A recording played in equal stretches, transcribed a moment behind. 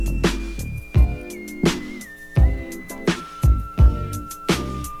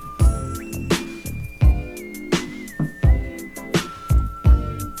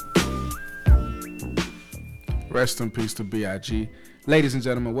Rest in peace to B.I.G. Ladies and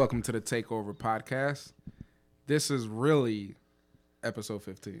gentlemen, welcome to the Takeover Podcast. This is really episode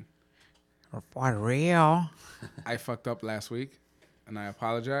 15. For real? I fucked up last week, and I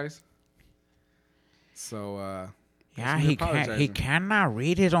apologize. So, yeah, he cannot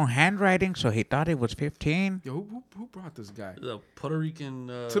read his own handwriting, so he thought it was 15. Yo, who brought this guy? The Puerto Rican.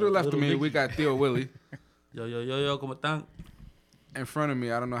 To the left of me, we got Theo Willie. Yo, ¿cómo están? In front of me,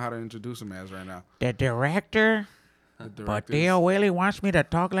 I don't know how to introduce him as right now. The director? But Theo Willie wants me to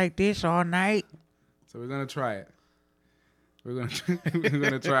talk like this all night. So we're going to try it. We're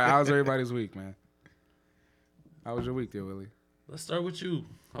gonna try. How's everybody's week, man? How was your week, Theo Willie? Let's start with you.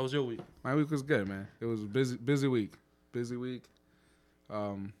 How was your week? My week was good, man. It was a busy week. You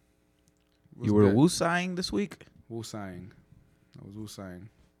were woosahing this week? Woosahing. I was woosahing.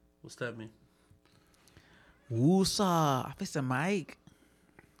 What's that mean? Woosah. Mr. Mike.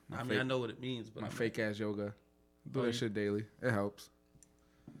 I know what it means, but my fake ass yoga. Do that shit daily. It helps.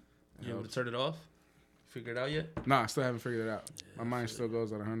 You able to turn it off? Figure it out yet? Nah, I still haven't figured it out. My mind still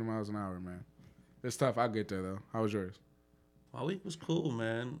goes at 100 miles an hour, man. It's tough. I'll get there though. How was yours? My week was cool,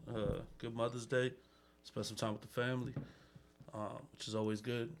 man. Good Mother's Day. Spent some time with the family, which is always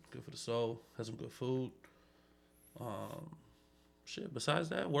good. Good for the soul. Had some good food. Besides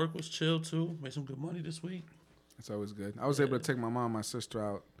that, work was chill too. Made some good money this week. It's always good. I was able to take my mom and my sister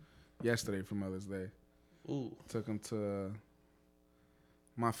out yesterday for Mother's Day. Ooh. Took them to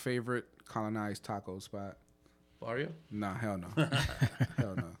my favorite colonized taco spot. Barrio? Nah, hell no.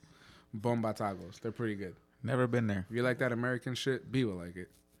 Hell no. Bomba Tacos. They're pretty good. Never been there. If you like that American shit, B will like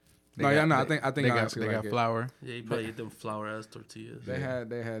it. I think they got flour. Yeah, you probably get them flour ass tortillas. They had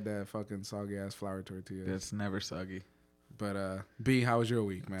that fucking soggy ass flour tortilla. It's never soggy. But B, how was your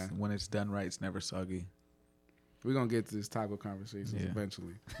week, man? When it's done right, it's never soggy. We're gonna get to this taco conversation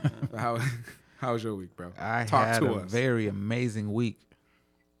eventually. How was your week, bro? I had a very amazing week.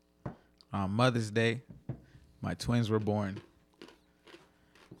 On Mother's Day, my twins were born.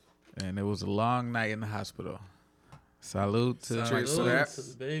 And it was a long night in the hospital. Salute to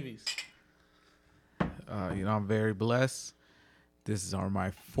the babies. I'm very blessed. This are my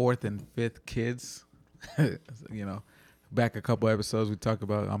fourth and fifth kids. Back a couple episodes we talked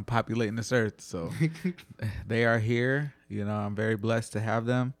about I'm populating this earth. So they are here. I'm very blessed to have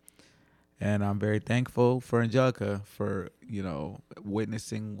them. And I'm very thankful for Angelica for,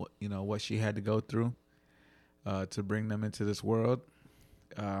 witnessing, what she had to go through to bring them into this world.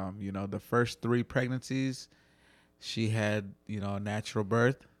 The first 3 pregnancies, she had, a natural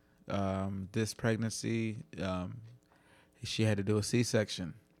birth. This pregnancy, she had to do a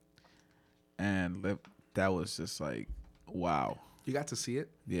C-section. And that was just like, wow. You got to see it?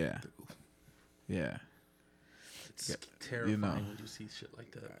 Yeah. Yeah. It's terrifying when you see shit like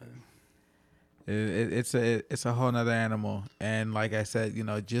that, man. It's a whole nother animal. And like I said,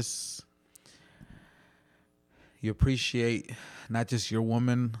 just you appreciate not just your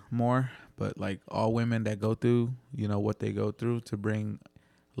woman more, but like all women that go through, what they go through to bring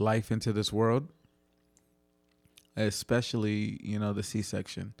life into this world, especially, the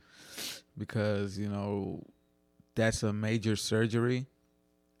C-section, because, that's a major surgery.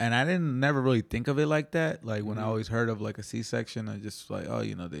 And I never really think of it like that. Like when I always heard of like a C-section, I just like,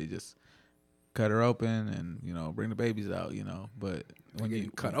 they just cut her open and, bring the babies out, but when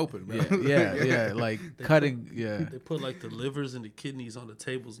you cut open, bro. Yeah, like cutting, They put like the livers and the kidneys on the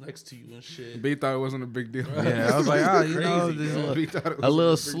tables next to you and shit. B thought it wasn't a big deal. Right. Yeah, I was like, a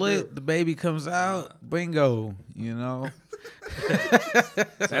little slit, the baby comes out, bingo,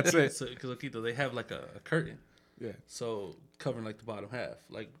 That's it. Because they have like a curtain. Yeah. So covering like the bottom half.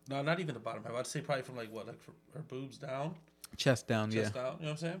 Like, no, not even the bottom half. I'd say probably from like from her boobs down. Chest down, down, you know what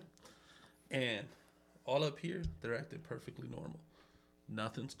I'm saying? And all up here, they're acting perfectly normal.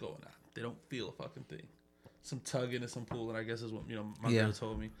 Nothing's going on. They don't feel a fucking thing. Some tugging and some pulling, I guess is what my girl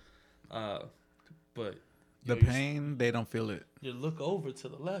told me. But the pain, they don't feel it. You look over to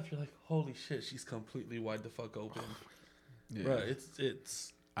the left, you're like, holy shit, she's completely wide the fuck open. Yeah. Right,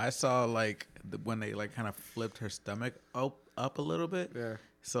 it's. I saw like when they like kind of flipped her stomach up a little bit. Yeah.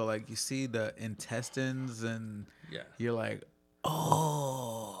 So like you see the intestines and you're like,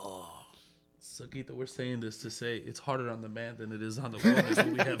 oh. So, Geeta, we're saying this to say it's harder on the man than it is on the woman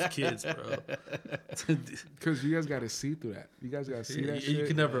when we have kids, bro. Because you guys got to see through that. You guys got to see that shit. You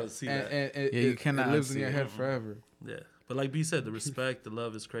can never unsee that. And you cannot. It lives in your head forever. Yeah. But like B said, the respect, the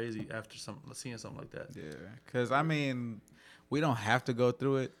love is crazy after seeing something like that. Yeah. Because, we don't have to go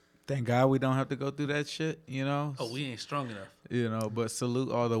through it. Thank God we don't have to go through that shit, Oh, we ain't strong enough. But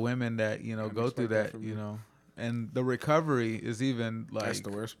salute all the women that, go through that, and the recovery is even like That's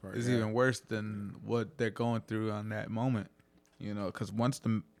the worst part. is yeah. even worse than what they're going through on that moment. You know, because once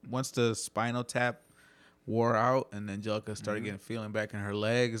the spinal tap wore out and Angelica started getting feeling back in her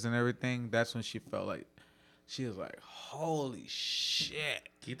legs and everything, that's when she felt like she was like, holy shit.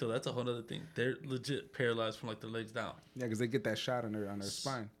 Quito, that's a whole other thing. They're legit paralyzed from like their legs down. Yeah, because they get that shot on their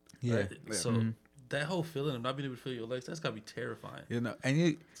spine. Yeah. Right? So that whole feeling of not being able to feel your legs, that's gotta be terrifying. You know,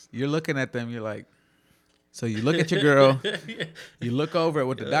 and you're looking at them, you're like, so you look at your girl, you look over at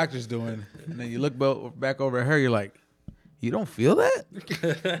what the doctor's doing, and then you look back over at her, you're like, you don't feel that?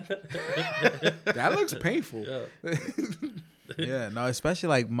 That looks painful. Yeah. Yeah, no, especially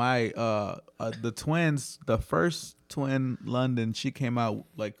like my the twins, the first twin London, she came out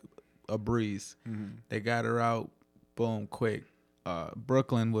like a breeze. They got her out, boom, quick.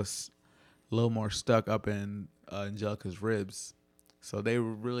 Brooklyn was a little more stuck up in Angelica's ribs, so they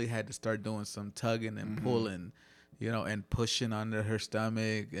really had to start doing some tugging and pulling, you know, and pushing under her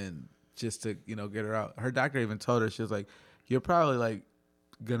stomach and just to, you know, get her out. Her doctor even told her, she was like, you're probably like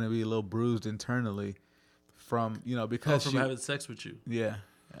gonna be a little bruised internally from, you know, because From having sex with you. yeah,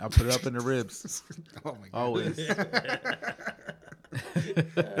 I put it up in the ribs. Oh my god. Always.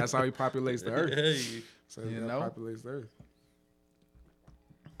 That's how he populates the earth. Hey. So You that know? populates the earth.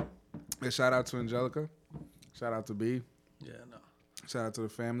 And shout out to Angelica. Shout out to B. Yeah, no. Shout out to the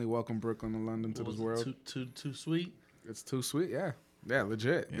family. Welcome Brooklyn and London to What this was it, world. Too sweet. It's too sweet. Yeah. Yeah,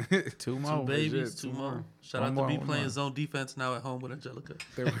 legit. Two Two more. babies, legit, two two more. more. Shout One out more, to B one playing more. zone defense now at home with Angelica.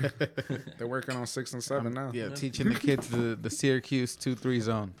 They're working on 6 and 7 now. Yeah, teaching the kids the Syracuse 2-3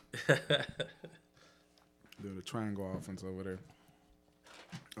 zone. Do the triangle offense over there.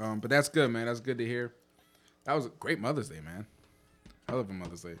 But that's good, man. That's good to hear. That was a great Mother's Day, man. I love a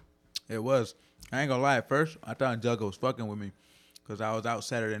Mother's Day. It was. I ain't gonna lie. At first, I thought Angelica was fucking with me because I was out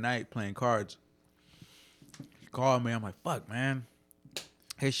Saturday night playing cards. She called me. I'm like, fuck, man.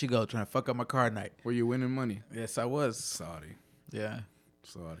 Here she go, trying to fuck up my card night. Were you winning money? Yes, I was. Saudi. Yeah.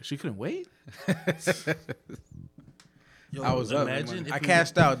 She couldn't wait? Yo, I was up. imagine if I we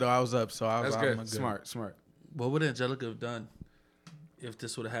cashed out, though. I was up, so I was That's I'm good. Smart. What would Angelica have done if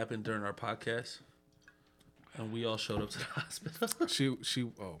this would have happened during our podcast and we all showed up to the hospital? She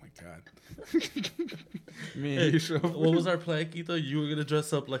oh my God. Me and you show up. What was our plan, Quito? You were going to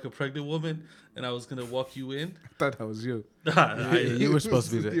dress up like a pregnant woman and I was going to walk you in? I thought that was you. You were supposed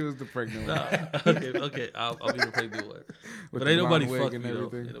to be He the. was the pregnant one. Okay. I'll be the pregnant one. With But the ain't nobody blonde wig fuck and me, though.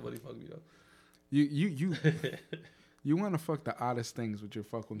 everything. Ain't nobody fuck me, though. You want to fuck the oddest things with your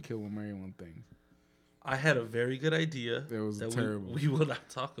fuck one, kill one, marry one things. I had a very good idea It was that terrible. we will not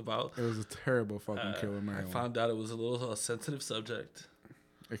talk about. It was a terrible fucking kill and marry I one. found out it was a little sensitive subject.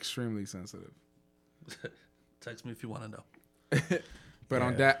 Extremely sensitive. Text me if you want to know. But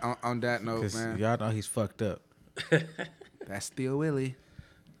on that note, 'Cause man, y'all know he's fucked up. that's still Willie.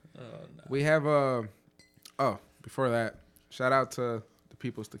 Oh, no. We have before that, shout out to the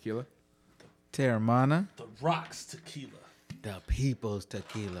People's Tequila. Terramana. The Rocks Tequila. The People's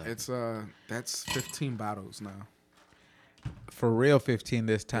Tequila. It's that's 15 bottles now. For real 15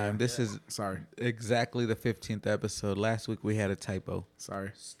 this time. This is Sorry. exactly the 15th episode. Last week we had a typo.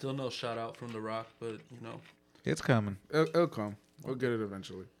 Sorry. Still no shout out from The Rock, but you know. It's coming. It'll come. We'll get it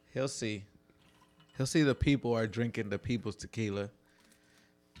eventually. He'll see. He'll see the people are drinking the People's Tequila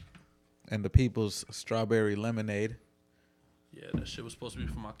and the People's Strawberry Lemonade. Yeah, that shit was supposed to be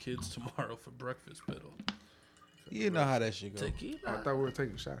for my kids tomorrow for breakfast, but You know how that shit goes. I tequila. thought we were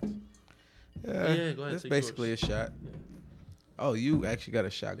taking shots. Yeah, Yeah, go ahead, It's take basically yours. a shot. Oh, you actually got a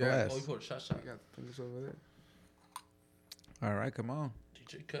shot Yeah. Oh, you glass. put a shot. I got things over there. All right, come on.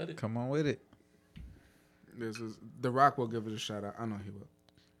 DJ cut it. Come on with it. This is The Rock will give it a shout out. I know he will.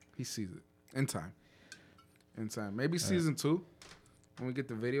 He sees it in time. Maybe season 2 when we get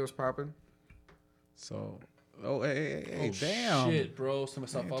the videos popping. So, hey, Oh, damn. shit, bro. Se me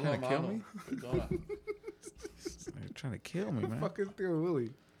está You trying to falando kill mano. me? Perdona. You're trying to kill me, man. Fucking still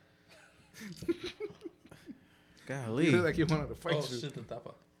Willie. Golly. He looked like he wanted to fight Oh, you. shit, the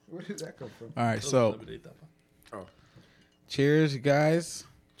tapa. Where did that come from? All right, so Tapa. cheers, you guys,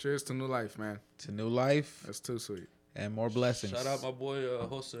 Cheers to new life, man. to new life That's too sweet. and more blessings. Shout out my boy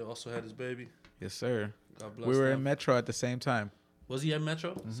Jose, also had his baby. Yes, sir. God bless We were them. in Metro at the same time. Was he at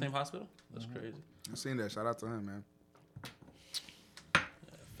Metro? Same hospital? That's crazy. I seen that. Shout out to him, man.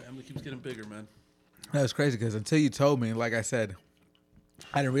 Family keeps getting bigger, man. That was crazy because until you told me, like I said,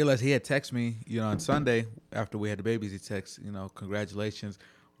 I didn't realize he had texted me, on Sunday after we had the babies. He texted, congratulations,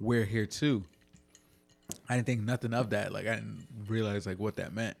 we're here too. I didn't think nothing of that. Like I didn't realize like what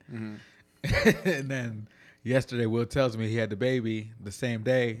that meant. And then yesterday, Will tells me he had the baby the same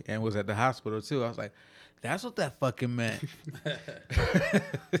day and was at the hospital too. I was like, That's what that fucking meant.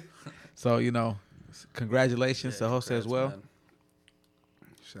 So, congratulations to Jose as well. Man.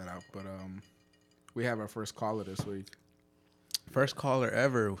 Shout out. But we have our first caller this week. First caller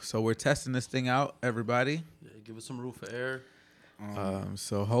ever. So we're testing this thing out, everybody. Yeah, give us some room for air.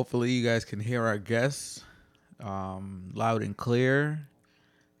 So hopefully you guys can hear our guests loud and clear.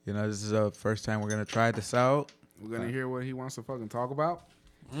 This is the first time we're going to try this out. We're going to hear what he wants to fucking talk about.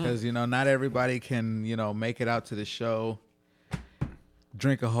 Because, not everybody can, make it out to the show,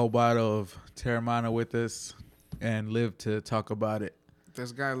 drink a whole bottle of Teremana with us, and live to talk about it.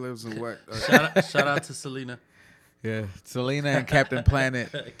 This guy lives in what? Shout out to Selena. Yeah, Selena and Captain Planet.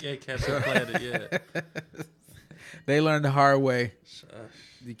 Yeah, Captain Planet, yeah. They learned the hard way.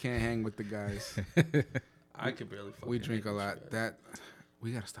 You can't hang with the guys. I could barely fucking We drink a hang with lot. you guys.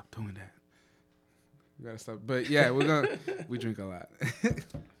 We got to stop doing that. We got to stop. But yeah, we drink a lot.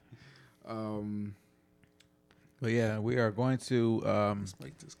 But yeah, we are going to Let's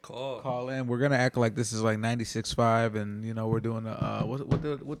make this call. call in. We're gonna act like this is like 96.5, and we're doing a what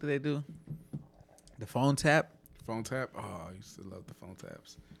do they do? The phone tap. Phone tap. Oh, I used to love the phone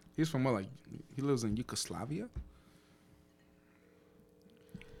taps. He's from what? Like he lives in Yugoslavia.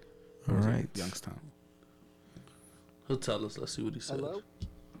 All right, Youngstown. He'll tell us. Let's see what he says. Hello?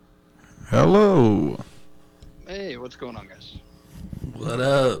 hello. Hey, what's going on, guys? What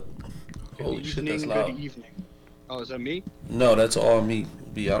up? Good Holy shit, that's evening, loud. good evening. Oh, is that me? No, that's all me.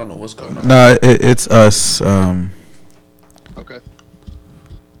 B, I don't know what's going on. No, it's us. Okay.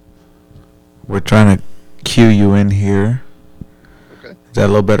 We're trying to cue you in here. Okay. Is that a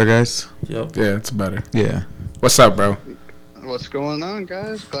little better, guys? Yep. Yeah, it's better. Yeah. What's up, bro? What's going on,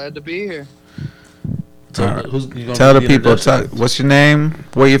 guys? Glad to be here. Tell, All right. you gonna Tell do the the people. introduction? What's your name?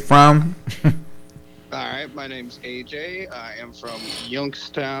 Where you from? All right, my name's AJ. I am from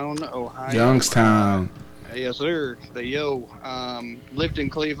Youngstown, Ohio. Youngstown. Yes, sir. Lived in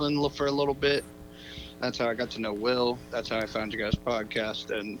Cleveland for a little bit. That's how I got to know Will. That's how I found you guys'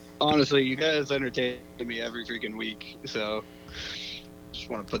 podcast. And honestly, you guys entertain me every freaking week. So just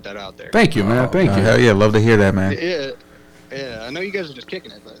want to put that out there. Thank you, man. Thank you. Hell yeah, love to hear that, man. Yeah. I know you guys are just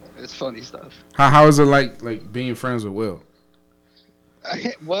kicking it, but it's funny stuff. How is it like being friends with Will?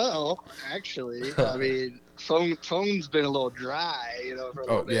 Well, actually, I mean, phone's been a little dry, for a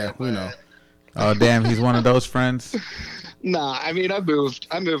little bit. Yeah, we know. Oh damn, he's one of those friends. Nah, I mean, I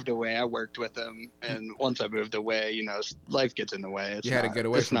moved away. I worked with him, and once I moved away, life gets in the way. You had to get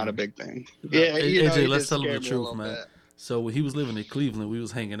away It's from not him. a big thing. Yeah, Yeah, AJ, he let's did tell him scare the me a truth, little man. bit. So when he was living in Cleveland, we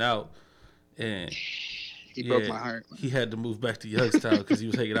was hanging out, and He broke my heart. He had to move back to Youngstown because he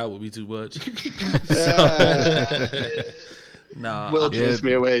was hanging out with me too much. Nah, Will chased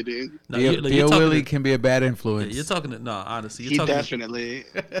me away, dude. no, Theo talking Willie to- can be a bad yeah, influence. you're talking to honestly. You're He talking definitely.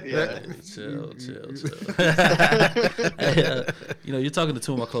 Yeah. chill. You're talking to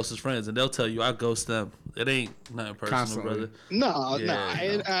two of my closest friends, and they'll tell you I ghost them. It ain't nothing personal, Constantly. brother. No,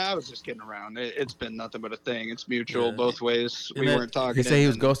 Yeah, I was just kidding around. It's been nothing but a thing. It's mutual Yeah. both ways. And We that- weren't talking. He said he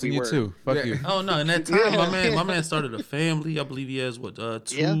was and then ghosting we you were. too. Fuck Yeah. you. Oh no! In that time, my Yeah. man started a family. I believe he has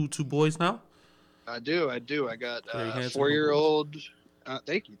two boys now. I do. I got Very handsome 4-year-old.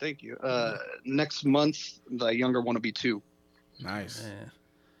 Thank you. Next month, the younger one will be 2. Nice. Man,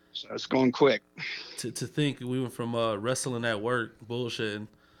 So it's going quick. to think we went from wrestling at work, bullshitting,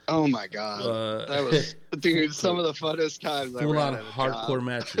 Oh my god, that was, dude, some of the funnest times I full ever on had at a hardcore job.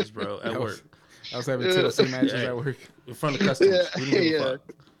 matches, bro, at work I was having TLC matches Yeah. at work. in front of customers. We didn't give a Yeah. fuck.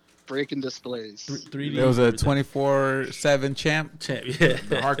 Breaking displays. 3D. There was a everything. 24/7 champ. Champ, yeah.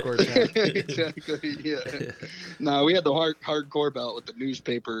 The hardcore champ. Exactly. Yeah. No, we had the hardcore belt with the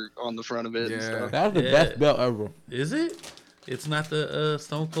newspaper on the front of it and Yeah. stuff. That was the Yeah. best belt ever. Is it? It's not the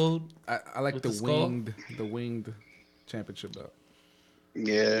Stone Cold. I like With the the skull? winged championship belt.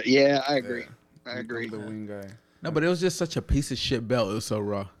 Yeah, I agree. I agree. I'm the wing guy. No, but it was just such a piece of shit belt. It was so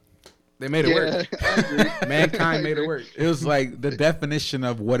raw. They made it work. I agree. Mankind made it work. It was like the definition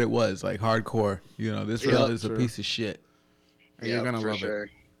of what it was, like hardcore. This Yeah, belt is a true. piece of shit. And you're gonna love it.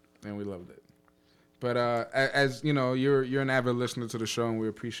 And we loved it. But as you know, you're an avid listener to the show, and we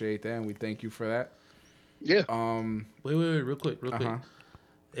appreciate that, and we thank you for that. Yeah. Wait, real quick. Uh-huh.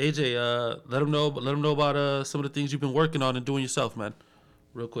 AJ, let them know about some of the things you've been working on and doing yourself, man.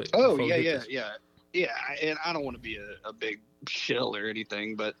 Real quick. Oh before we hit yeah. this. And I don't want to be a big shill or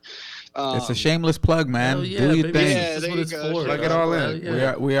anything, but It's a shameless plug, man. Hell yeah, Do your baby. thing. Yeah, That's there what you it's go. for. Plug dog. it all in. Hell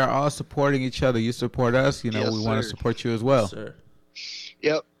yeah. We are all supporting each other. You support us. Yes, we want to sir. support you as well. Sir.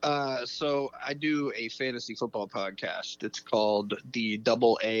 Yep. So I do a fantasy football podcast. It's called the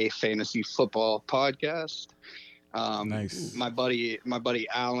Double A Fantasy Football Podcast. Nice. My buddy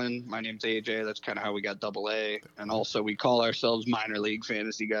Alan. My name's AJ. That's kind of how we got Double A. And also, we call ourselves minor league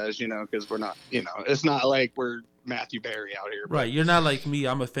fantasy guys. Because we're not. It's not like we're Matthew Berry out here. Right, you're not like me.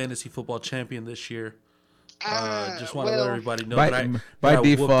 I'm a fantasy football champion this year. Just want to let everybody know By that I whooped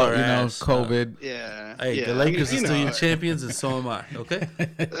default, our ass. COVID. Yeah. Hey, yeah. the Lakers are still your know. champions, and so am I. Okay.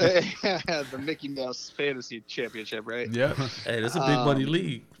 The Mickey Mouse Fantasy Championship, right? Yep. Hey, that's a big money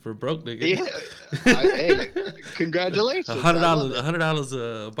league for broke niggas. Yeah. Hey, congratulations.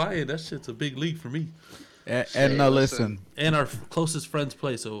 $100 buy-in. That shit's a big league for me. And no, listen. And our closest friends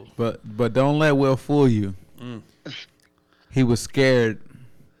play. So, But don't let Will fool you. He was scared.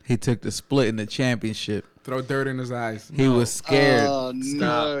 He took the split in the championship. Throw dirt in his eyes. He was scared. Oh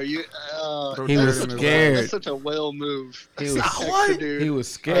no! Throw He dirt was in his eyes. scared. That's such a Will move. He was Extra dude. He was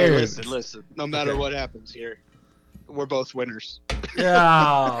Hey, scared. listen. No matter what happens here, we're both winners.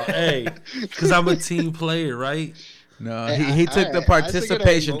 yeah, hey, because I'm a team player, right? No, Hey, he took the that's a good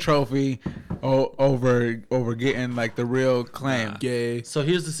participation angle. trophy over getting like the real claim. Gay. So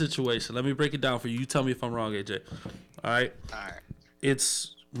here's the situation. Let me break it down for you. You tell me if I'm wrong, AJ. All right. All right.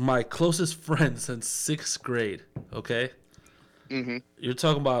 It's my closest friend since 6th grade. Okay. Mm-hmm. You're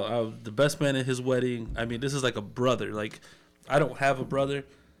talking about the best man at his wedding. I mean, this is like a brother. Like, I don't have a brother,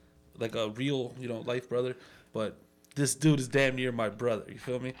 like a real, life brother, but this dude is damn near my brother. You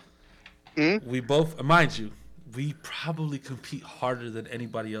feel me? Mhm. We both, mind you, we probably compete harder than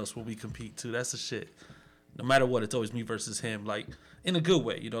anybody else when we compete too. That's the shit. No matter what, it's always me versus him. Like, in a good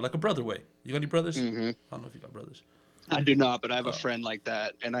way, like a brother way. You got any brothers? Mhm. I don't know if you got brothers. I do not, but I have a friend like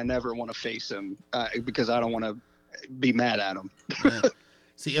that, and I never want to face him because I don't want to be mad at him. Yeah.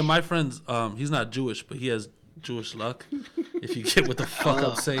 See, and my friend's, he's not Jewish, but he has Jewish luck. If you get what the fuck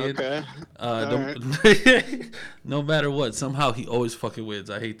I'm saying. Okay. No matter what, somehow he always fucking wins.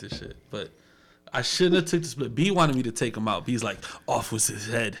 I hate this shit. But I shouldn't have took the split. B wanted me to take him out. B's like, off with his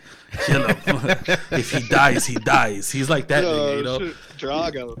head. Kill him. If he dies, he dies. He's like that nigga,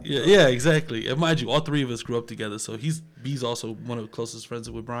 Drago. Yeah, exactly. And mind you, all three of us grew up together. So B's also one of the closest friends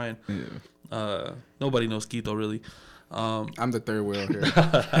with Brian. Yeah. Nobody knows Keito really. I'm the third wheel here.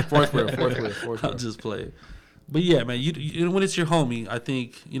 Fourth wheel. I'll just play. But yeah, man, you when it's your homie, I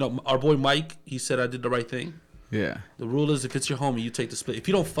think, our boy Mike, he said I did the right thing. Yeah. The rule is if it's your homie, you take the split. If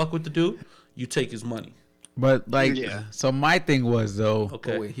you don't fuck with the dude, you take his money. But like, Yeah. so my thing was though,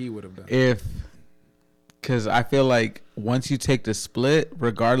 Okay. What he would have done. because I feel like once you take the split,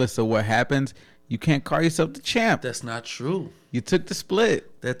 regardless of what happens, you can't call yourself the champ. That's not true. You took the split.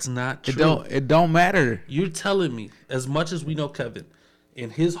 That's not true. It don't matter. You're telling me, as much as we know Kevin, in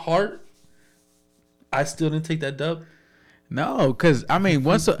his heart, I still didn't take that dub. No, because I mean,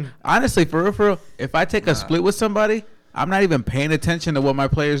 honestly, for real, if I take a split with somebody, I'm not even paying attention to what my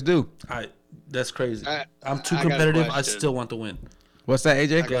players do. That's crazy. I'm too I got a competitive. I question. still want to win. What's that,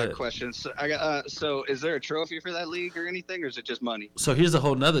 AJ? I got a question. So is there a trophy for that league or anything, or is it just money? So here's a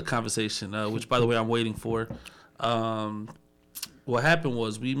whole nother conversation, which, by the way, I'm waiting for. What happened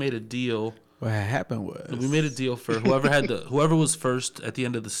was we made a deal. What happened was We made a deal for whoever was first at the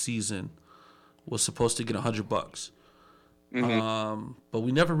end of the season was supposed to get $100. But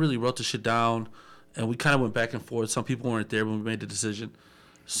we never really wrote the shit down, and we kind of went back and forth. Some people weren't there when we made the decision,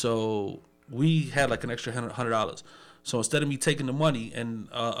 so we had like an extra $100. So instead of me taking the money and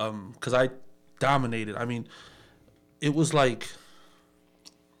because I dominated, I mean, it was like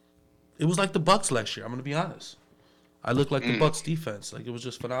the Bucks last year. I'm gonna be honest. I looked like the Bucks defense. Like, it was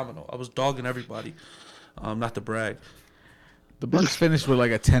just phenomenal. I was dogging everybody. Not to brag. the Bucks finished with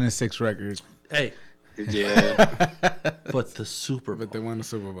like a 10-6 record. Hey, Yeah. but the Super Bowl. But they won the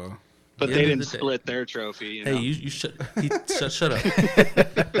Super Bowl. But The they end of didn't the day. split their trophy. You know? Hey, you shut up. You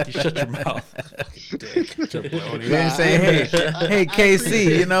shut your mouth. You didn't say, hey,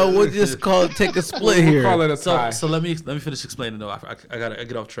 KC, we'll just take a split here. Call it a tie. So let me finish explaining though. I gotta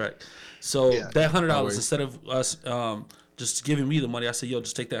get off track. So that $100, Always. instead of us just giving me the money, I said, yo,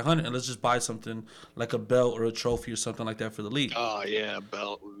 just take that 100 and let's just buy something like a belt or a trophy or something like that for the league. Oh yeah, a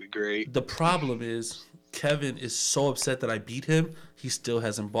belt would be great. The problem is Kevin is so upset that I beat him. He still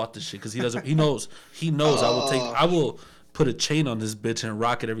hasn't bought this shit because he doesn't. He knows. I will put a chain on this bitch and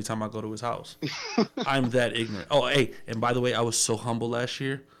rock it every time I go to his house. I'm that ignorant. Oh, hey, and by the way, I was so humble last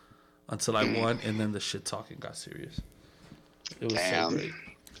year until I won, and then the shit talking got serious. It was Damn. so great.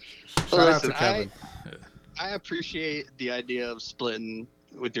 Shout out Listen, to Kevin. I appreciate the idea of splitting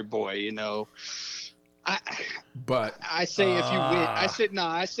with your boy. But I say if you win, I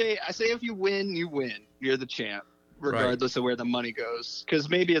say if you win, you win. You're the champ. regardless of where the money goes. Because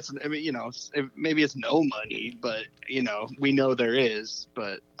maybe it's, I mean, maybe it's no money, but we know there is.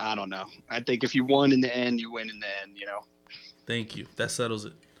 But I don't know. I think if you won in the end, you win in the end. Thank you. That settles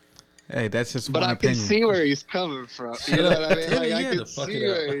it. Hey, that's just But one I opinion. can see where he's coming from. You know what I mean? Like, I can fuck see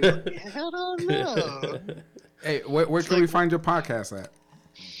it where I don't know. Hey, where can we find your podcast at?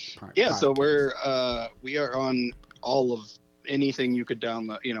 Yeah, so Podcast. we are on all of anything you could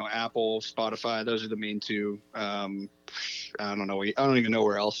download. Apple, Spotify. Those are the main two. I don't know. I don't even know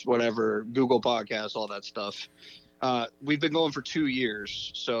where else. Whatever. Google Podcasts, all that stuff. We've been going for 2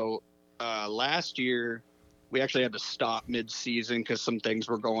 years. So last year we actually had to stop mid-season because some things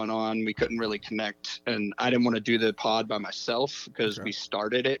were going on. We couldn't really connect, and I didn't want to do the pod by myself because we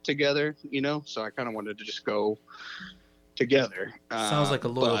started it together. So I kind of wanted to just go together. Sounds like a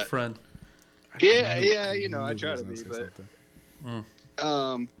loyal friend. Yeah, I try to be,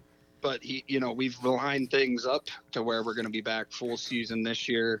 but we've lined things up to where we're going to be back full season this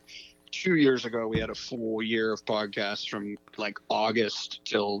year. 2 years ago, we had a full year of podcasts from like August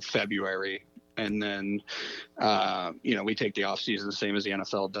till February. And then, we take the off season the same as the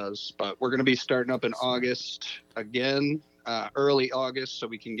NFL does, but we're going to be starting up in August again, early August. So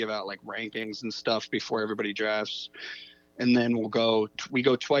we can give out like rankings and stuff before everybody drafts. And then we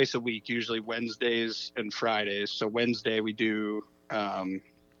go twice a week, usually Wednesdays and Fridays. So Wednesday we do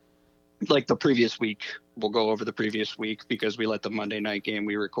like the previous week. We'll go over the previous week because we let the Monday night game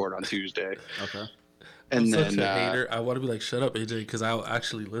we record on Tuesday. Okay. And I'm then such a hater. I want to be like, shut up, AJ, because I'll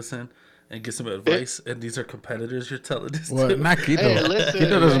actually listen and get some advice. And these are competitors you're telling this Well, to. not Quito. Hey, listen,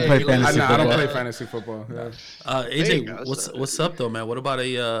 Quito doesn't play fantasy I football. don't play fantasy football. Yeah. AJ, go. what's up though, man? What about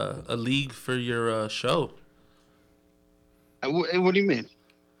a league for your show? what do you mean?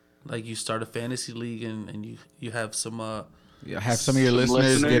 Like you start a fantasy league and you have some Have some of your Some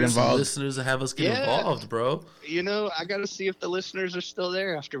listeners get listeners. involved. listeners that have us get Yeah. involved, bro. I got to see if the listeners are still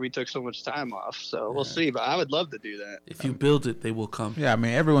there after we took so much time off. So we'll see. But I would love to do that. If you build it, they will come. Yeah, I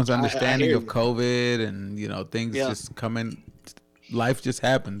mean everyone's understanding hear of you. COVID and things Yeah. just coming. Life just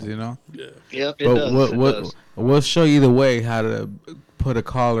happens, Yeah. Yep, it But does. It does. we'll show you the way how to put a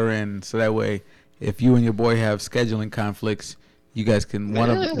caller in, so that way, if you and your boy have scheduling conflicts, you guys can one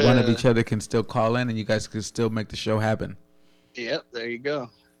of each other can still call in, and you guys can still make the show happen. Yep, there you go.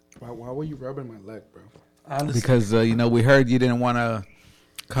 Why were you rubbing my leg, bro? Honestly, Because we heard you didn't want to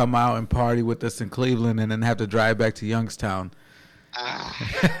come out and party with us in Cleveland, and then have to drive back to Youngstown.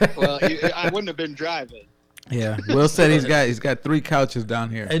 Well, I wouldn't have been driving. Yeah, Will said he's got 3 couches down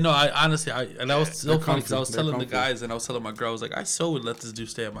here. hey, no, I honestly, that was so They're funny because I was comfy. telling They're the comfy. guys and I was telling my girl, I was like, I so would let this dude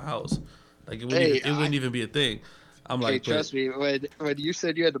stay at my house. Like it Hey, wouldn't even be a thing. I'm Hey, like, trust me, when you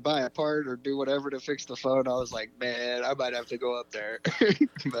said you had to buy a part or do whatever to fix the phone, I was like, man, I might have to go up there.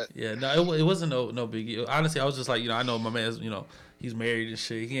 But yeah, no, it wasn't no biggie. Honestly, I was just like, I know my man's, he's married and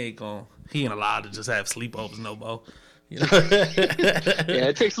shit. He ain't allowed to just have sleepovers no more. yeah,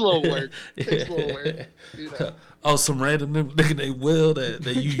 it takes a little work. It takes a little work. Oh, some random nigga named Will that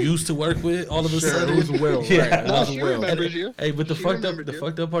you used to work with all of a Sure, sudden. who's Will? Yeah. Right, No, who's she Will? remembers you. Hey, but the She fucked remembered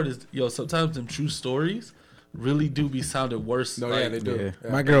you. up part is, sometimes them true stories really do be sounding worse. No, like, yeah, they do. Yeah.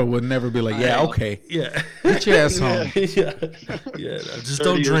 Yeah. My girl would never be like, yeah, okay, Yeah. get your ass home. yeah. Yeah. No, just 30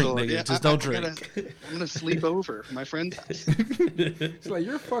 don't years drink, old. nigga. Yeah, Just don't I'm drink. I'm gonna sleep over at my friend's house. She's like,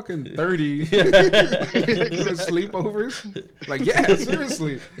 you're fucking 30. You gonna sleepovers? Like, yeah,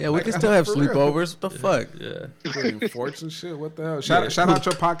 seriously. Yeah, we Like, can still have for real. sleepovers. What the fuck? Yeah. Playing forts and shit. What the hell? Shout out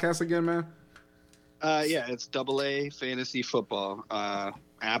your podcast again, man. Yeah, it's AA Fantasy Football.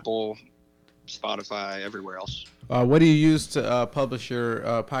 Apple, Spotify, everywhere else. What do you use to publish your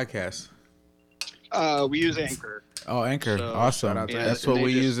podcast? We use Anchor. Oh, Anchor. So, awesome. shout out to That's Anchor. what They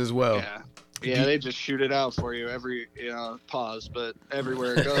we just- use as well. Yeah, they just shoot it out for you every pause, but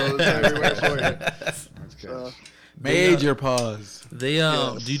everywhere it goes, everywhere for you. That's good. So, Major pause. They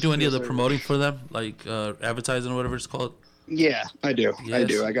Yes, do you do any yes, of the sir. promoting for them, like advertising or whatever it's called? yeah, I do. I Yes.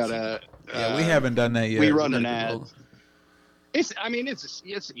 do. I got a. Yeah, we haven't done that yet. We run an Gotta ad. go. It's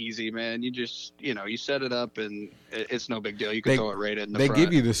easy, man. You just you set it up and it's no big deal. You can They- throw it right in the They front.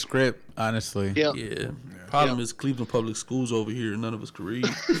 give you the script, honestly. Yeah. Yeah. Problem is Cleveland Public Schools over here. None of us can read.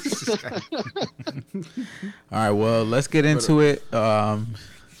 All right, well, let's get into it.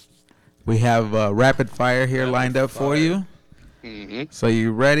 We have rapid fire here lined up for you. hmm So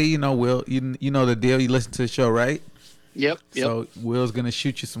you ready? Will, you know the deal. You listen to the show, right? Yep. So Will's gonna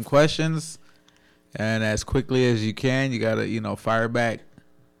shoot you some questions, and as quickly as you can, you gotta fire back.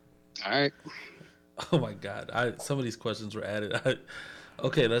 All right. Oh my God! Some of these questions were added.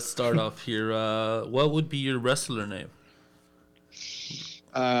 Okay, let's start off here. What would be your wrestler name?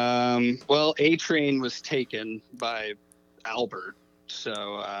 Well, A Train was taken by Albert,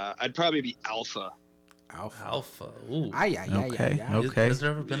 so I'd probably be Alpha. Alpha. Ooh. Okay. Has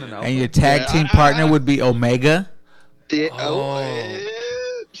there ever been an Alpha? And your tag team partner would be Omega. That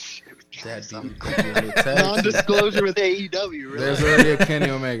dude. Non-disclosure with AEW. There's Really. already a Kenny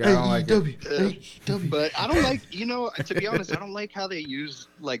Omega. I don't like it. But I don't like, to be honest, I don't like how they use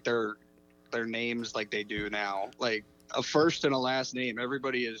like their names like they do now. Like a first and a last name.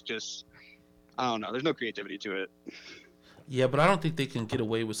 Everybody is just, I don't know. There's no creativity to it. Yeah, but I don't think they can get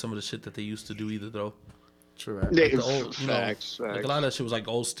away with some of the shit that they used to do either, though. True. Like the old, Facts. like a lot of that shit was like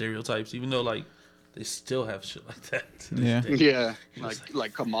old stereotypes, even though like they still have shit like that. to this Yeah. day. Yeah, It's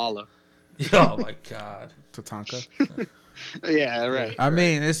like Kamala. Oh my god. Tatanka. Yeah, right. I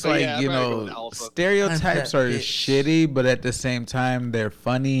mean, it's But like, yeah, I'm you gonna go know, with Alpha. stereotypes I'm are that shitty, but at the same time, they're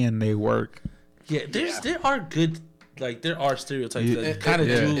funny and they work. Yeah, there are good, like there are stereotypes Yeah. that kind of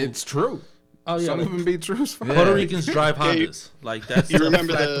Yeah. do. It's true. Oh yeah, Some like, of them be true as fuck. Yeah. Puerto Ricans drive Yeah, you- Hondas. Like that's You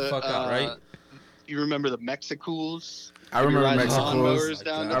remember flat the fuck out, right? You remember the Mexicools? I remember Riding Mexicools. lawnmowers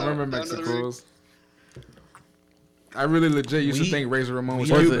down I the- remember down to the rig? Mexicools. I really legit used We- to think Razor Ramon was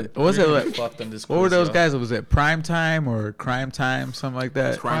We are- stupid. Was it we're like- getting fucked on this What were quiz, those yo. guys? Was it Prime Time or Crime Time? Something like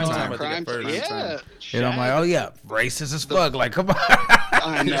that. Crime Time, Time. I think, Crime at first. yeah. And I'm like, oh yeah, racist as fuck. Like, come on.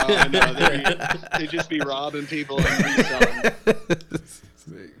 I know. They just be robbing people and reselling.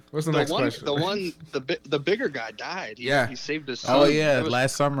 What's the next question? The bigger guy died. He saved his son. Oh yeah, That was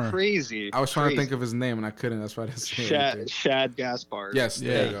last summer. crazy. I was trying to think of his name and I couldn't. That's why I didn't say anything. Shad Gaspard. Yes,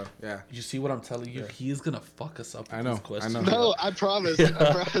 there Yeah. you go. Yeah. You see what I'm telling you? He is gonna fuck us up with I know, these questions. I know. No, I promise. I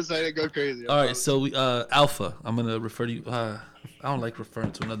promise I didn't go crazy. All right, so we Alpha. I'm gonna refer to you. I don't like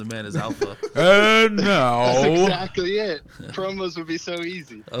referring to another man as Alpha. And That's now, exactly it. Promos would be so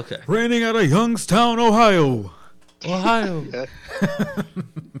easy. Okay. reigning out of Youngstown, Ohio. Ohio.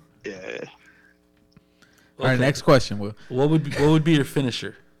 Yeah. All right, Okay. next question, Will. What would be your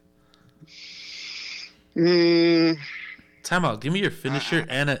finisher? Mm, Time out. Give me your finisher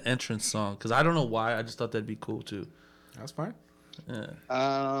and an entrance song, because I don't know why. I just thought that'd be cool too. That's fine.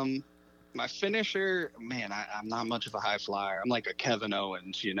 Yeah. my finisher, man, I'm not much of a high flyer. I'm like a Kevin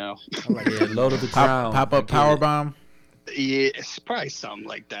Owens, Yeah. Low to the ground. Pop up I get power it. bomb. Yeah, it's probably something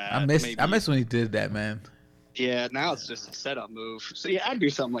like that. I miss maybe. when he did that, man. Yeah, now it's just a setup move. So yeah, I'd do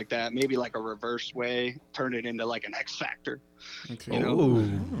something like that. Maybe like a reverse way, turn it into like an X Factor. Okay. You know?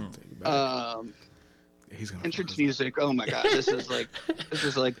 Ooh. He's gonna Entrance fuck us music. Oh my god, this is like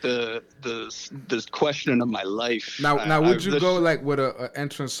the question of my life. up. Now, would you this- go like with a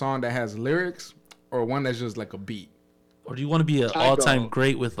entrance song that has lyrics, or one that's just like a beat? Or do you want to be an I all-time go-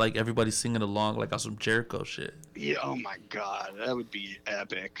 great with like everybody singing along like on some Jericho shit? Yeah, oh my god, that would be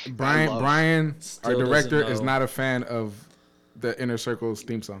epic. I Brian, love- Still our director, doesn't is know. not a fan of the Inner Circle's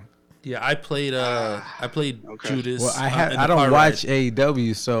theme song. Yeah, I played okay. Judas. Well, in I the don't car watch ride.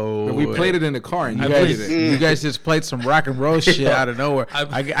 AEW, so But we played it in the car, and You you I hated guys, played it. you guys just played some rock and roll shit out of nowhere.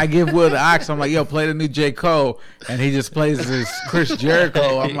 I give Will the ox. I'm like, yo, play the new J. Cole. And he just plays this Chris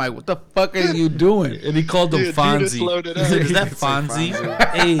Jericho. I'm like, what the fuck are you doing? And he called them Dude, Judas Fonzie. loaded up. Is that He said Fonzie?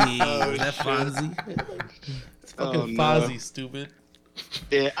 Fonzie. Hey, Oh, is that shit. Fonzie? It's fucking Oh, no. Fonzie, stupid.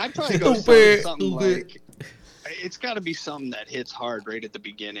 Yeah, I'd probably go Stupid, something stupid. like. It's got to be something that hits hard right at the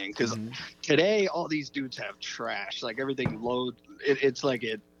beginning, because Mm-hmm. today all these dudes have trash. Like everything it's like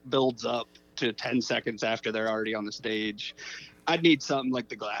it builds up to 10 seconds after they're already on the stage. I'd need something like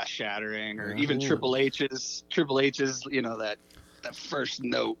the glass shattering, or even Ooh. Triple H's. That first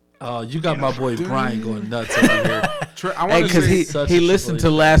note. Oh, you got my boy Brian going nuts over here. I Hey, want to because say such he a listened to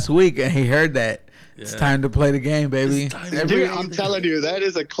Triple H. last week and he heard that. It's Yeah. time to play the game, baby. It's time to Dude, play I'm the telling game. you, that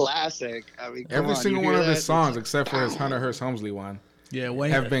is a classic. I mean, come every on, single you one hear of his that? songs, except for his Hunter Hearst Helmsley one, Yeah, when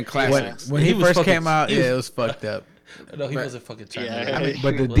have been when, classics. when he He was first fucking- came out, he was- yeah, it was fucked up. No, he But- wasn't fucking trying Yeah, to. I mean,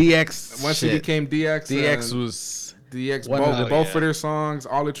 But the Well, DX, Once shit, he became DX, DX and was DX, one of the- both yeah. of their songs,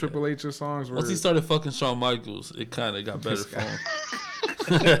 all the Triple H's songs were. Once he started fucking Shawn Michaels, it kind of got better This for guy. him.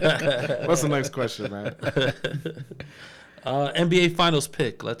 What's the next question, man? NBA Finals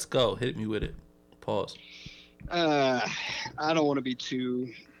pick. Let's go. Hit me with it. Pause. I don't want to be too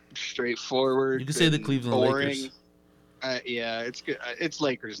straightforward. You can say the and Cleveland Lakers. Yeah, it's good. It's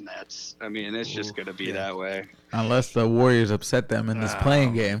Lakers Nets. I mean, it's just gonna be that way. unless the Warriors upset them in this Oh,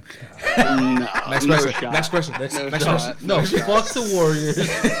 playing game. No, Next no question. shot. Next question. Next, No next shot. question. No, shot. fuck the Warriors.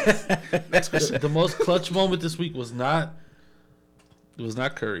 Next question. The most clutch moment this week was not. It was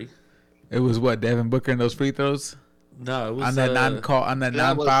not Curry. It was what Devin Booker and those free throws No, it was on that non-call, on that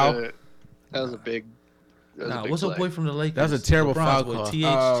That was non-foul. that was a big. That was a Nah, big what's a play. boy from the Lakers? That was a terrible LeBron's foul boy, call. THT.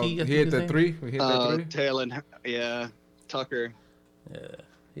 I He think hit his the name? three. We hit that three. Talon, yeah, Tucker. Yeah,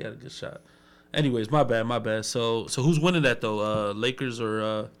 he had a good shot. Anyways, my bad. So who's winning that though? Lakers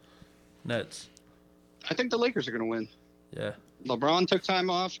or Nets? I think the Lakers are going to win. Yeah. LeBron took time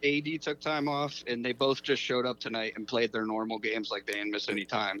off, AD took time off, and they both just showed up tonight and played their normal games like they didn't miss any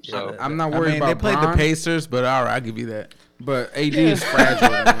time. So I'm not worried about they played Bron, the Pacers, but all right, I'll give you that. but AD is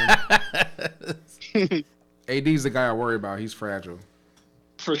fragile. AD is the guy I worry about. He's fragile.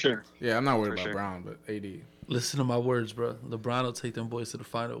 for sure. Yeah, I'm not worried For about sure. Brown, but AD. Listen to my words, bro. LeBron will take them boys to the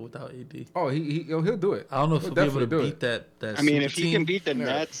final without AD. Oh, he'll do it. I don't know if he'll be able to definitely beat that. I mean, super if he team. can beat the Yeah.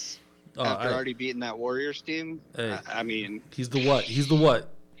 Nets Oh, after I- already beating that Warriors team, Hey. I mean, He's the what? He's the what?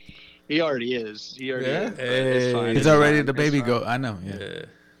 he already is. He already Yeah? is. But it's fine. Hey. He's It's already fine. the It's baby fine. goat. I know. Yeah.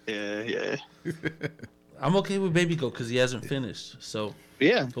 Yeah. Yeah. I'm okay with Baby Go because he hasn't finished. So,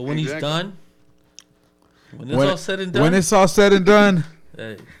 Yeah. but when he's exactly. done, when it's all said and done, When it's all said and done,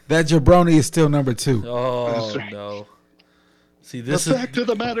 hey, that jabroni is still number 2. oh That's right. no. See, The this is fact of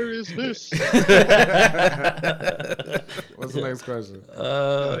the matter is this. What's the next question?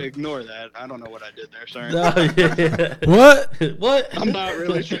 Ignore that. I don't know what I did there. Sorry. no, yeah. What? What? I'm not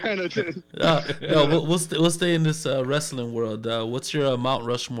really trying to. No, we'll stay in this wrestling world. What's your Mount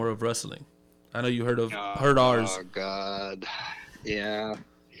Rushmore of wrestling? I know you heard ours. Oh God. Yeah.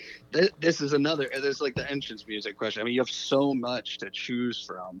 This is another. There's like the entrance music question. I mean, you have so much to choose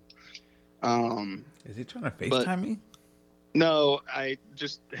from. Is he trying to But- FaceTime me? No, I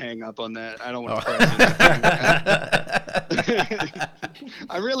just hang up on that. I don't want to Oh. press it.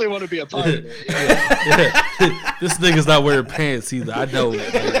 I really want to be a part of it. This nigga's not wearing pants either. I know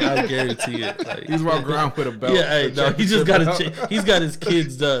it. Like, I guarantee it. Like, He's walking around with a belt. yeah, hey, no, he just got he's got his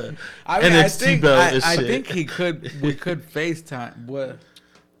kids NXT belt and I shit. think we could FaceTime. What?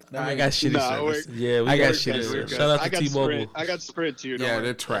 No, I got shitty No, service. Yeah, we I got got shit. shit. We're good. Shout out I to got T-Mobile. Sprint. I got Sprint too. don't Yeah, worry.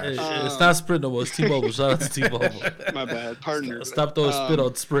 they're trash. It's not Sprint no more. It's T-Mobile. Shout out to T-Mobile. My bad, partner. Stop throwing spit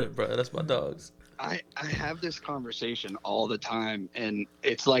on Sprint, bro. That's my dogs. I have this conversation all the time, and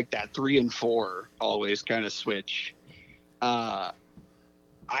it's like that 3 and 4 always kind of switch.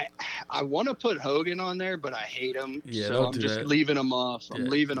 I want to put Hogan on there, but I hate him, Yeah, so don't I'm do just that. leaving him off. I'm Yeah.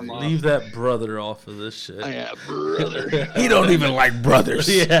 leaving him off. Leave that brother off of this shit. Yeah, brother. He don't even like brothers.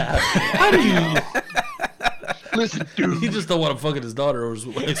 Yeah. How do you? Listen, dude. He just don't want to fucking his daughter or his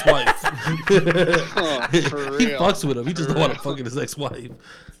ex-wife. For He real. fucks with him. He just For don't want to real. fucking his ex-wife.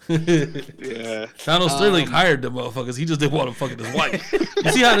 Yeah. Donald Sterling hired them motherfuckers. He just didn't want to fucking his wife.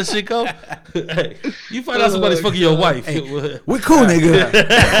 You see how this shit go? Hey, you find out somebody's fucking your wife. We cool, nigga.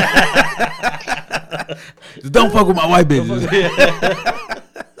 Just don't fuck with my white bitches.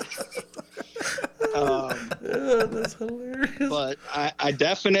 That's hilarious. But I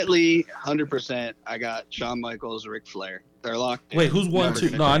definitely 100%. I got Shawn Michaels, Ric Flair. They're locked in. Wait, who's 1, Never 2?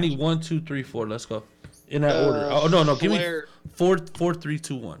 gonna No, I change. need 1, 2, 3, 4. Let's go in that order. Oh no, give me Flair- 4, 3,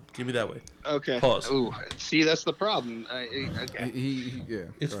 2, 1. Give me that way. Okay. Pause. Ooh, see, that's the problem. Okay. Yeah.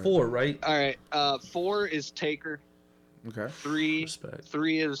 It's go ahead. 4, right? All right. 4 is Taker. Okay. 3. Respect.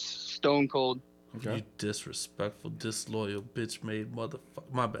 3 is Stone Cold. Okay. You disrespectful, disloyal, bitch made motherfucker.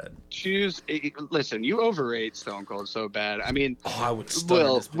 My bad. Listen, you overrate Stone Cold so bad. I mean, Oh, I would stun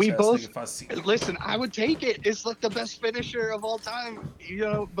Well, this bitch we ass both- nigga if I see him. listen, I would take it. It's like the best finisher of all time,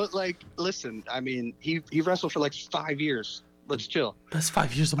 But like, listen, I mean, he wrestled for like 5 years. Let's chill. Best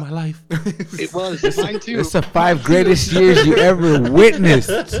 5 years of my life. It was mine too. It's the 5 greatest years you ever witnessed.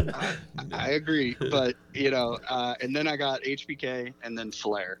 I agree, but and then I got HBK and then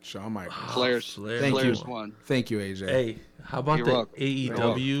Flair. Shawn Michaels. Flair's Thank Flair's you. one. Thank you, AJ. Hey, how about You're the welcome.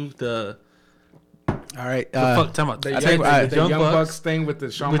 AEW? The All right. fuck, time out. The, I think the I- Young Bucks thing with the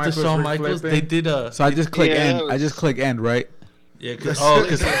Shawn with Michaels. the Shawn Ric Flair Michaels, thing. they did So I just click Yeah, end. that I just was- click end, right? yeah, cause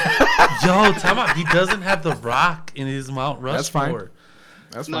yo, time out. He doesn't have the Rock in his Mount Rushmore. That's fine.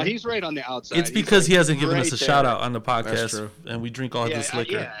 That's No, fine. he's right on the outside. It's He's, because like, he hasn't given us a right shout there. out on the podcast, true. and we drink all Yeah, this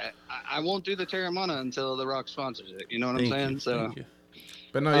liquor. I won't do the Terramana until The Rock sponsors it. You know what Thank I'm saying? you. So Thank you.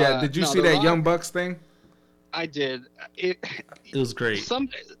 But no, yeah. Did you no, see The that Rock- Young Bucks thing? I did. It It was great.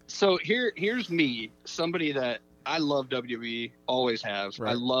 So here's me, somebody that I love WWE, always have.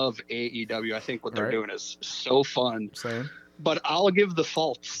 Right. I love AEW. I think what they're Right. doing is so fun. Same. But I'll give the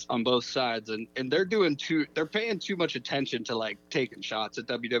faults on both sides, and they're they're paying too much attention to like taking shots at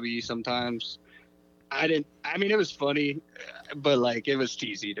WWE sometimes. I mean, it was funny, but like it was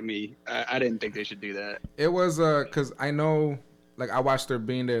cheesy to me. I didn't think they should do that. It was because I know, like I watched their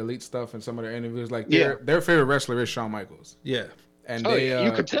Being Their Elite stuff and some of their interviews. Like Yeah. their favorite wrestler is Shawn Michaels, Yeah. and Oh, they yeah,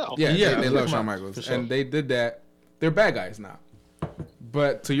 you could tell. Yeah, Yeah, they come love on, Shawn Michaels, for sure. and they did that. They're bad guys now,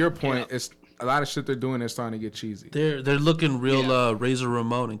 but to your point, it's a lot of shit they're doing is starting to get cheesy. They're looking real Yeah. Razor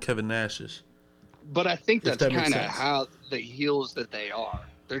Ramon and Kevin Nash's. But I think If that's that makes kind of sense. how the heels that they are.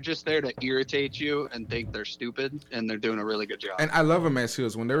 They're just there to irritate you and think they're stupid, and they're doing a really good job. And I love them as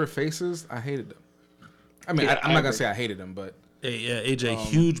heels. When they were faces, I hated them. I mean, Yeah, I'm I not gonna agree. say I hated them, but Hey, yeah, AJ,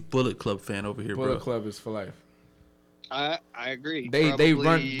 huge Bullet Club fan over here, Bullet bro. Club is for life. I agree. They run.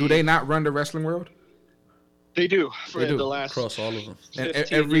 Probably- Do they not run the wrestling world? They do for They do. the last Across all of them. And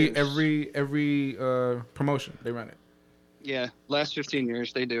 15 years. every promotion they run it. Yeah, last 15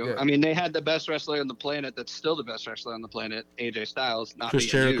 years they do. Yeah. I mean, they had the best wrestler on the planet. That's still the best wrestler on the planet, AJ Styles. Not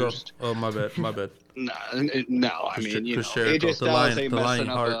Chris being Jericho. used. Oh, my bad. My bad. No, I Chris mean, you know, Chris Jericho, AJ the Styles lion- ain't the messing lion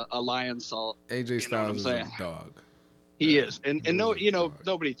up heart. a lion salt. AJ You know what I'm Styles is saying? a dog. He is, and no, He's you know, dog.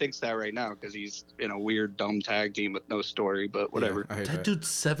 nobody thinks that right now because he's in a weird, dumb tag team with no story. But whatever. Yeah, I hate That that. dude's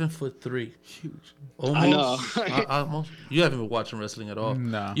 7'3". Huge. Almost. I know. Almost. You haven't been watching wrestling at all.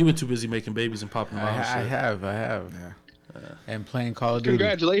 No. You've been too busy making babies and popping them I, out. and I shit. have. Yeah. And playing Call of Duty.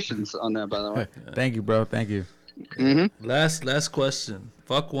 Congratulations on that, by the way. Thank you, bro. Thank you. Mm-hmm. Last question.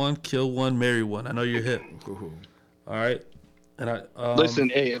 Fuck one, kill one, marry one. I know you're hip. Ooh. All right. And I Listen,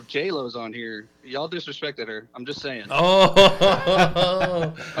 hey, if J Lo's on here, y'all disrespected her. I'm just saying.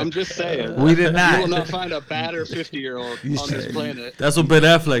 Oh. I'm just saying. We did You not. will not find a badder 50-year-old You on this said- planet. That's what Ben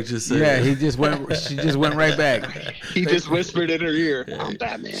Affleck just said. Yeah, he just went. She just went right back. He just whispered in her ear, "I'm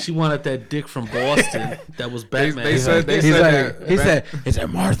Batman." She wanted that dick from Boston. That was Batman. They said they He's said like, that. he said, he said,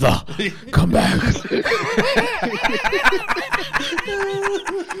 Martha, come back.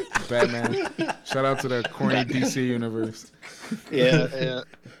 Batman. Shout out to the corny DC universe. Yeah.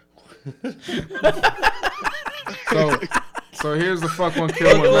 So here's the fuck one,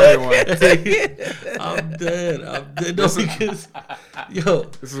 kill one, marry one. I'm dead. No, because, yo,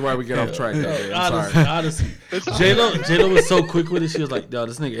 This is why we get off track. that day. I'm honestly, sorry. J-Lo was so quick with it. She was like, yo,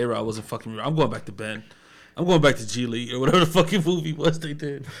 this nigga A-Rod wasn't fucking me. I'm going back to Ben. I'm going back to G Lee or whatever the fucking movie was they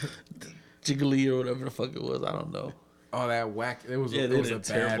did. Jiggly or whatever the fuck it was. I don't know. Oh, that whack. It was Yeah, a they did bad a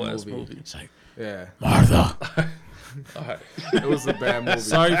terrible ass movie. movie. It's like, Yeah, Martha. all right. it was a bad movie.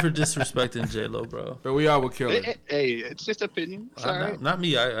 Sorry for disrespecting J-Lo, bro. But we all would kill her. Hey, it's just opinion. It's all right. Not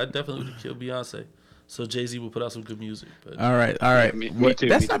me. I definitely would have killed Beyonce. So Jay-Z will put out some good music. But All right, all right. me What- too,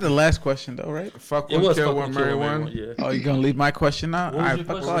 that's me not the last question, though, right? Fuck it one, was kill fucking one, kill marry one, one. yeah. Oh, you gonna leave my question out? What All was right, your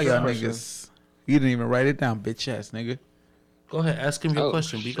fuck question? all y'all Question. niggas. You didn't even write it down, bitch ass nigga. Go ahead, ask him your Oh,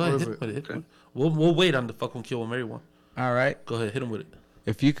 question. B. Go what ahead, was hit him it? with it. Hit him with it. We'll wait on the fuck one, kill one, marry one. All right. Go ahead, hit him with it.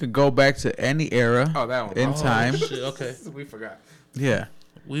 If you could go back to any era Oh, that one. in Oh, time, Shit, okay. We forgot. yeah.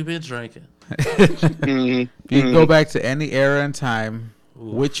 We've been drinking. Mhm. If you could go back to any era in time, Ooh.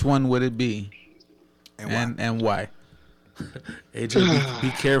 which one would it be, And why? and why? AJ, be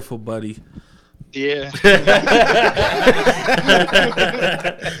careful, buddy. Yeah.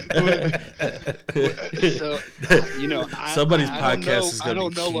 So, you know, Somebody's I don't podcast know- is I going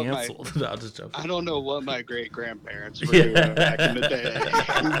don't to know be what my- canceled. No, I'm just joking. I don't know what my great grandparents were doing back in the day,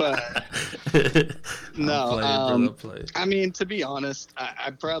 but no. I'm playing. I mean, to be honest,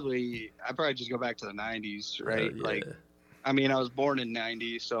 I'd probably just go back to the '90s, right? Yeah. Like, I mean, I was born in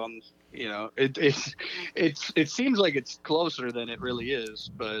 '90, so I'm, you know, it seems like it's closer than it really is,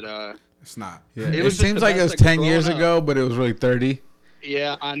 but It's not. Yeah. It It, was just seems the like it best, was like, 10 years growing ago, but it was really 30.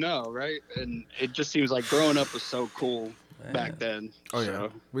 yeah, I know, right? And it just seems like growing up was so cool back then. Oh yeah,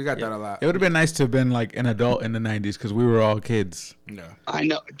 so. we got that a lot. It would have been nice to have been like an adult in the 90s because we were all kids. Yeah. I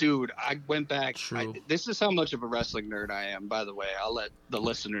know, dude. I went back. True. This is how much of a wrestling nerd I am, by the way. I'll let the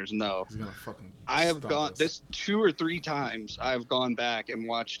listeners know. He's gonna fucking. I have stomp gone us. this 2 or 3 times. I've gone back and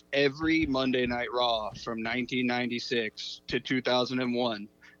watched every Monday Night Raw from 1996 to 2001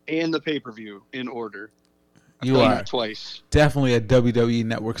 and the pay-per-view in order. I've You done are that twice. definitely a WWE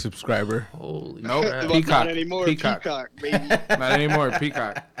Network subscriber. Holy Nope. crap. Well, Peacock. not anymore. Peacock. Peacock, baby. Not anymore.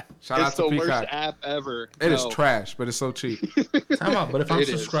 Peacock. Shout out It's to the worst Peacock. app ever. It is No. trash, but it's so cheap. Time out. But if I'm It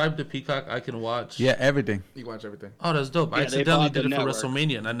is. subscribed to Peacock, I can watch. Yeah, everything. You watch everything. Oh, that's dope. I Yeah, they accidentally bought the did it for network.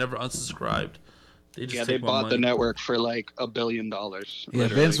 WrestleMania, and I never unsubscribed. They just Yeah, take they my bought money. the network for like $1 billion. Yeah,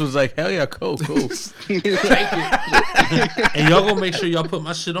 Vince was like, hell yeah, cool. And y'all gonna make sure y'all put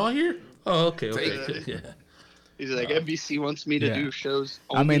my shit on here? Oh, okay, Take yeah. He's like, NBC wants me to Yeah. do shows.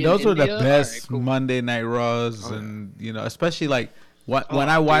 I only mean, in those were the India? best All right, cool. Monday Night Raws, Oh, yeah. and you know, especially like when Oh,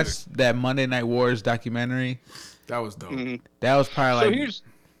 I dude. watched that Monday Night Wars documentary. That was dope. Mhm. That was probably So like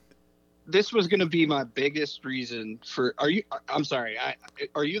this was gonna be my biggest reason for. I'm sorry.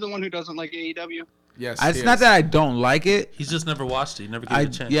 Are you the one who doesn't like AEW? Yes. it's yes. not that I don't like it. He's just never watched it. He never gave it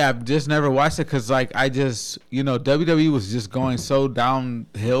a chance. I've just never watched it because like I just WWE was just going so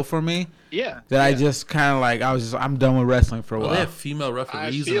downhill for me Yeah. that I yeah. just kind of like I'm done with wrestling for a Well, while. they have female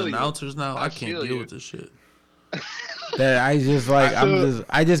referees and feel you. announcers now. I I can't feel deal you. with this shit. that I just like.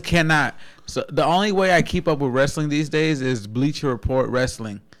 I just cannot. So the only way I keep up with wrestling these days is Bleacher Report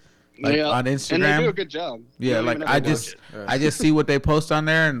Wrestling, like on Instagram. And they do a good job. Yeah, like I just see what they post on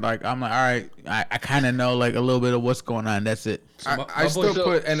there, and like I'm like, all right, I kind of know like a little bit of what's going on. That's it. So I still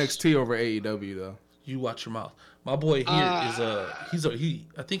put NXT over AEW though. You watch your mouth. My boy here is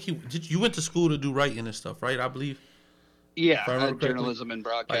I think you went to school to do writing and stuff, right? I believe. Yeah, journalism and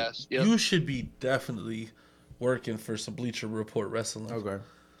broadcast. Like, you should be definitely working for some Bleacher Report wrestling. Okay.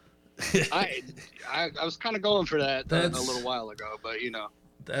 I was kind of going for that a little while ago, but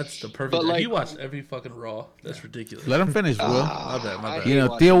that's the perfect. But, like, you watched every fucking Raw. That's ridiculous. Let him finish, Will. My bad. You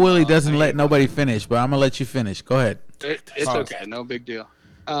know, Theo Willie doesn't let nobody finish, but I'm gonna let you finish. Go ahead. It's okay, no big deal.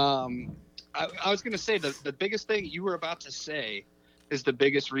 I was gonna say the biggest thing you were about to say is the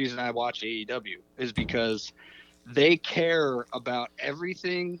biggest reason I watch AEW is because they care about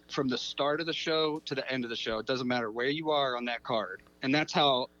everything from the start of the show to the end of the show. It doesn't matter where you are on that card. And that's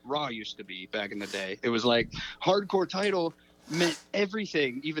how Raw used to be back in the day. It was like hardcore title meant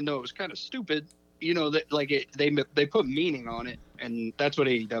everything, even though it was kind of stupid. They put meaning on it, and that's what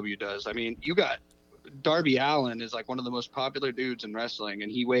AEW does. I mean, you got Darby Allin is like one of the most popular dudes in wrestling,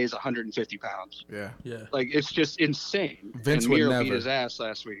 and he weighs 150 pounds. Yeah. Like, it's just insane. Vince and would Miro never. beat his ass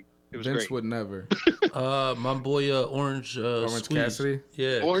last week. It was Vince great. would never. My boy Orange Squeeze. Cassidy.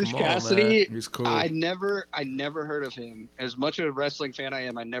 Yeah, Orange come on, Cassidy. He's cool. I never heard of him. As much of a wrestling fan I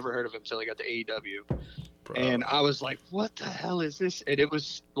am, I never heard of him until I got to AEW. Bro. And I was like, what the hell is this? And it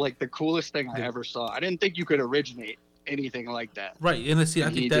was like the coolest thing I ever saw. I didn't think you could originate anything like that. Right, and see, I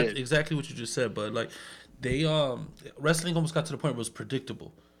And think he that's did. exactly what you just said. But like, they wrestling almost got to the point where it was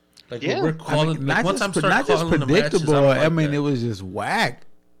predictable. Like Yeah. we're calling, I mean, like, not once I'm just starting calling the matches, predictable. I'm like I mean, that. it was just whack.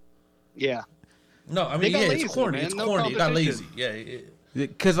 Yeah. No, I They mean, got yeah, lazy, it's corny. man. It's No corny. It got competition. lazy. Yeah.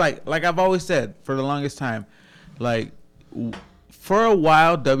 Because like I've always said for the longest time, like for a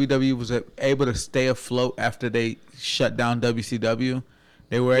while WWE was able to stay afloat after they shut down WCW.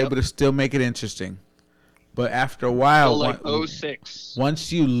 They were able to still make it interesting, but after a while, So like 06.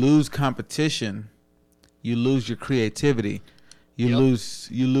 once you lose competition, you lose your creativity. You lose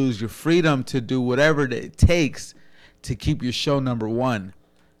your freedom to do whatever it takes to keep your show number one.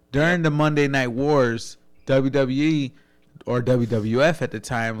 During the Monday Night Wars, WWE or WWF at the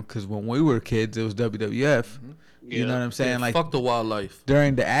time, because when we were kids, it was WWF. You know what I'm saying? Yeah, like fuck the wildlife.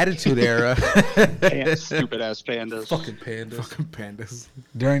 during the Attitude Era, Stupid ass pandas. Fucking pandas. Fucking pandas.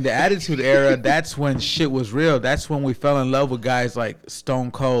 during the Attitude Era, that's when shit was real. That's when we fell in love with guys like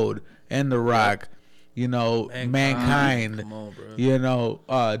Stone Cold and The Rock. You know, Mankind. Come on, bro. You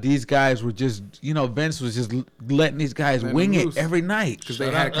know, these guys were just, Vince was just letting these guys Letting wing them it loose. every night. Because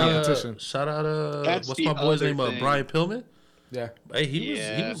they had competition. Shout out, That's what's the my boy's other name? thing. Brian Pillman. Yeah. Hey, he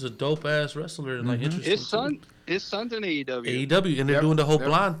was a dope ass wrestler and like interesting. His son's in AEW. AEW, and they're Yep, doing the whole yep.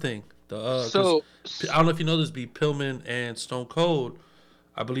 blonde thing. I don't know if you know this, Pillman and Stone Cold.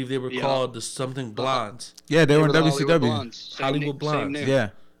 I believe they were called something Blondes. Yeah, they were in the WCW. Hollywood Blondes. name. Yeah.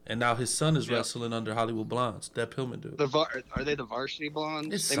 And now his son is wrestling under Hollywood Blondes. That Pillman dude. Are they the Varsity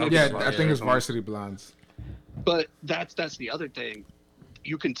Blondes? It's They something may be Yeah, like I Varsity think it's or something. Varsity Blondes. But that's the other thing.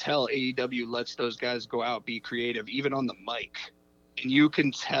 You can tell AEW lets those guys go out, be creative, even on the mic, and you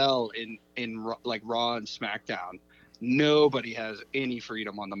can tell in like Raw and SmackDown, nobody has any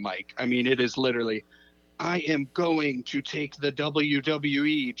freedom on the mic. I mean, it is literally, I am going to take the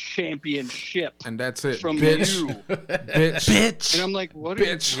WWE Championship And that's it. from Bitch. you. Bitch. And I'm like, what are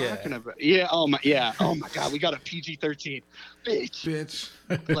Bitch. you talking about? Yeah. Oh my God, we got a PG-13. Bitch.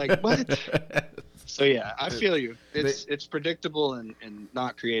 Bitch. Like, what? So yeah, I feel you. It's predictable and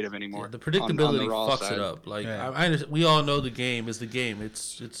not creative anymore. The on predictability the Raw fucks side. it up. Like Yeah. I understand, we all know the game is the game.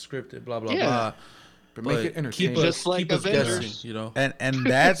 It's scripted. Blah blah Yeah. blah. But make it entertaining. Just like keep us Avengers. guessing. You know. And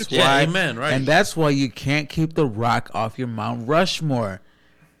that's Yeah, why amen, right. and that's why you can't keep The Rock off your Mount Rushmore.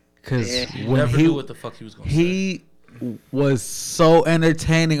 Cuz Yeah. when Never knew what the fuck he was going to say. he was so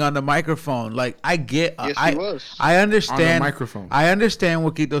entertaining on the microphone. Like I get Yes, I he was. I understand On the microphone. I understand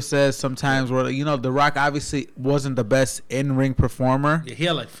what Quito says sometimes where The Rock obviously wasn't the best in-ring performer. Yeah, he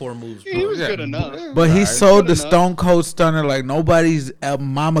had like 4 moves. He was Yeah. good enough. But he Right. sold the Good enough. Stone Cold Stunner like nobody's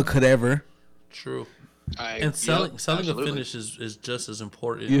mama could ever. True. And And selling a finish is just as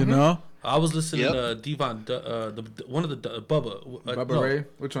important. You know? I was listening Yep. to Devon, one of the Bubba. Bubba no, Ray.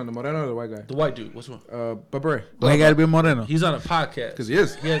 Which one? The Moreno or the white guy? the white dude. What's one? Bubba Ray. Why you gotta be Moreno? He's on a podcast. Because he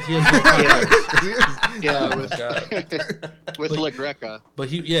is. He has no podcast. Yeah, Oh, with God. with La Greca.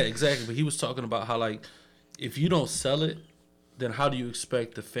 But exactly. But he was talking about how like if you don't sell it, then how do you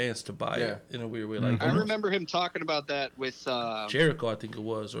expect the fans to buy it in a weird way? Like I remember him talking about that with Jericho, I think it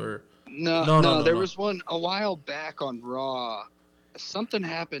was, or No. There was one a while back on Raw. Something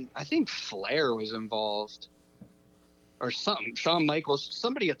happened. I think Flair was involved. Or something. Shawn Michaels.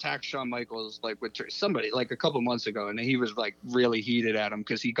 Somebody attacked Shawn Michaels with somebody a couple months ago, and he was really heated at him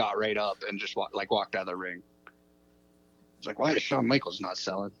because he got right up and just walked out of the ring. It's why is Shawn Michaels not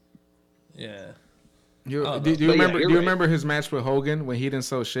selling? Yeah. Do you remember his match with Hogan when he didn't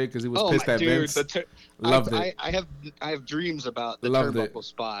sell shit because he was pissed at Vince? Loved it. I have dreams about the Loved turnbuckle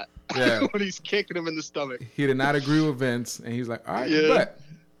spot. Yeah. When he's kicking him in the stomach. He did not agree with Vince, and he's like, all right, but.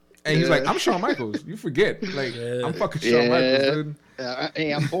 And he's like, I'm Shawn Michaels. You forget. I'm fucking Shawn Michaels, dude.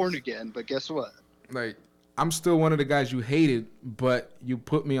 Hey, I'm born again, but guess what? I'm still one of the guys you hated, but you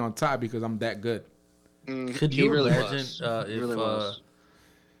put me on top because I'm that good. Could you imagine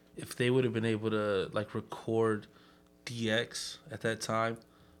if they would have been able to record DX at that time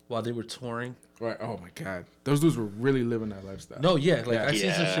while they were touring? Right. Oh my God, those dudes were really living that lifestyle. No, yeah. I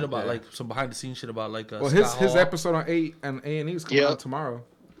seen some shit about some behind the scenes shit about his episode on A and E is coming out tomorrow.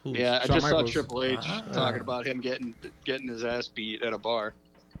 Who? Yeah, I Shawn just Michaels. saw Triple H talking about him getting his ass beat at a bar.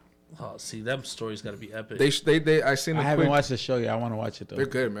 Oh, see, them stories got to be epic. I haven't watched the show yet. I want to watch it though. They're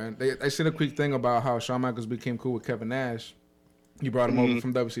good, man. I seen a quick thing about how Shawn Michaels became cool with Kevin Nash. He brought him over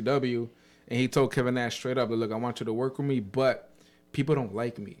from WCW, and he told Kevin Nash straight up, "Look, I want you to work with me, but people don't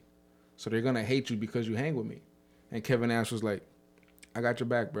like me, so they're gonna hate you because you hang with me." And Kevin Nash was like, "I got your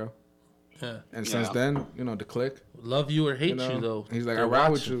back, bro." Yeah. And since then, the click. Love you or hate you, though. He's like, I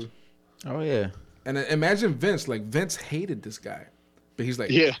ride with you. Oh, yeah. And then imagine Vince. Vince hated this guy. But he's like,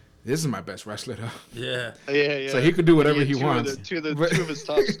 this is my best wrestler, though. Yeah. Yeah. So he could do whatever he wants. Two of his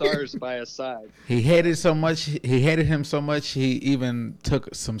top stars by his side. He hated him so much, he even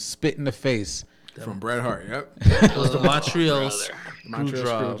took some spit in the face. From Bret Hart, yep. It was the Montreal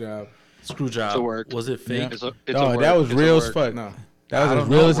screw job. To work. Was it fake? Yeah. That was real as fuck. No. That was as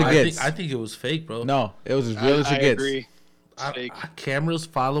real as it gets. I think it was fake, bro. No, it was as real as it gets. I agree. Cameras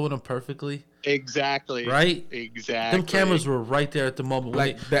following him perfectly. Exactly. Right? Exactly. Them cameras were right there at the moment.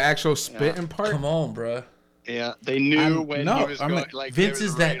 The actual spitting part? Come on, bro. Yeah, they knew when he was going. Vince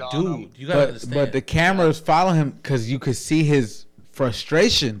is that dude. You gotta understand. But the cameras follow him because you could see his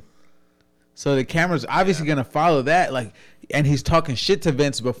frustration. So the camera's obviously gonna follow that. And he's talking shit to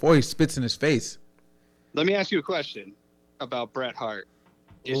Vince before he spits in his face. Let me ask you a question about Bret Hart.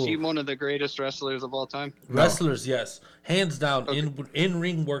 Is he one of the greatest wrestlers of all time? Wrestlers, yes, hands down. In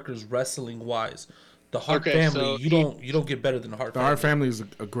ring workers, wrestling wise, the Hart family. You don't get better than the Hart. The Hart family is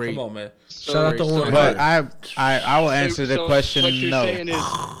a great. Come on, man. So Shout out to Owen But Hart. I will answer the question.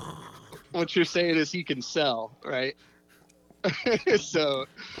 What you're saying is he can sell, right? So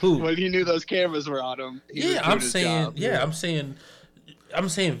Who? when he knew those cameras were on him, I'm saying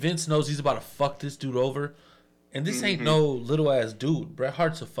Vince knows he's about to fuck this dude over, and this ain't no little ass dude. Bret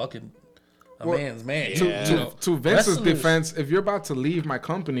Hart's a man's man. To Vince's defense, if you're about to leave my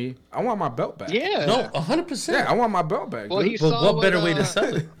company, I want my belt back. Yeah. No, 100%. Yeah, I want my belt back. Well, dude. But what better way to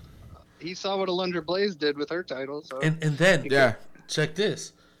sell it? He saw what Alundra Blaze did with her title. So. And then Yeah. check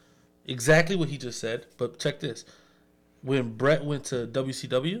this. Exactly what he just said, but check this. When Bret went to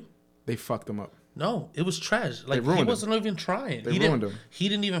WCW, They fucked him up. no, it was trash. Like ruined he him. wasn't even trying. They ruined him. He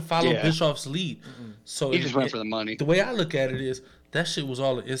didn't even follow Yeah. Bischoff's lead. So He just went for the money. The way I look at it is that shit was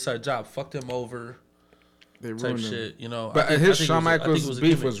all an inside job. Fucked him over They type ruined him. shit. You know. But I think his it Shawn was- I think it Michaels was a beef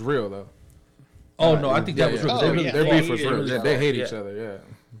gimmick. was real, though. Oh no, I think that was real. Oh, yeah. Their beef was Yeah. real. They hate Yeah. each other, yeah.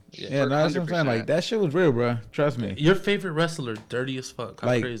 Yeah, no, that's what I'm saying. 100%. That shit was real, bro. Trust me. Your favorite wrestler, dirty as fuck. How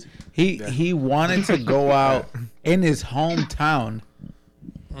crazy. He wanted to go out in his hometown.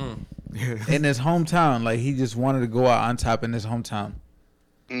 In his hometown, he just wanted to go out on top in his hometown.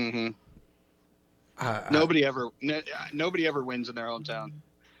 Mm-hmm. Nobody ever wins in their hometown.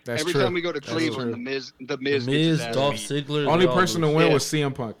 That's Every true. time we go to That's Cleveland, true. the Miz, gets his ass Dolph beat. Ziggler. Only they all person to lose. win Yeah. was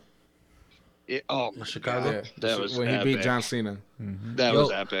CM Punk. In Chicago. Yeah, That was when he beat epic. John Cena. That Yo,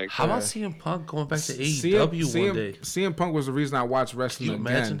 was epic. How about CM Punk going back to AEW one day? CM Punk was the reason I watched Can wrestling you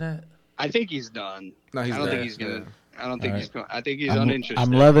imagine again. that? I think he's done. No, he's I don't done. think he's gonna. Yeah. I don't think All he's going. I think he's I'm uninterested.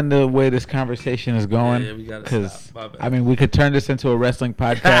 loving the way this conversation is going. Yeah, we gotta Because, stop. My bad. we could turn this into a wrestling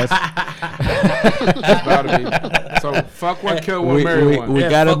podcast. It's about to be. So fuck one, kill one, marry one. we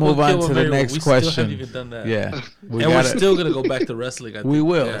gotta fuck move with on Kill to and the Marry One. next We still question. haven't even done that. Yeah. And we're still gonna go back to wrestling. I think. We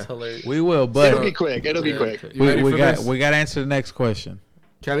will. That's hilarious. We will, It'll but be quick. It'll be quick. okay. You ready we for got this? we got to answer the next question.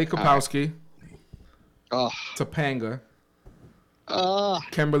 Kelly Kapowski, Oh, Topanga,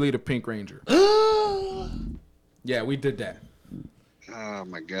 Kimberly the Pink Ranger. Yeah, we did that. oh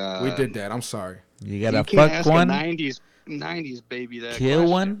my God. We did that. I'm sorry. You You gotta can't fuck ask one, a '90s baby that kill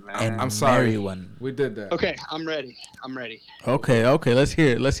question, one, man. and I'm sorry. marry one. We did that. Okay, I'm ready. I'm ready. Okay. Let's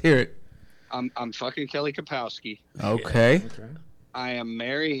hear it. I'm fucking Kelly Kapowski. Okay. Okay. I am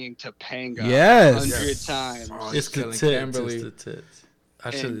marrying Topanga. Yes. 100 times. Oh, It's the killing tits. Kimberly. It's the tits. I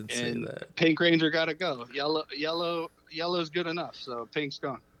shouldn't say that. Pink Ranger gotta go. Yellow's good enough. So Pink's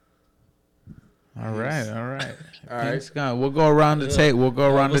gone. All right. All right. All right. Pink's gone. We'll go around the table. We'll go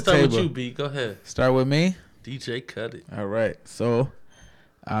around the Let's start table. with you, B. Go ahead. Start with me. DJ, cut it. All right. So,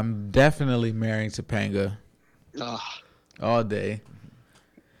 I'm definitely marrying Topanga Ugh. all day.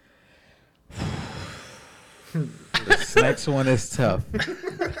 This next one is tough.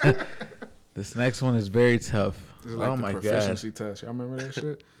 This next one is very tough. This is like Oh the my god. proficiency test. Y'all remember that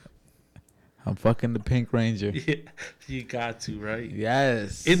shit? I'm fucking the Pink Ranger. Yeah, you got to, right?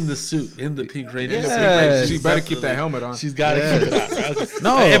 Yes. In the suit, in the Pink Ranger. Yes. She better keep that helmet on. She's got to Yes. keep it on.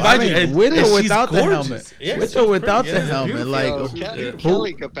 No, And I mind mean, you, and- with and or she's without the gorgeous. helmet. Yeah, With she's or without pretty. the Yeah, helmet. beautiful. Like, Yo,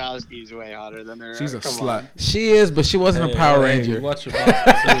 Kelly Kapowski's way hotter than her. She's a Come slut. on. she is, but she wasn't a Power Ranger. Watch your mouth.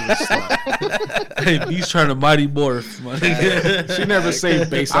 Hey, B's trying to mighty morph, my nigga. She never saved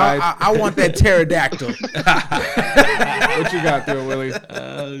Bayside. I want that pterodactyl. What you got there, Willie?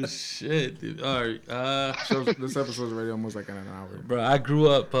 Oh shit, dude. All right, So this episode's already almost like in an hour. bro. I grew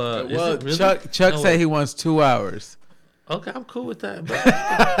up. Is Well, it really? Chuck No, said he wants 2 hours. Okay, I'm cool with that. Bro.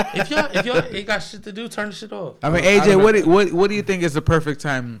 if y'all ain't got shit to do, turn the shit off. I mean, I AJ, don't what do you think is the perfect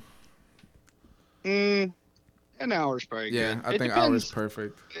time? An hour's probably Yeah, good. I It think depends. hour's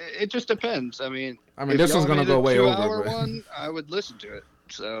perfect. It just depends. I mean, if this one's y'all gonna made go a way over. 2-hour But one, I would listen to it.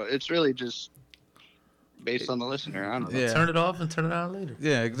 So it's really just based on the listener. I don't know. Yeah. Turn it off and turn it on later.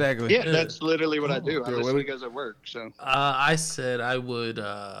 Yeah, exactly. Yeah, that's literally what I do. I Yeah, listen Willie? because it works. So I said I would.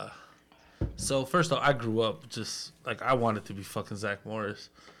 So first off, I grew up just like I wanted to be fucking Zach Morris.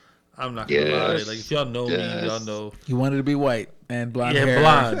 I'm not gonna lie. Yes. Like if y'all know me, Yes. y'all know. You wanted to be white and blonde Yeah, hair.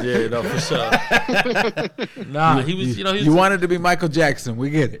 blonde. Yeah, no, for sure. Nah, he was. You know, he was. You wanted to be Michael Jackson. We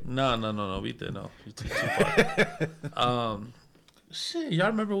get it. No. We did no. We too far. Shit, y'all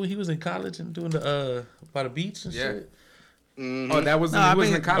remember when he was in college and doing the by the beach and Yeah. shit? Oh, that was No, he I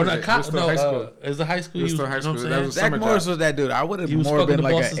wasn't mean- in college. Or yet. not He was still high school. Is the high school? He was He still was, high you know what school. I'm That saying? was Zach summer Morris job. was that dude. I would have He was more fucking been the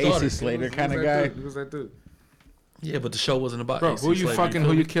like boss's an AC daughter. Slater kind of He was that guy. dude. He was that dude. Yeah, but the show wasn't about. Bro, AC who you Slater, fucking? feel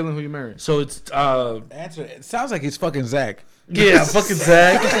Who me? you killing? Who you marrying? So it's Answer. It sounds like he's fucking Zach. yeah, fucking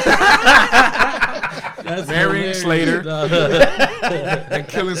Zach. That's Marrying hilarious. Slater. No, And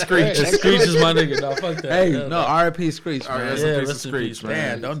killing Screech. yeah, Screech is my nigga. No, fuck that. Hey, Hell no, R.I.P. Screech, All right, man. rest Yeah, in peace rest to in Screech, peace, man.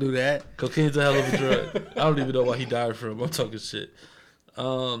 Man, don't do that. Cocaine's a hell of a drug. I don't even know why he died from. I'm talking shit.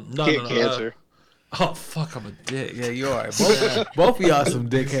 No. cancer. Oh fuck, I'm a dick. Yeah, you are. Both of y'all some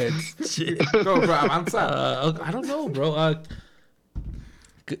dickheads. Shit. Go, bro. I'm sorry. I don't know, bro.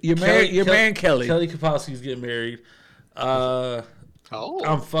 You're marrying Kelly. Kelly Kapowski's getting married. Oh,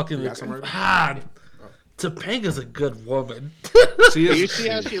 I'm fucking. You got some already? Topanga's a good woman. She you is, see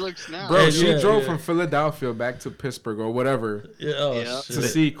how she looks now. bro. Yeah, She yeah, drove yeah. from Philadelphia back to Pittsburgh or whatever Yeah, oh, Yeah. shit. to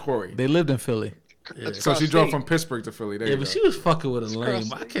see Corey. They lived in Philly. Yeah. So she drove from Pittsburgh to Philly. There Yeah, you but go. she was fucking with a lame.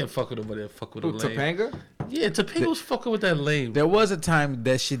 cross I state. can't fuck with nobody that fuck with a Who, lame. Topanga? Yeah, Topanga was fucking with that lame. There was a time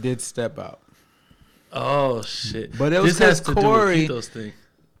that she did step out. Oh shit! But it was this has 'cause to Corey- do with Kito's thing.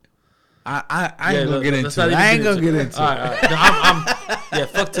 I ain't gonna get let's into not it. even I ain't gonna get it. into All it. right. No, I'm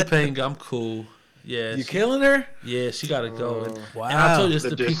fuck Topanga. I'm cool. Yeah, You she, killing her? yeah, she gotta go. And, Wow. and I told you it's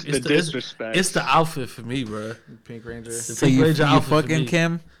The the, pink, the disrespect. it's the outfit for me, bro. Pink Ranger. The So Pink you Ranger outfit for fucking me.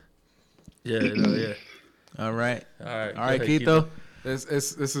 Kim? Yeah, no, yeah. All right. All right, All right, go ahead, Keto. This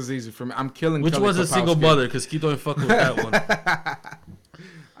is easy for me. I'm killing. Which Kelly one's a single Kapowski. mother? Because Keto ain't fucking with that one.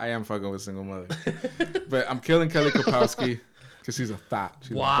 I am fucking with single mother, but I'm killing Kelly Kapowski because she's a thought.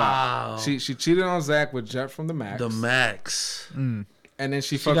 She's Wow. A thought. She cheated on Zach with Jet from the Max, The Max. and then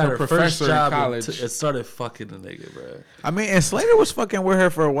she She fucked got her her first professor in job college. and started fucking the nigga, bro. I mean, and Slater was fucking with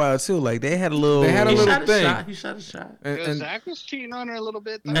her for a while too. Like they had a little. They had a He little shot thing. a shot. He shot a shot. and Zach was cheating on her a little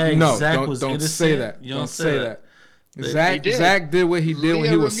bit. Though. Hey, no, Zach don't was say innocent. that. You Don't say that. He Zach did. did what he did when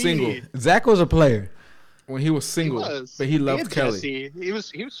he Leah was Remini. single. Zach was a player. When he was He single, was. but he loved and Kelly. Jesse. He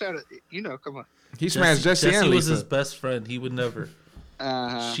was trying to, come on. He smashed Jesse and was his Lisa. best friend. He would never.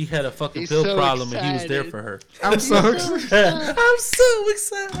 Uh-huh. She had a fucking He's pill so problem, and he was there excited. for her. I'm so excited. I'm so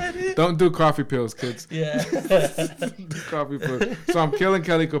excited. Don't do coffee pills, kids. Yeah. Coffee pills. So I'm killing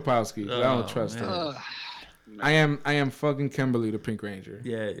Kelly Kapowski. I don't Oh, trust man. her. I am fucking Kimberly the Pink Ranger.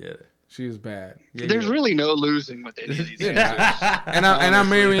 yeah. She is bad. Yeah, There's yeah. really no losing with any of these. Yeah. and I'm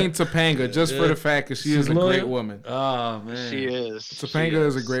marrying Topanga just for the fact that she is a loyal? great woman. Oh man. She is. Topanga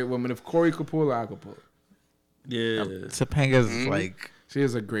is a great woman. If Corey could pull, I could pull. Yeah. Topanga's Mm-hmm. like She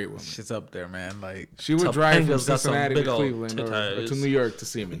is a great woman. she's up there, man. Like She would drive from Topanga's got some Cincinnati big to old Cleveland or titties. to New York to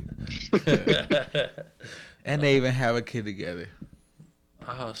see me. and they even have a kid together.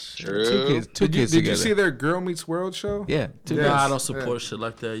 Oh shit. True. Two Did kids you together. see their Girl Meets World show? Yeah, two Yes. Nah, I kids. don't support shit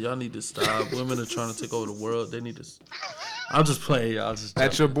like that. Y'all need to stop. Women are trying to take over the world. They need to. I'm just playing, y'all. Just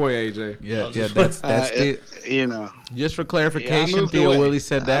That's your boy AJ. Yeah, that's You know, just for yeah, I clarification. moved Theo away. Willie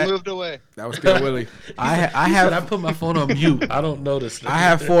said I that. moved away. That was still Willie. I I have put my phone on mute. I don't notice. I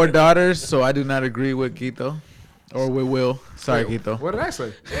have 4 daughters, so I do not agree with Quito or with Will. Sorry, Quito. What did I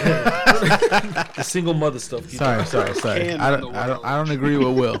say? the single mother stuff. Sorry. Can I in the world. don't agree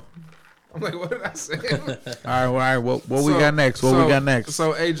with Will. I'm like, what did I say? All right. What we got next? What we got next?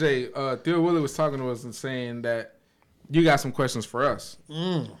 So AJ, Theo Willie was talking to us and saying that you got some questions for us.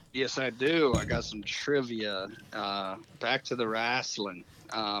 Yes, I do. I got some trivia. Back to the wrestling.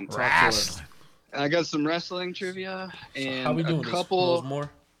 Wrestling. I got some wrestling trivia and How we doing a this? couple Knows more.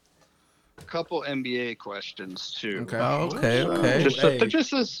 NBA questions too. Okay. Oh, okay.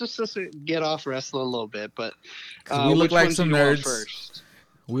 Just to get off wrestling a little bit, but 'Cause we look which like ones some do you want nerds. first?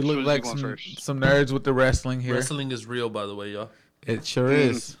 We Which look ones like do you want first? some nerds with the wrestling here. Wrestling is real, by the way, y'all. It sure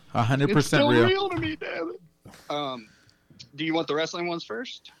is. 100% It's still real. real to me, damn it. Do you want the wrestling ones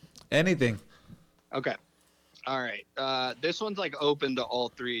first? Anything. Okay. All right. This one's like open to all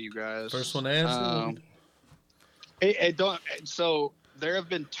three of you guys. First one to answer. So there have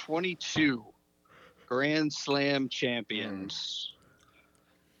been 22 Grand Slam champions.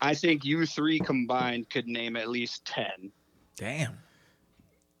 I think you three combined could name at least 10. Damn.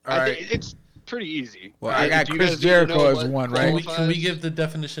 All right. It's pretty easy. Well, I got Do you Chris guys even know Jericho as what one, Can right? we, qualifies? give the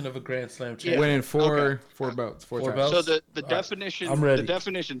definition of a Grand Slam Yeah. champion? Winning four Okay. belts, four Four times. belts? So the All right. definition I'm ready. the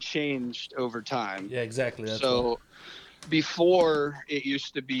definition changed over time. Yeah, exactly. That's So before it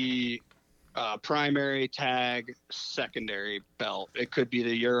used to be primary, tag, secondary belt. It could be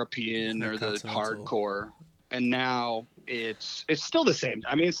the European or the Continental. hardcore. And now it's still the same.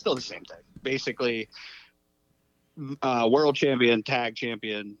 I mean, it's still the same thing. Basically, world champion, tag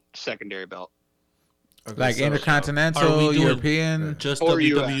champion, secondary belt. Okay, Like so- Are Intercontinental, we doing- European. just Or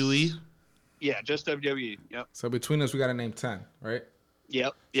WWE. US. Yeah, just WWE. Yep. So between us, we got to name 10, right?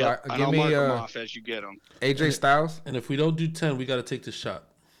 Yep. So Yep. give And I'll me, mark them uh, off as you get them. AJ Styles, And if we don't do 10, we got to take the shot.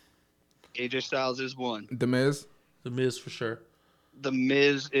 AJ Styles is one. The Miz, The Miz for sure. The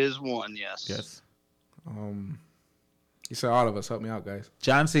Miz is one. Yes. Yes. you said all of us. Help me out, guys.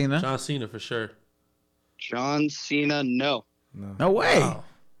 John Cena. John Cena for sure. John Cena. No. No way. Wow.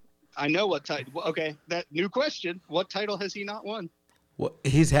 I know what title. Okay, that new question. What title has he not won? Well,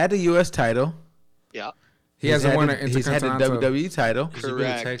 he's had the U.S. title. Yeah. He hasn't won an He's had the Intercontinental. WWE title. Is he been a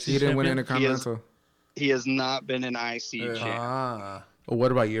Correct. tag team He didn't win champion? Intercontinental. He has not been an IC Yeah. champ. Ah. Well,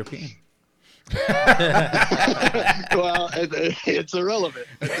 what about European? Well, it's irrelevant.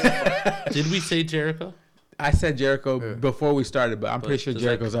 Did we say Jericho? I said Jericho before we started, but I'm pretty sure Does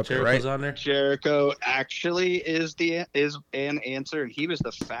Jericho's that- up there, Jericho's right? on there? Jericho actually is an answer, and he was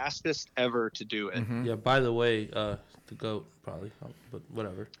the fastest ever to do it. Mm-hmm. Yeah, by the way, the GOAT, probably. But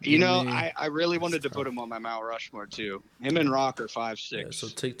whatever. You know, Me- I really wanted to put him on my Mount Rushmore too. Him and Rock are 5'6". Yeah, so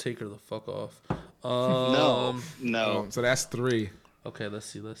take Taker the fuck off. no. So that's 3. Okay, let's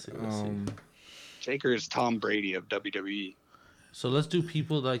see. Taker is Tom Brady of WWE. So let's do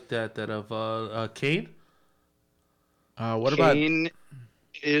people like that have Kane? What about Kane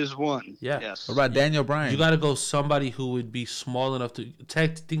is one. Yeah. Yes. what about Daniel Bryan? You got to go somebody who would be small enough to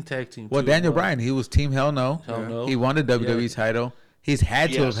tag team. Well, too. Daniel Bryan, he was Team Hell No. Hell no. He won the WWE title. He's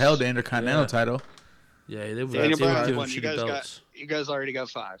had to have Yes. held the Intercontinental Yeah. title. Yeah, they would Daniel give Bryan's him one. You shitty guys belts. you guys already got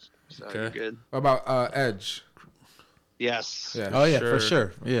 5. So Okay. you're good. What about Edge? Yes. Yeah. Oh yeah, for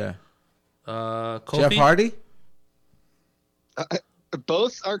Sure. sure. Yeah. Kofi? Jeff Hardy.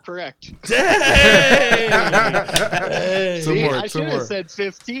 Both are correct. Hey! Two See, more, I two should more. have said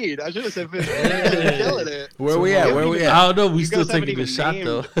 15. I should have said 15. You're killing it. Where we at? Where we at? I don't know. We You still guys haven't taking the even shot named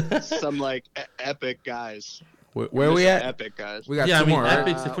though. Some like epic guys. Where we Just at? Epic guys. We got Yeah, 2 I mean, more, right?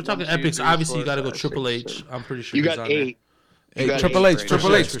 epics. If we're talking 1, 2, epics, 3, obviously 4, you got to go 5, Triple 6, H. 7. I'm pretty sure You he's got on 8. Hey, You got Triple 8 H. right Triple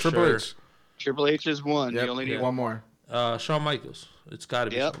now. H. for Triple sure. H. Triple H is 1. Yep. You only need One more. Shawn Michaels. It's got to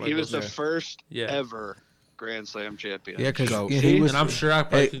be. Yep. Shawn He was Michaels. the first Yeah. ever Grand Slam champion. Yeah, because Go. he was. And I'm sure I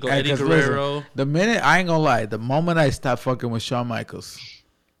probably Hey, could go hey, Eddie 'cause listen, Guerrero. the minute I ain't gonna lie, the moment I stopped fucking with Shawn Michaels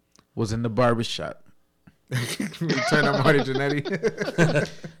was in the barbershop. Turn on Marty Jannetty.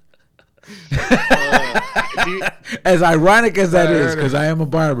 If you- As ironic as that I is, heard because it. I am a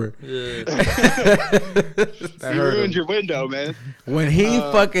barber. Yeah. That you hurt ruined him. your window, man. When he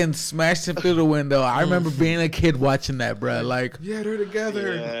fucking smashed him through the window, I remember being a kid watching that, bro. Like, Yeah, they're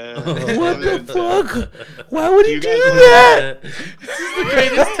together. Yeah. what the fuck? Why would he You do guys- that? This is the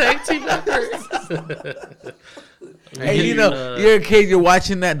greatest tag team ever. And you know, you're a kid, you're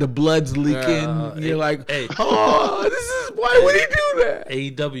watching that, the blood's leaking. You're hey, like, hey. oh, this is Why would he do that?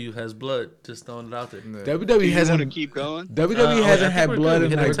 AEW has blood. Just throwing it out there. Yeah. WWE Do you want to hasn't. keep going? WWE I hasn't think had we're blood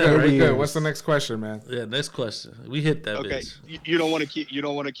good. in We hit like our time, 30 right? years. Good. What's the next question, man? Yeah, next question. We hit that Okay, bitch. you don't want to keep. You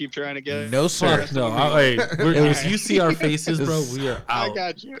don't want to keep trying to get it. No, sir. Fuck no. If you see our faces, bro, we are I out.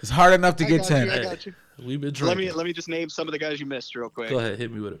 got you. It's hard enough to I get got 10. you. I got you. We've been Let drinking. me just name some of the guys you missed real quick. Go ahead,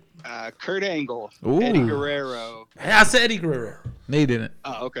 hit me with it. Kurt Angle, Ooh. Eddie Guerrero. Hey, I said Eddie Guerrero. No, you didn't.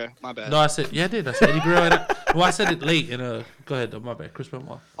 Oh, okay, my bad. No, I said I did. I said Eddie Guerrero. Well, I said it late. And go ahead. My bad. Chris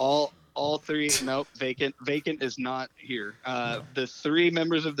Benoit. All three. Nope, vacant. Vacant is not here. The three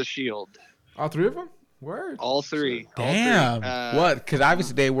members of the Shield. All three of them? Word. All three. All three. Damn. What? Because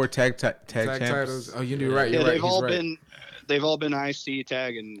obviously they were tag Tag champs. titles. Oh, you're right. Yeah, You're right. they've He's all right. been. They've all been IC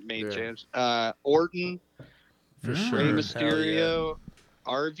tag and main Yeah. champs. Orton, For Rey sure. Hell Mysterio,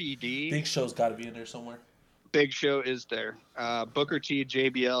 yeah. RVD. Big Show's got to be in there somewhere. Big Show is there. Booker T,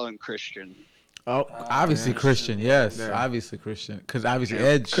 JBL, and Christian. Oh, obviously yeah. Christian. Yes, Yeah. obviously Christian. Because obviously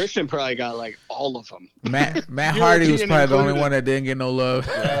Edge. Christian probably got like all of them. Matt Hardy was European probably the only included. one that didn't get no love.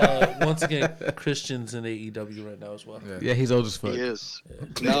 Once again, Christian's in AEW right now as well. Yeah. Yeah, he's old as fuck. He is.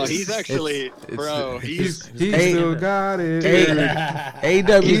 No, he's actually, bro. He's He Hey, still got it.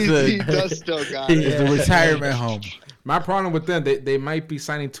 AEW he is does still got is the it. retirement home. My problem with them, they might be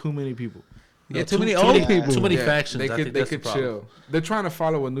signing too many people. Yeah, No, too many too old many- people. too many Yeah, factions. They I could think they that's the could problem. chill. They're trying to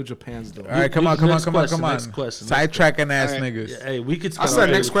follow what New Japan's doing. All right, come on. Next question. Sidetracking ass All right. niggas. Yeah, hey, we could. I spend said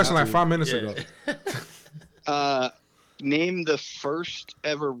all next day question with like 5 minutes Yeah. ago. Name the first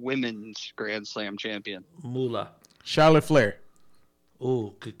ever women's Grand Slam champion. Moolah. Charlotte Flair.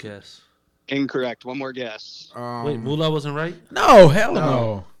 Oh, good guess. Incorrect. One more guess. Wait, Moolah wasn't right? No, hell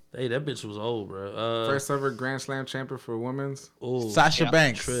no. Hey, that bitch was old, bro. First ever Grand Slam champion for women's. oh, Sasha Yeah.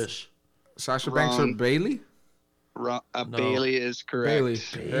 Banks. Trish. Sasha Banks or Wrong. Bailey? No. Bailey is correct. Bailey.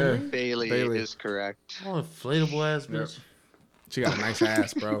 Yeah. Bailey Bailey. is correct. Oh, inflatable ass bitch. She got a nice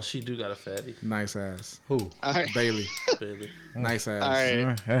ass, bro. She do got a fatty, Nice ass. Who? All right. Bailey. baby. Nice ass. All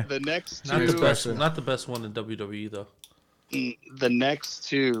right. Yeah. The next Not two. the best. question. Not the best one in WWE though. The next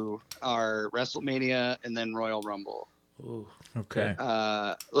two are WrestleMania and then Royal Rumble. Ooh. Okay.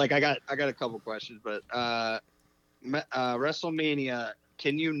 Like I got a couple questions, but WrestleMania.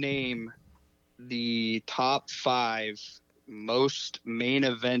 Can you name the top 5 most main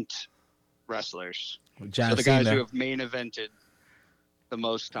event wrestlers? John So the guys who Cena. have main evented the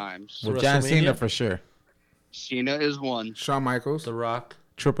most times. Well, John Cena WrestleMania? for sure. Cena is one. Shawn Michaels. The Rock,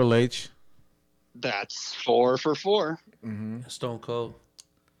 Triple H. That's 4 for 4. Mm-hmm. Stone Cold.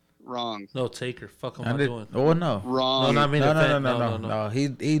 Wrong. No, Taker. Fuck am I Under- doing? Oh no. Wrong. No, not main No, event. no. He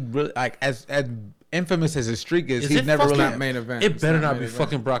really like as infamous as his streak is. Is He's it never fucking- really. Not main event. It It's better not main be event.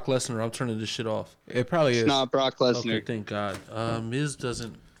 fucking Brock Lesnar. I'm turning this shit off. It probably It's is. not Brock Lesnar. Okay, thank God. Miz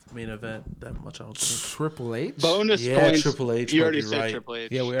doesn't main event that much. I don't think. Triple H. Bonus Yeah, points. Triple H You might already be said right. Triple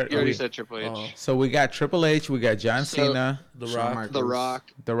H. Yeah, you already we- said Triple H. Oh, So we got Triple H. We got John So- Cena. The Shawn Rock. Michaels. The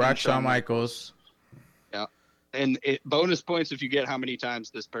Rock. The Rock. and Shawn Michaels. And bonus points if you get how many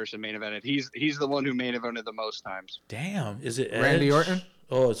times this person main evented. He's the one who main evented the most times. Damn. Is it Randy Edge? Orton?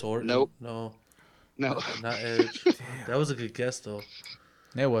 Oh, it's Orton. Nope. No, No. not Edge. That was a good guess though.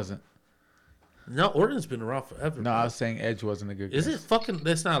 It wasn't. No, Orton's been around forever. No, bro. I was saying Edge wasn't a good. Is guess. it fucking?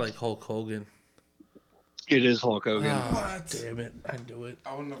 That's not like Hulk Hogan. It is Hulk Hogan. Ah, damn it! I knew it.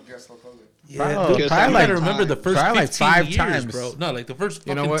 I wouldn't have guessed Hulk Hogan. Yeah, Probably- dude, probably you like gotta remember the first probably 15 like 5 years, times. bro. No, like the first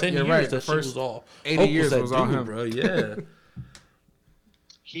You know fucking what? 10 You're years, right. that The shit first was all 80 Hulk years that was all dude, him. bro. Yeah.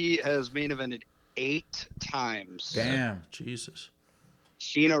 He has main evented 8 times. Damn. Jesus.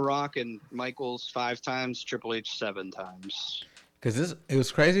 Cena, Rock, and Michaels 5 times. Triple H 7 times. Because it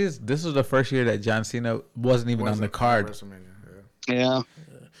was crazy. This was the first year that John Cena wasn't even on the Wasn't card. WrestleMania, Yeah.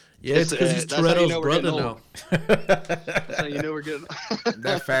 Yeah, it's because he's that's how you Toretto's know we're brother getting now. old. So you know we're getting. yeah.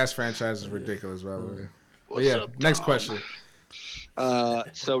 That Fast franchise is ridiculous, by the way. But What's yeah, up, next Tom? question.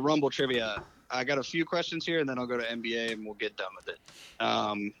 So Rumble trivia. I got a few questions here, and then I'll go to NBA, and we'll get done with it.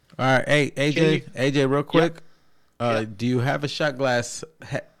 All right. Hey, AJ. AJ, real quick. Yeah. Do you have a shot glass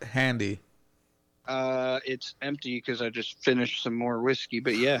handy? It's empty because I just finished some more whiskey,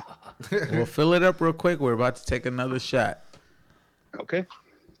 but yeah. We'll fill it up real quick. We're about to take another shot. Okay.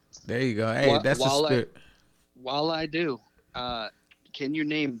 There you go. Hey, that's the While I- spirit. While I do, can you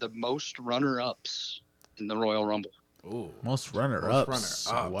name the most runner-ups in the Royal Rumble? Ooh. Most runner-ups. Most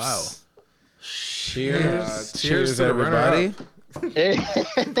Oh, runner-ups. wow. Cheers. Cheers, to the everybody.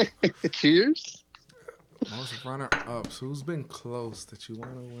 Cheers. Most runner-ups. Who's been close that you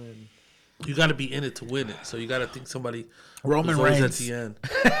want to win? You got to be in it to win it. So you got to think somebody Roman who's always at Reigns. the end.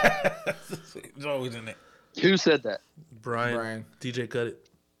 He's always in it. Who said that? Brian. Brian. DJ cut it.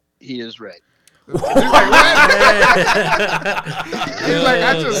 He is right. He's like, what? He's like,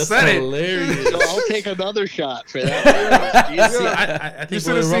 I just said it. Hilarious. So I'll take another shot for that. Jesus. See, I think You should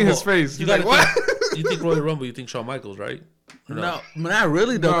Royal have seen Rumble- his face. You He's like, gotta what? think- You think Royal Rumble? You think Shawn Michaels, right? Or No, not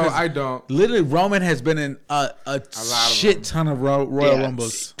really though. No, 'cause I don't. Literally, Roman has been in a of shit them. ton of Royal Yeah.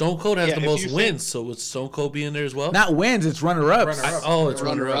 Rumbles. Stone Cold has Yeah, the if most you think- wins, so would Stone Cold be in there as well? Not wins, it's runner-ups. Runner-up. Oh, it's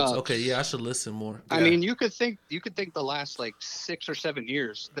Runner-ups. runner-ups. Okay, yeah, I should listen more. I Yeah. mean, you could think the last like 6 or 7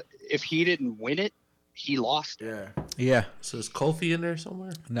 years, if he didn't win it, he lost it. Yeah. Yeah, So is Kofi in there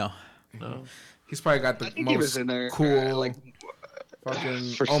somewhere? no. No. He's probably got the I think he was most in there, cool, like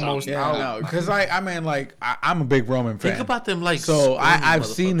fucking for almost some. out. No, because I mean, like, I'm a big Roman fan. Think about them like. so I've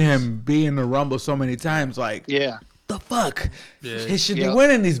spoon seen motherfuckers. him be in the Rumble so many times. Like, yeah. the fuck? Yeah. He should Yeah. be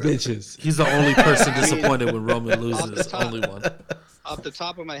winning these bitches. He's the only person disappointed when Roman Off the loses. top. Only one. Off the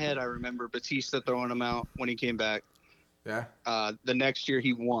top of my head, I remember Batista throwing him out when he came back. Yeah. The next year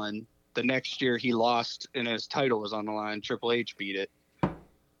he won. The next year he lost, and his title was on the line. Triple H beat it.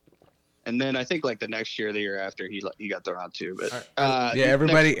 And then I think like the next year, the year after, he got thrown out too. But Yeah,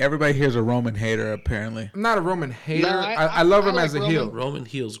 everybody here's a Roman hater apparently. I'm not a Roman hater. No, I love him I as like a Roman. heel. Roman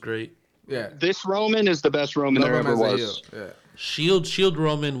heel's great. Yeah. This Roman is the best Roman Love there him ever as a heel. was. Yeah. Shield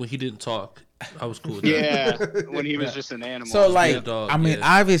Roman when he didn't talk. I was cool with that. Yeah, when he was just an animal. So like, dog, I mean,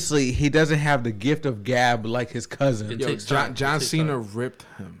 yeah. obviously he doesn't have the gift of gab like his cousin. It Yo, takes time. John It takes Cena time. ripped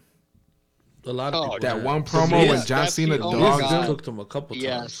him. A lot of Oh, people. That have. one The promo Miz- when John that's Cena the- oh my dogged God. him. cooked him a couple times.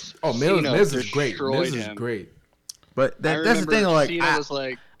 yes. Oh, Cena Miz is great. destroyed Miz is him. great. But I that's the thing. remember Like, Cena was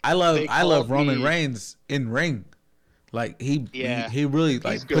like, I love they Roman called me- Reigns in ring. Like he really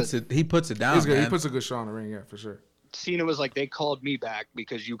like good. puts it down. He's good. He man. puts a good show on the ring. Yeah, for sure. Cena was like, they called me back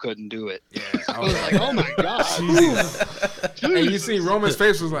because you couldn't do it. Yeah. I was like, oh my god. And you see Roman's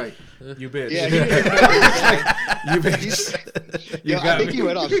face was like, "You bitch." Yeah, you bitch. You I got think me. he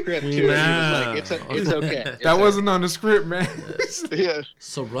went off script too. He was like, it's okay. It's That okay. wasn't on the script, man. Yeah.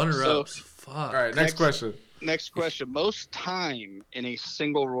 So runner-ups. Fuck. All right, next question. Next question. Most time in a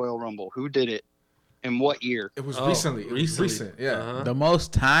single Royal Rumble. Who did it? And what year? It was Oh, recently. It was recent. Yeah. Uh-huh. The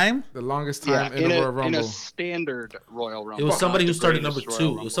most time. The longest time in in the Royal a Rumble. standard Royal Rumble. It was somebody not who the started greatest number Royal 2. It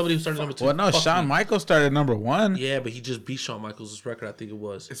Rumble. was somebody who started number 2. Well, no, Fuck Shawn me. Michaels started number 1. Yeah, but he just beat Shawn Michaels' record. I think it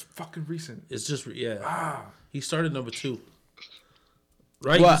was. It's fucking recent. It's just yeah. Ah. He started number 2.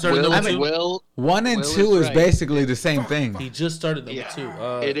 Right? Well, he started Will, number 2. Will, 1 and Will 2 is is right. basically the same thing. He just started number Yeah,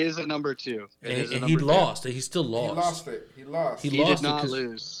 2. it is a number 2. It is a and number he 2. lost. And he still lost. He lost it. He lost. He He lost did it not 'cause-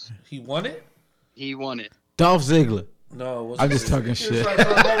 lose. He won it? He won it. Dolph Ziggler. No, it wasn't. I'm just talking He was shit. trying to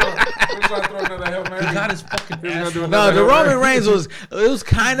throw another Hail Mary. He got his fucking He was gonna ass. do whooped. another No, the Hail Roman Mary. Reigns was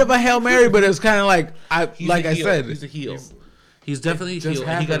kind of a Hail Mary, but it was kind of like He's like a I heel. said. He's a heel. He's definitely a just heel.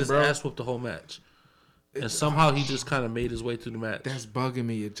 And he got happened, his bro. ass whooped the whole match. And somehow he just kind of made his way through the match. That's bugging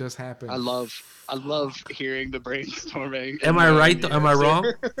me. It just happened. I love hearing the brainstorming. Am I right? Am I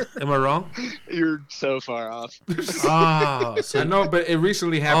wrong? Am I wrong? You're so far off. Ah, so I know, but it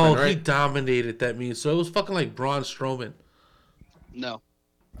recently oh, happened, he right? dominated that mean. So it was fucking like Braun Strowman. No.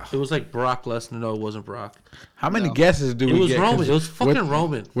 It was like Brock Lesnar. No, it wasn't Brock. How many No. guesses do It we was get? 'Cause Roman. It was fucking with-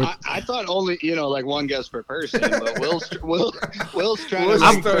 Roman. I thought only, like one guess per person, but Will's trying Will's to.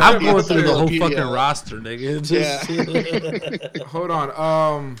 I'm, Just I'm going just through the whole Wikipedia. fucking roster, nigga. Just- Hold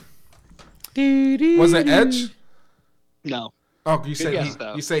on. Was it Edge? No, Oh, you said guess,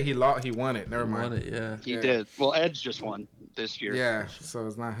 though. you say he lost. He won it. Never Won mind. it, yeah. he Yeah. did. Well, Edge just won this year. Yeah. So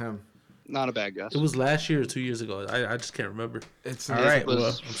it's not him. Not a bad guess. It was last year or 2 years ago. I just can't remember. It's All right. It was well,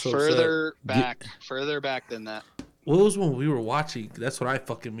 I'm so further back than that. What was when we were watching? That's what I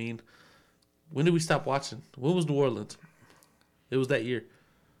fucking mean. When did we stop watching? When was New Orleans? It was that year.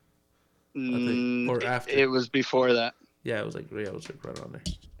 Or after. It was before that. Yeah, it was like right on there.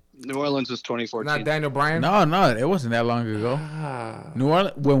 New Orleans was 2014. not Daniel Bryan. No, it wasn't that long ago. Ah. New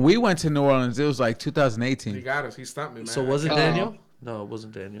Orleans. When we went to New Orleans, it was like He 2018. got us. He stumped me, man. So was it Oh. Daniel? No, it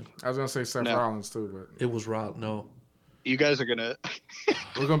wasn't Daniel. I was gonna say Seth No. Rollins too, but It was Rob. No. You guys are gonna.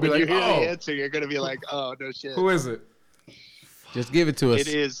 we're gonna be When you like, hear the oh, answer, you're gonna be like, "Oh no shit." who is it? Just give it to us.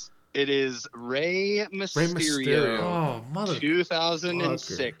 It is Rey Mysterio. Mysterio. Oh, mother.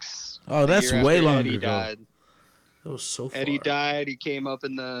 2006. Oh, that's the year way after longer Eddie ago. died. That was so far. Eddie died. He came up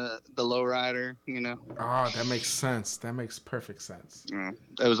in the lowrider. Oh, that makes sense. That makes perfect sense.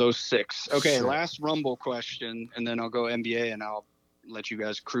 That was 06. Okay, Shit. last Rumble question, and then I'll go NBA, and I'll let you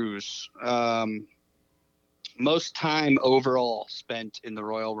guys cruise. Most time overall spent in the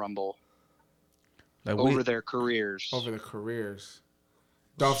Royal Rumble Like over their careers. Over the careers,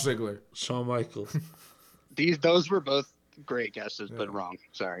 Dolph Ziggler. Shawn Michaels. Those were both great guesses, but Yeah. wrong.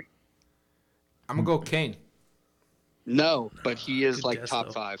 Sorry. I'm gonna go Kane. No, but he is Good like guess, top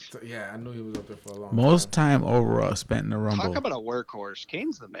though. 5. So, yeah, I knew he was up there for a long Most time. time overall spent in the Talk Rumble. about a workhorse.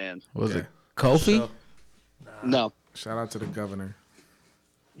 Kane's the man. Was Yeah. it Kofi? So, No. Shout out to the governor.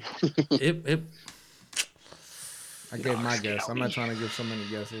 it I gave my guess. I'm not trying to give so many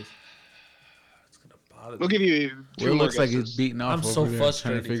guesses. it's gonna bother We'll me. give you 2 Will more looks like guesses. he's beating off I'm over so there,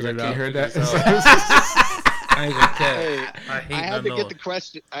 frustrated trying to figure it because I out. can't You heard figure that? this out. I ain't gonna care. Hey, I hate I had not to knowing. get the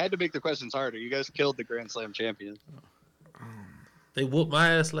question. I had to make the questions harder. You guys killed the Grand Slam champion. They whooped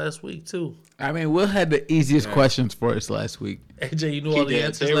my ass last week too. I mean, Will had the easiest Yeah. questions for us last week. AJ, you knew He all the did.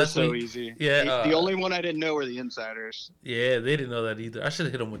 answers They were last so week. easy. Yeah, The only one I didn't know were the insiders. Yeah, they didn't know that either. I should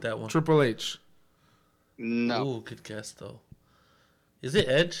have hit them with that one. Triple H. No. Ooh, good guess though. Is it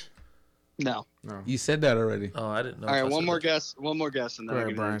Edge? No. No. You said that already. Oh, I didn't know. All if I right, one said more that. guess. One more guess, and Go then I ahead,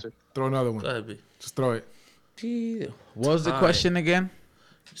 give you an Brian. answer. Throw another Go one. ahead, B. Just throw it. What was the Time. question again?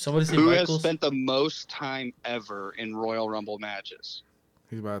 Somebody say Who has Michaels. spent the most time ever in Royal Rumble matches?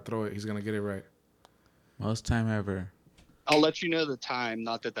 He's about to throw it. He's gonna get it right. Most time ever. I'll let you know the time.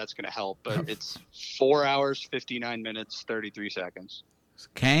 Not that that's going to help, but it's 4 hours, 59 minutes, 33 seconds.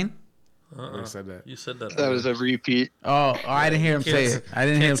 Kane? I already said that. You said that. That was a repeat. Oh, I didn't hear him say it. I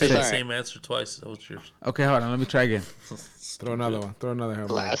didn't hear him Can't say say the it. same answer twice. That was yours. Okay, hold on. Let me try again. Throw another one. Throw another here,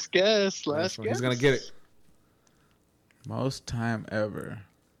 Brian. Last guess. Last Last one. guess. He's gonna get it. Most time ever.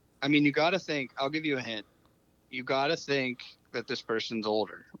 I mean, you got to think. I'll give you a hint. You got to think that this person's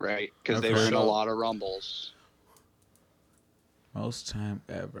older, right? Because they Okay. were in a lot of Rumbles. Most time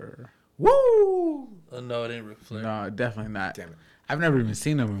ever. Woo! Oh, no, it ain't Ric Flair. No, definitely not. Damn it. I've never even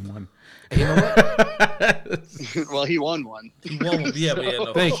seen him in one. You know what? Well, he won one. He won one. Yeah, but yeah,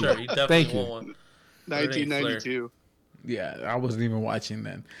 no, Thank for you. sure. He definitely Thank you. won one. 1992. Yeah, I wasn't even watching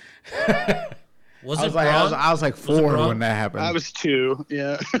then. Was I it was like, Braun? I was like it 4 Braun? when that happened. I was 2.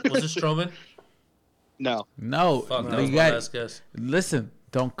 Yeah. Was it Strowman? No. no, Fuck, that you was my got last guess. listen.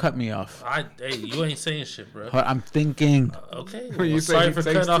 Don't cut me off. Hey, you ain't saying shit, bro. I'm thinking. Okay. When Well, you say sorry he for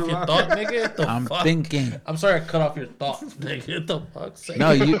takes cutting off too your long. thought, nigga. What the I'm fuck? thinking. I'm sorry I cut off your thoughts, nigga. What the fuck? Say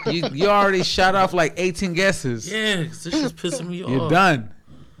No, you already shot off like 18 guesses. Yeah, 'cause this is pissing me You're off. done.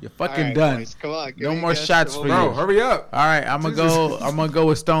 You're All fucking right, done. boys, come on. give No me a more guess. shots for Bro, you. hurry up. All right, I'm gonna go. I'm gonna go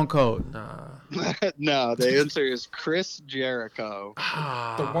with Stone Cold. Nah. No, the answer is Chris Jericho.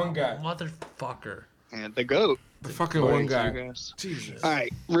 Ah, The one guy. Motherfucker. And the GOAT. The fucking according one to you guy. guys. Jesus. All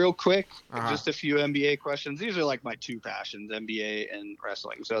right, real quick, Uh-huh. just a few NBA questions. These are like my 2 passions, NBA and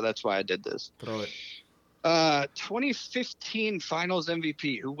wrestling. So that's why I did this. Throw it. 2015 Finals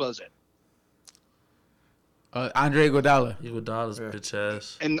MVP. Who was it? Andre Iguodala. Iguodala's Yeah. bitch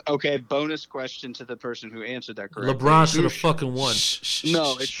ass. And okay, bonus question to the person who answered that correctly. LeBron should have fucking won.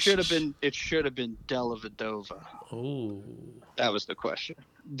 No, it should have been. It should have been Dellavedova. Ooh. That was the question,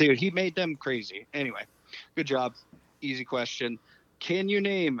 dude. He made them crazy. Anyway, good job. Easy question. Can you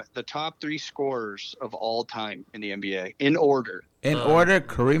name the top 3 scorers of all time in the NBA in order? In order: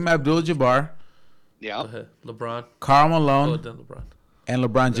 Kareem Abdul-Jabbar, Yeah. Go ahead. LeBron. Karl Go Malone, ahead, then LeBron. and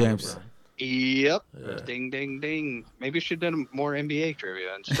LeBron James. LeBron. Yep. Yeah. Ding, ding, ding. Maybe we should have done more NBA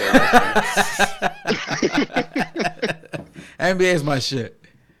trivia instead. NBA is my shit.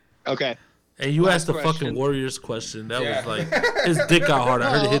 Okay. Hey, you Last asked the question. fucking Warriors question. That Yeah. was like his dick got hard. I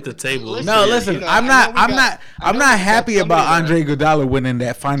heard it hit the table. Listen, No, Yeah, listen. you know, I'm I not. know we I'm got- not. I I'm know not we got happy about somebody Andre Iguodala winning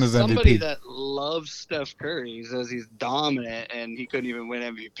that Finals Somebody MVP. that loves Steph Curry. He says he's dominant and he couldn't even win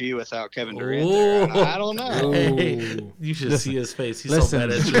MVP without Kevin Durant. There. And I don't know. Hey, Ooh. you should see his face. He's Listen, so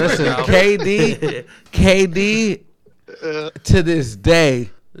mad at you listen. right now. KD Uh, to this day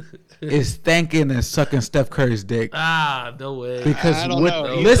is thanking and sucking Steph Curry's dick Ah, no way. because I don't with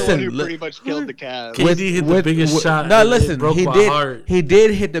know. He's listen. the one who pretty much killed the Cavs. KD hit the biggest shot. No, and it listen. broke He my did. heart. He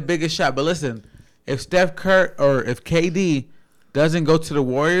did hit the biggest shot. But listen, if Steph Curry or if KD doesn't go to the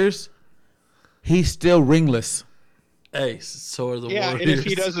Warriors, he's still ringless. Hey, so are the Yeah, Warriors. and if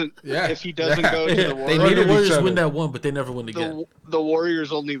he doesn't, Yeah. if he doesn't Yeah. go to Yeah, the they Warriors, needed the each Warriors other. win that one, but they never win again. the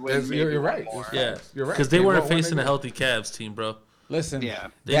Warriors only win. maybe You're right. one more. Yeah, You're right. because they They weren't won't win facing a again. healthy Cavs team, bro. Listen, Yeah.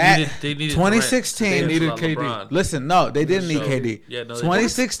 They that needed 2016. Durant. They needed Not KD. LeBron. Listen, no, they didn't need So- KD. Yeah, no, they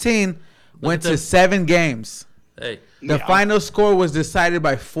 2016 went at to them. 7 games. Hey, The Yeah. final score was decided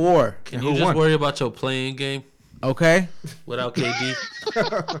by 4. can And you who just won? worry about your playing game Okay. without KD?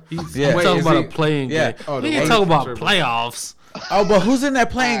 He's Yeah. talking Wait, about is a playing Yeah. game. Oh, the we ain't Warriors talking about triple. playoffs. Oh, but who's in that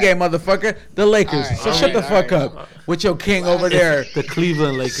playing All right. game, motherfucker? The Lakers. All right, So all shut the right, fuck all up with your king over there. The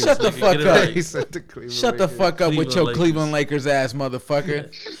Cleveland Lakers. Shut the nigga. fuck Get it up. right. He said the Cleveland Shut the Lakers. fuck up with Cleveland your Lakers. Cleveland Lakers ass,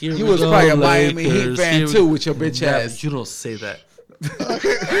 motherfucker. Here You we was go, probably a Miami Heat Lakers. fan Here we- too with your bitch Never- ass. You don't say that.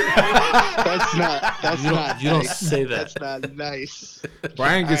 That's not. That's You don't- not. you don't nice. say that. That's not nice.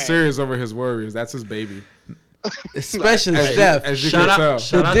 Brian gets All right. serious over his Warriors. That's his baby. especially As you- Steph. as you Shout can out- tell.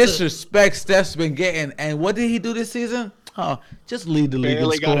 shout The out to- disrespect Steph's been getting, and what did he do this season? Oh, just lead the league in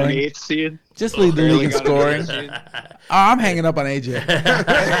Barely got an scoring. 8th seed. Just lead the Barely league in got an scoring. 8th Oh, seed. I'm hanging up on AJ.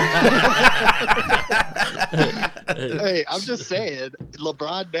 Hey, I'm just saying,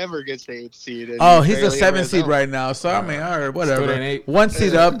 LeBron never gets the 8th seed. and Oh, he's a barely 7 ever seed has right now. So I mean, all right, whatever. Still ain't 8. 1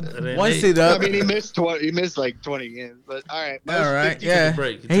 seed up. ain't 1 8. seed I up. mean, he missed like 20 games, but all right. Most All right, 50 yeah.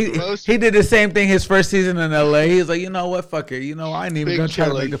 break. He took He, a break. he did the same thing his first season in LA. He's like, you know what, fuck it. You know, I ain't even Big gonna try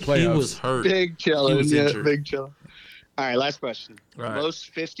to make the challenge. He playoffs. was hurt. Big challenge. was Yeah, injured. big challenge. All right, last question. Right.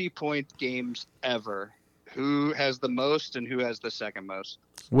 Most 50-point games ever. Who has the most and who has the second most?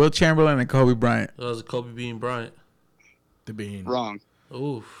 Will Chamberlain and Kobe Bryant. That was a Kobe Bean Bryant. The Bean. Wrong.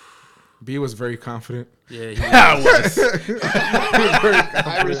 Ooh. B was very confident. Yeah, he was.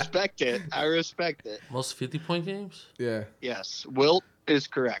 I respect it. I respect it. most 50-point games? Yeah. Yes, Wilt is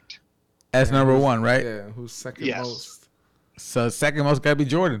correct. That's number one, right? Yeah. Who's second Yes. most? So second most gotta be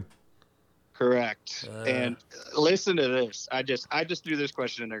Jordan. Correct. And listen to this. I just threw this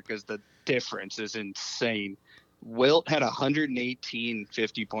question in there because the difference is insane. Wilt had 118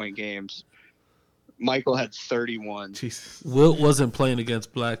 50-point games. Michael had 31. Jesus. Wilt wasn't playing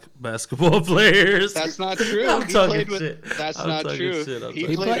against black basketball players. That's not true. I'm He talking played with. shit. That's I'm not talking true. shit. I'm He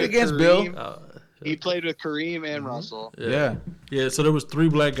talking played with against Bill. Kareem. He played with Kareem and Russell. Yeah. Yeah, so there was 3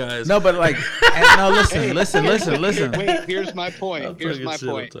 black guys. No, but like, and no, listen. Wait, here's my point. I'm Here's talking my shit, I'm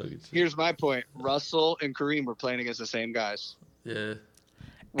point. talking shit. Here's my point. Russell and Kareem were playing against the same guys. Yeah.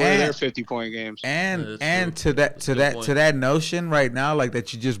 Were And- their 50-point games? And Yeah, that's and true. to that That's to a good that point. to that notion right now, like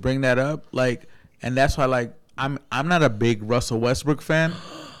that you just bring that up, like, and that's why like I'm not a big Russell Westbrook fan,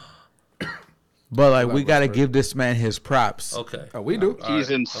 but like I we like got to Westbrook. give this man his props Okay. Oh, we do. He's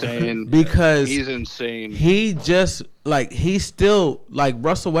insane. because He's insane. he just like he's still like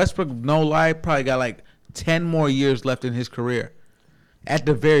Russell Westbrook, no lie, probably got like 10 more years left in his career, at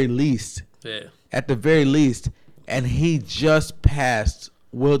the very least. Yeah. At the very least, and he just passed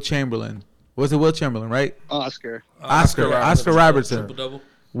Will Chamberlain. Was it Will Chamberlain, right? Oscar. Oscar Robertson Triple-double.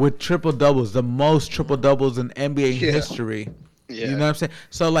 with triple doubles, the most triple doubles in NBA Yeah. history. Yeah. You know what I'm saying?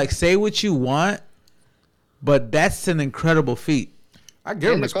 So like, say what you want, but that's an incredible feat. I give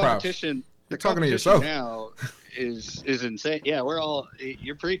him And the his props. competition. You're The talking to competition yourself. now is insane. Yeah, we're all.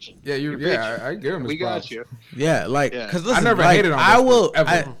 You're preaching. Yeah, You're I give him his We props. got you. Yeah, like Yeah. because I listen, never like, hated on I will. Westbrook,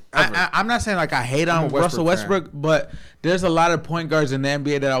 ever, ever. I'm not saying like I hate I'm on a Westbrook Russell fan. Westbrook, but there's a lot of point guards in the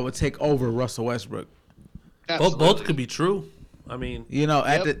NBA that I would take over Russell Westbrook. Both could be true. I mean, You know,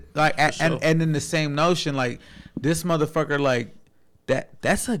 at Yep. the like, For sure. and in the same notion, like this motherfucker, like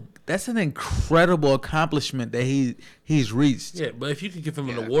that's an incredible accomplishment that he's reached. yeah, but if you could give him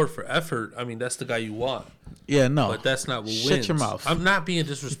an Yeah. award for effort, I mean, that's the guy you want. Yeah, no, But that's not what Shut wins. your mouth. I'm not being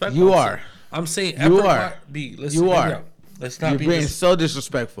disrespectful. You I'm are. saying- I'm saying You effort are. B. Let's You hear me are. out. Let's not you're be being so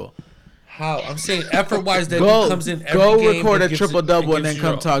disrespectful. how I'm saying effort wise that Go he comes in every go game record a and gives triple it- double and gives then you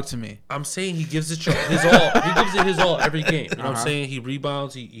come all. talk to me. I'm saying he gives it his all. He gives it his all every game. You know what I'm saying? He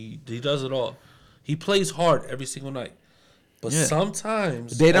rebounds. He does it all. He plays hard every single night. But Yeah.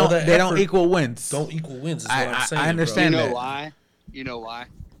 sometimes They all don't that don't effort equal wins. don't equal wins. Is I- what I'm I saying. understand You that. know why? You know why?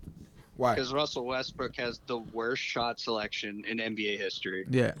 Why? Because Russell Westbrook has the worst shot selection in NBA history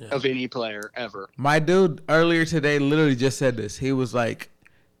Yeah. of any player ever. My dude earlier today literally just said this. He was like,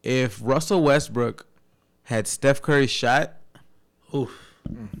 if Russell Westbrook had Steph Curry's shot, Bro. Oof.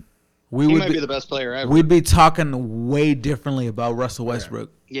 we He would might be the best player ever. we'd be talking way differently about Russell Westbrook.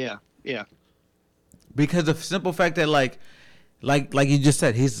 Yeah. Because of the simple fact that like you just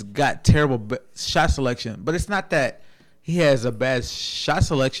said, he's got terrible shot selection. But it's not that he has a bad shot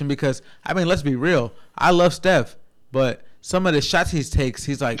selection, because I mean, let's be real. I love Steph, but some of the shots he takes,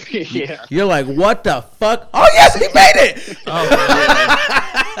 he's like, Yeah. you're like, what the fuck? Oh yes, he made it. Oh, man.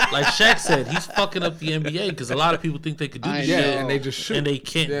 Like Shaq said, he's fucking up the NBA because a lot of people think they could do I this Yeah, shit know. and they just shoot. and they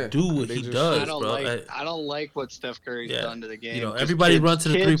can't Yeah, do what they he just does, I don't bro. I don't like what Steph Curry's Yeah. done to the game. You know, 'cause everybody kids- run to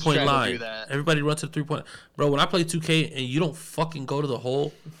the kids 3-point try to line. do that. Everybody run to the 3-point. Bro, when I play 2K and you don't fucking go to the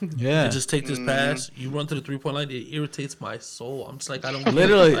hole Yeah. and just take Mm-hmm. this pass, you run to the 3-point line, it irritates my soul. I'm just like, I don't get it.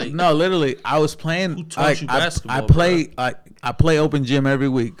 Literally, Like, no, literally. I was playing. Who taught you I basketball, play. I play open gym every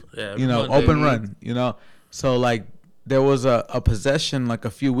week. Yeah, you know, every Monday. open run. You know, so like there was a possession like a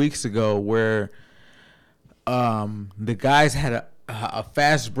few weeks ago where the guys had a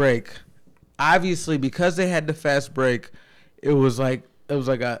fast break. Obviously, because they had the fast break, it was like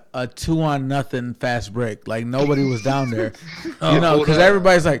a 2-on-0 fast break. Like nobody was down there, you know, hold because up.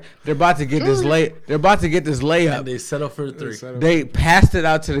 everybody's like they're about to get this layup. and they settle for a 3. They passed it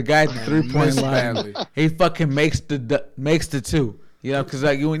out to the guy at the 3-point Missed line. badly. He fucking makes the 2. You know, because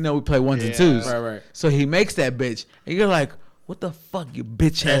like we play ones and Yeah. twos. Right. So he makes that bitch, and you're like, "What the fuck, you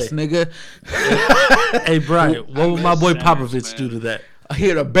bitch ass Hey. nigga!" Hey, Brian, what would my miss boy centers, Popovich man. do to that? I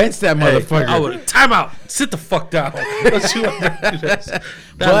hear to bench that Hey, motherfucker. I would time out. Sit the fuck down. Don't you ever do that. That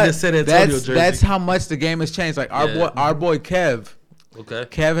But was the San Antonio jersey. that's how much the game has changed. Like Yeah. our boy Kev. okay.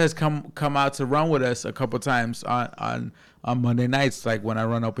 Kev has come out to run with us a couple times on Monday nights, like when I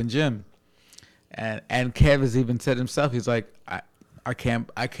run open gym, and Kev has even said himself, he's like, I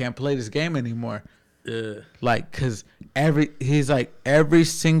can't play this game anymore, Yeah. like because every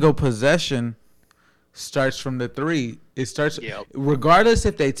single possession starts from the three. It starts Yep. regardless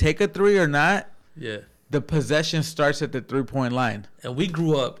if they take a three or not. Yeah. The possession starts at the 3-point line. And we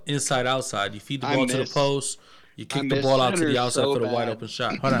grew up inside outside. You feed the I ball to the miss- post. You kick I the miss ball out to centers the outside so for the wide bad. open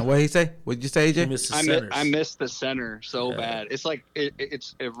shot. Hold on, what did he say? What'd you say, You AJ? miss the I centers. miss the center so Yeah. bad. It's like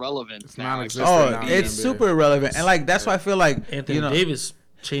it's irrelevant. It's now. non-existent Oh, now in it's the NBA. super irrelevant, and like that's why I feel like Anthony Davis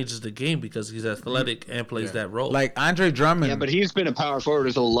changes the game because he's athletic and plays that role. like Andre Drummond. Yeah, but he's been a power forward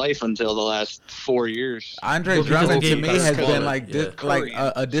his whole life until the last 4 years. Andre Well, because Drummond the to game me got has smaller, been like yeah. like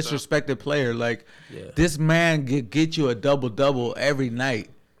a Curry, disrespected player. Like Yeah. this man get you a double every night,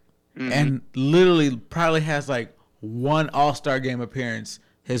 Mm-hmm. and literally probably has like one All-Star game appearance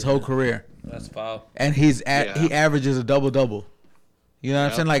his whole career, That's foul. and he averages a double. You know what I'm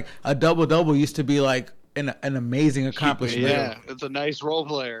Yep. saying? Like a double used to be like an amazing accomplishment. Yeah, it's a nice role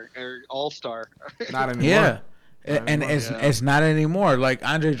player or all-star. Not anymore. Yeah. Not And anymore. it's not anymore. Like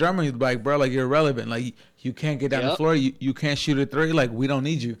Andre Drummond, like bro, like you're irrelevant. Like you can't get down the Yep. floor. You can't shoot a three. Like we don't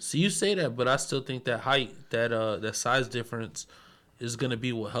need you. So you say that, but I still think that height, that size difference, is gonna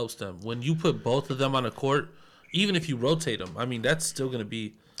be what helps them. When you put both of them on a court, even if you rotate them, I mean that's still gonna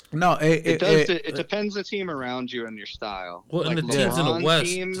be. No, It depends the team around you and your style. Well, and Like the teams in the LeBron West,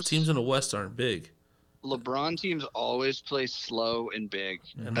 teams- the teams in the West aren't big. LeBron teams always play slow and big.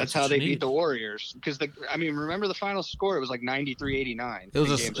 And That's that's what how they you need. beat the Warriors. Because remember the final score? It was like 93-89. it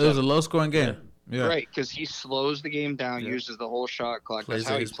was a low scoring game. Yeah. Right, because he slows the game down, Yeah. uses the whole shot clock. Plays That's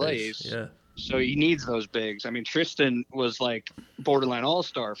how at he his plays. pace. Yeah. So he needs those bigs. I mean, Tristan was like borderline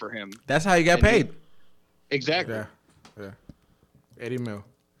all-star for him. That's how you got And he- paid. Exactly. Yeah. 80 mil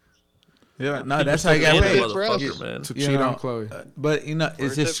Yeah, no, He that's was how you got still paid. in the motherfucker, You- man. to You cheat know, on Chloe. But you know, Worth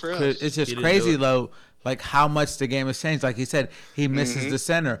it's it just for us. it's He just didn't crazy do it. though. Like how much the game has changed. Like he said, he misses the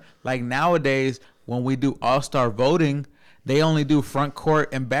center. Like nowadays, when we do All-Star voting, they only do front court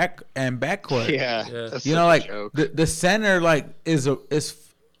and back court. Yeah. Yeah. That's You such know, a like joke. the center like is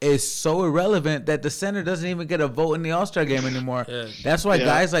so irrelevant that the center doesn't even get a vote in the All-Star game anymore. Yeah. That's why Yeah.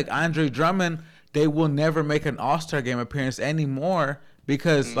 guys like Andre Drummond, they will never make an All-Star game appearance anymore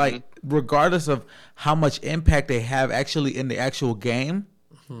because like regardless of how much impact they have actually in the actual game,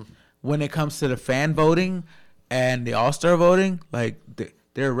 when it comes to the fan voting and the All-Star voting, like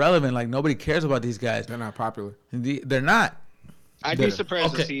they're irrelevant. Like nobody cares about these guys. They're not popular. They're not. I'd be the-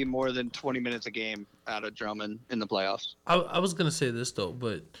 surprised Okay. to see more than 20 minutes a game out of Drummond in the playoffs. I was gonna say this though,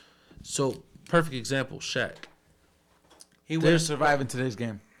 but so perfect example, Shaq. He wouldn't survive in today's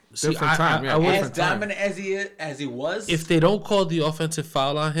game. See, Different time, yeah. I would- Different As time. dominant as he was. if they don't call the offensive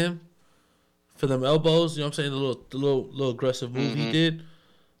foul on him for them elbows, you know what I'm saying, the little aggressive move he did,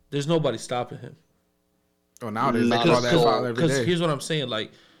 there's nobody stopping him. Oh, nowadays they Not call a that soul. foul every Because day. here's what I'm saying,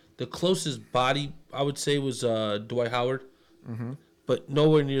 like the closest body I would say was Dwight Howard, but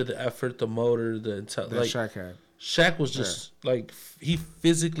nowhere near the effort, the motor, the that like. Shaq had. Shaq was just like he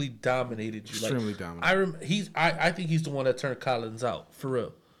physically dominated you. Extremely like, dominant. I think he's the one that turned Collins out for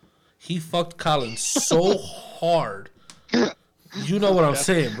real. He fucked Collins so hard. You know what I'm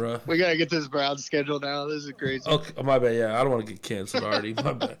saying, bro. We got to get this Browns schedule now. This is crazy. Okay, my bad. Yeah, I don't want to get canceled already.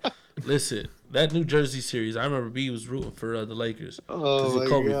 My bad. Listen, that New Jersey series, I remember B was rooting for the Lakers because Oh, he's a my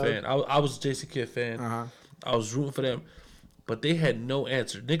Kobe God. fan. I was a Jason Kidd fan. Uh-huh. I was rooting for them, but they had no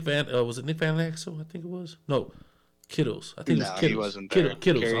answer. Nick Van Exel? I think it was. No, Kittles. I think it was No, Kittles. he wasn't there.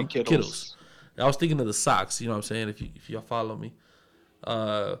 Kittles. Kerry I'm Kittles. Kittles. I was thinking of the Sox. You know what I'm saying? If y'all follow me,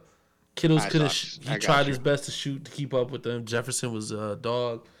 Kittles I could have. Sox. I He got tried you. his best to shoot to keep up with them. Jefferson was a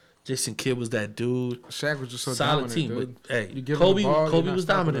dog. Jason Kidd was that dude. Shaq was just so Solid dominant, team, dude. but hey, You give him Kobe the ball, you're Kobe not was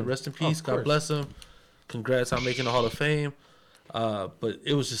stopping dominant. him. Rest in Oh, peace. of God course. bless him. Congrats on making the Hall of Fame. But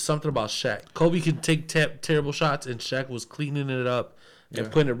it was just something about Shaq. Kobe could take terrible shots, and Shaq was cleaning it up and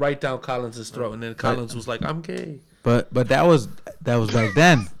Yeah. putting it right down Collins' throat. And then Collins was like, "I'm gay." But that was back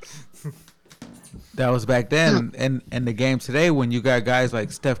then. That was back then. And the game today, when you got guys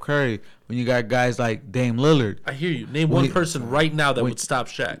like Steph Curry, when you got guys like Dame Lillard, I hear you. Name When one he- person right now that would stop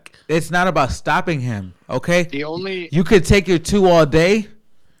Shaq. it's not about stopping him. Okay, The only you could take your two all day.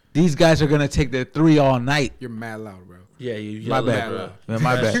 These guys are gonna take their three all night. You're mad loud, bro. Yeah, you My yell bad. at, bro. Man,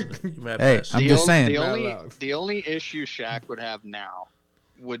 my bad. You mad Hey, passionate. I'm just saying. The only issue Shaq would have now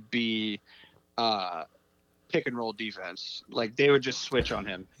would be pick and roll defense. Like they would just switch on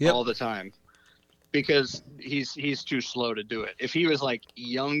him all the time because he's too slow to do it. If he was like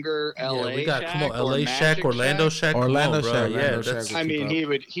younger LA, we got Shaq come on, LA or Shaq, Orlando Shaq, Orlando come on, bro. Shaq, Yeah, Orlando that's, Shaq. I mean, he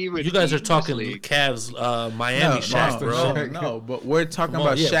would. you guys are eat this talking league. Cavs, Miami Shaq, Boston bro. Shaq. No, but we're talking Come on,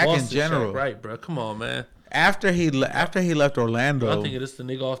 about yeah, Shaq in Boston general. Shaq, right, bro? Come on, man. After he left Orlando, I think it's the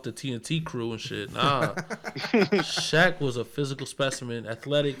nigga off the TNT crew and shit. Nah, Shaq was a physical specimen,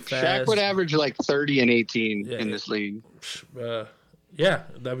 athletic, fast. Shaq would average like 30 and 18 Yeah, in this league. Yeah,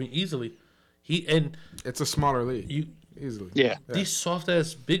 I mean easily. It's a smaller league. You Easily. Yeah. these soft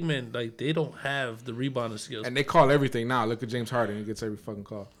ass big men, like they don't have the rebounding skills. And they call everything now. Look at James Harden. He gets every fucking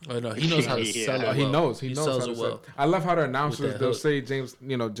call. Oh no, he knows how to Yeah. sell it. Oh, well. he knows. He knows sells how to it sell. well. I love how the With announcers that they'll hook. say James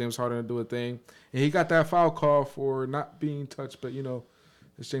Harden to do a thing, and he got that foul call for not being touched, but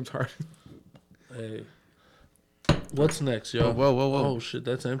it's James Harden. Hey, what's next, yo? Whoa. Oh shit,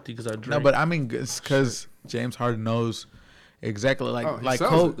 that's empty because I drank. no, but I mean, it's because James Harden knows exactly he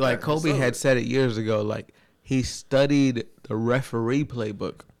sells it. Yeah, he Kobe sells had it. said it years ago. Like he studied the referee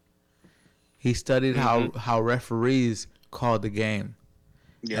playbook. He studied how referees called the game,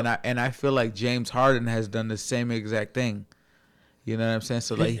 Yep. and I feel like James Harden has done the same exact thing. You know what I'm saying?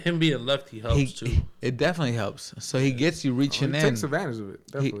 So like him being lefty helps too. it definitely helps. So he gets you reaching He in. takes advantage of it.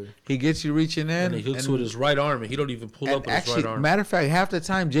 Definitely. He gets you reaching in. And he hooks with his right arm, and he don't even pull up with his actually, right arm. matter of fact, half the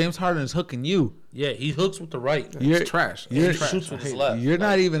time James Harden is hooking you. Yeah, he hooks with the right. You're It's trash. And he It's trash. shoots I with his hate left. You're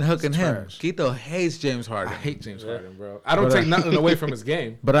not even hooking him. trash. Quito hates James I Harden, hate James Harden, bro. I don't But, take nothing away from his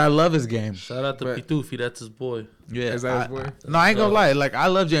game. but I love his game. Shout out to But- Pitufi, that's his boy. Yeah, Is that his boy? no, I ain't gonna lie. Like I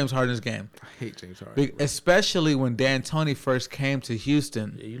love James Harden's game, I hate James Harden. especially when D'Antoni first came to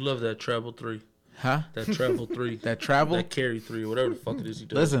Houston. Yeah, you love that treble three, Huh? that treble three, That travel. that carry three, whatever the fuck it is you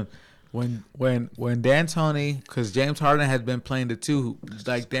do. Listen, when D'Antoni, because James Harden had been playing the two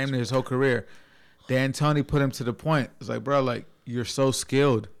like damn near his whole career, D'Antoni put him to the point. It's like, bro, like you're so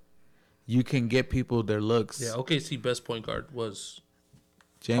skilled, you can get people their looks. Yeah, OKC best point guard was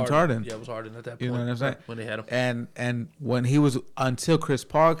James Harden. Yeah, it was Harden at that point. You know what I'm saying? When they had him. And when he was until Chris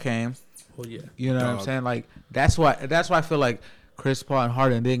Paul came, Well, yeah. you know what I'm Dog. saying? Like that's why I feel like Chris Paul and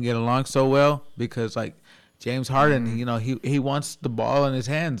Harden didn't get along so well because like James Harden, he wants the ball in his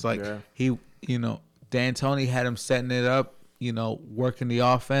hands. Like Yeah. D'Antoni had him setting it up, working the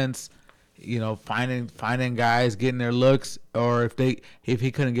offense, finding guys, getting their looks, or if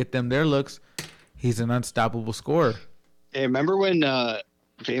he couldn't get them their looks, he's an unstoppable scorer. Hey, remember when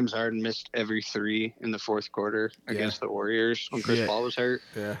James Harden missed every three in the fourth quarter against the Warriors when Chris Yeah. Paul was hurt?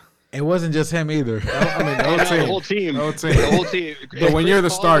 Yeah. It wasn't just him either. I mean, the whole team. The whole team. The whole team. The whole team. But when If you're the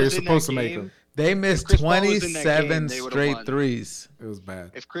Chris Paul star, you're was in supposed that to make game- them. They missed Chris Paul was in that game, 27 they would've straight won. threes. It was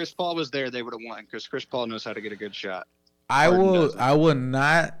bad. If Chris Paul was there, they would have won because Chris Paul knows how to get a good shot. I Harden will. doesn't. I would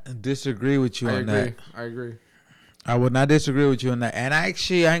not disagree with you I on agree. that. I agree. I would not disagree with you on that. And I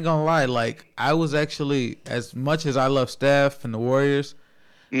ain't gonna lie. Like I was actually, as much as I love Steph and the Warriors,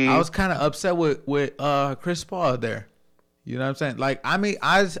 I was kind of upset with Chris Paul there. You know what I'm saying? Like I mean,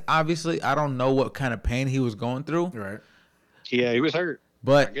 I don't know what kind of pain he was going through, Right. Yeah, he was hurt.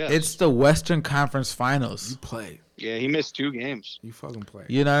 but I guess. it's the Western Conference Finals. You play. Yeah, he missed 2 games. You fucking play.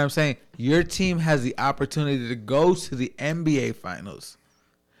 You know what I'm saying? Your team has the opportunity to go to the NBA Finals,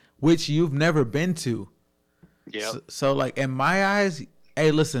 which you've never been to. Yeah. So like in my eyes,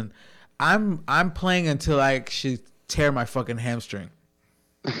 hey, listen, I'm playing until I actually tear my fucking hamstring.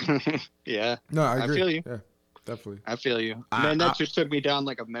 Yeah, No, I agree. feel you. Yeah, definitely. I feel you. Man, that just took me down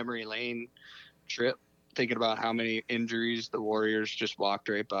like a memory lane trip, thinking about how many injuries the Warriors just walked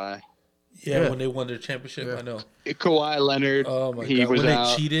right by. Yeah, Yeah. when they won their championship, Yeah. I know. Kawhi Leonard, Oh my he god, was when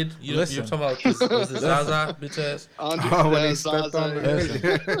out. they cheated, you're Listen. talking about this, was it Zaza bitch ass? Andre Oh, when he Zaza, stepped on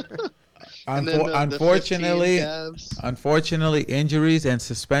the and then the Unfortunately, 15 Cavs. unfortunately, injuries and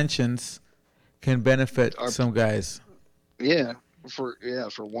suspensions can benefit Are- some guys. Yeah, for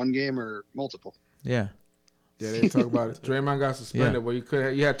one game or multiple. Yeah, Yeah, they talk about it. Draymond got suspended, Yeah.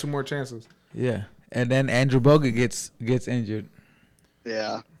 but you had 2 more chances. yeah. And then Andrew Bogut gets injured,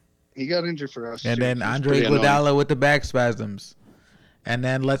 Yeah, he got injured for us. and too. then He was Andre pretty annoying. Iguodala with the back spasms, and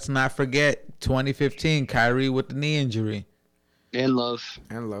then let's not forget 2015 Kyrie with the knee injury. And Love.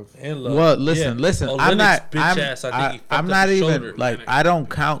 And love. And Love. Well, listen. Oh, I'm Lennox not. bitch ass, I think he fucked I'm up not his even shoulder. like. I don't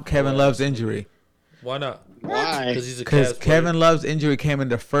count Kevin Love's injury Why not? Why? Because he's a because Cavs player. Kevin Love's injury came in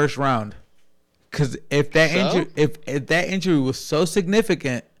the first round. Because if that So? injury, if that injury was so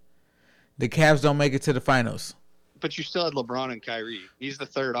significant, the Cavs don't make it to the finals. but you still had LeBron and Kyrie. He's the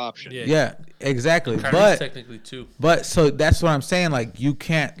third option. Yeah, exactly. Kyrie's technically two. But so that's what I'm saying. Like you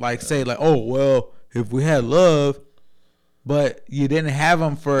can't like say like, oh well, if we had Love, but you didn't have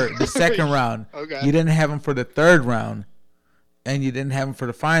him for the second round. Okay. You didn't have him for the third round, and you didn't have him for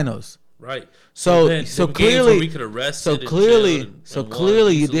the finals. Right. So then clearly, we could arrest so it and clearly, jail and- so and won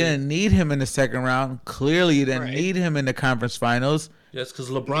clearly you easily. didn't need him in the second round. Clearly you didn't Right. need him in the conference finals. Yes, because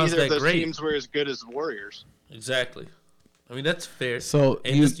LeBron's Neither that of those great. teams were as good as the Warriors. Exactly. I mean that's fair. So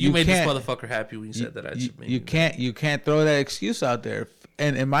and you made this motherfucker happy when you said that. I should make you can't throw that excuse out there.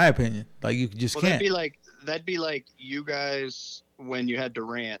 And in my opinion, like you just Well, can't. that'd be like you guys when you had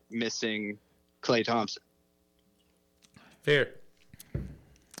Durant missing Klay Thompson. fair.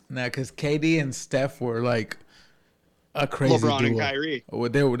 Nah, because KD and Steph were like a crazy LeBron duo. and Kyrie. Well,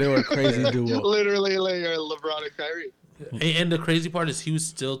 they were a crazy duo. Literally, like LeBron and Kyrie. And the crazy part is he would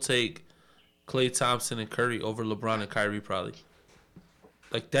still take Klay Thompson and Curry over LeBron and Kyrie probably.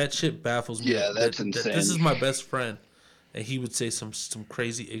 Like that shit baffles me. Yeah, that's That insane. this is my best friend, and he would say some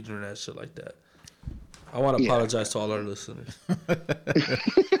crazy ignorant ass shit like that. I want to Yeah. apologize to all our listeners.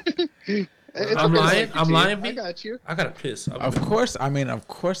 It's I'm okay, lying? like, I'm dude. lying, B? I got you. I gotta piss. Of course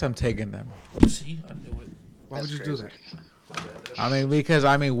I'm taking them. See, I knew it. Why would That's you do crazy. that? Because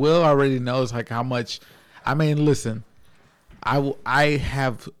Will already knows like how much. Listen, I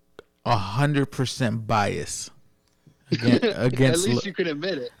have 100% bias against At against, least you can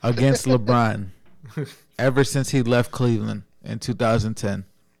admit it. against LeBron ever since he left Cleveland in 2010.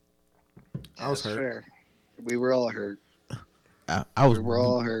 I was That's hurt. fair. We were all hurt. I was We were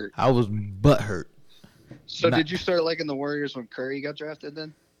all hurt. I was butthurt. So Nah. did you start liking the Warriors when Curry got drafted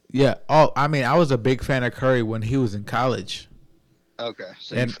then? Yeah. Oh, I was a big fan of Curry when he was in college. Okay.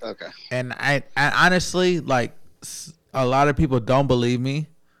 So And- okay. And I honestly, like, a lot of people don't believe me,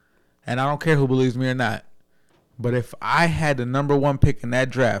 and I don't care who believes me or not. But if I had the number one pick in that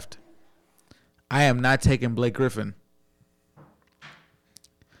draft, I am not taking Blake Griffin.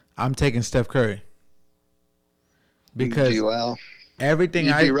 I'm taking Steph Curry. Because Well, everything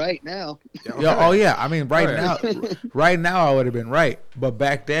you'd I be right now. yeah, oh yeah, right Oh, yeah. right now I would have been right, but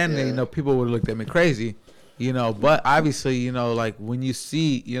back then, Yeah. people would have looked at me crazy, But obviously, like when you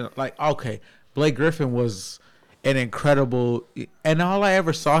see, like okay, Blake Griffin was an incredible, and all I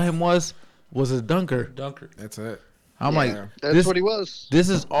ever saw him was a dunker. Dunker. That's it. I'm Yeah. like, That's this, what he was. this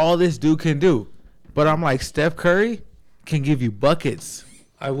is all this dude can do, but I'm like, Steph Curry can give you buckets.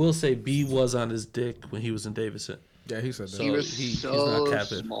 I will say B was on his dick when he was in Davidson. Yeah, he said that. So He was he's not so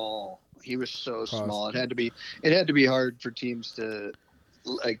capping. small. He was so Pause. small. It had to be hard for teams to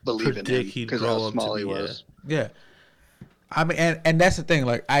like believe in Predict him he'd because grow how up small to he be, was. Yeah. And that's the thing.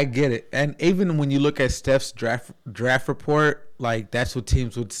 Like, I get it. And even when you look at Steph's draft report, like, that's what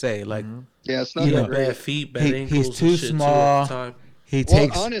teams would say. Like, Yeah, it's not You that know, great. Bad feet, bad He- ankles. he's and too shit small. Too at the time. he Well,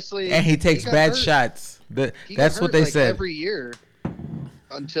 takes honestly, and he takes got bad hurt. shots. He got That's what hurt, they like, said. every year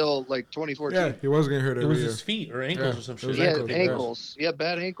until like 2014. Yeah, he was getting hurt It every was year. his feet or ankles Yeah, or some it was shit. He ankles, had yeah. ankles. Yeah,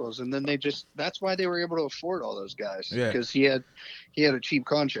 bad ankles, and then that's why they were able to afford all those guys. Yeah. because he had a cheap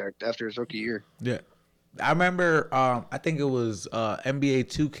contract after his rookie year. Yeah. I remember, I think it was NBA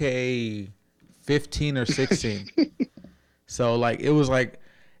 2K15 or 16. So, like, it was like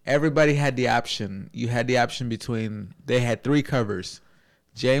everybody had the option. You had the option between, they had three covers: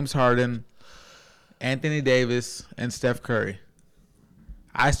 James Harden, Anthony Davis, and Steph Curry.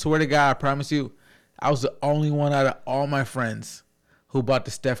 I swear to God, I promise you, I was the only one out of all my friends who bought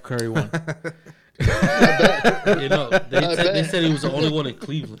the Steph Curry one. They said he was the only one in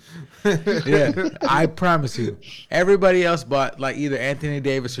Cleveland. Yeah, I promise you. Everybody else bought like either Anthony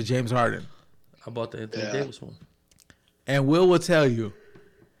Davis or James Harden. I bought the Anthony Yeah. Davis one. And will tell you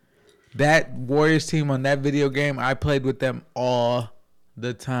that Warriors team on that video game, I played with them all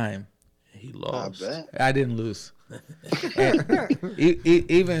the time. He I lost. bet. I didn't lose. And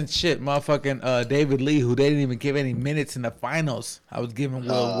even shit, motherfucking David Lee, who they didn't even give any minutes in the finals, I was giving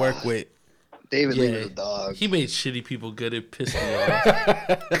Will work with. David Lee Yeah, was a dog. he made shitty people good. It pissed me off.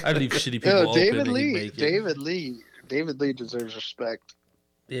 I leave shitty people Yo, open David and he'd Lee. make it. David Lee deserves respect.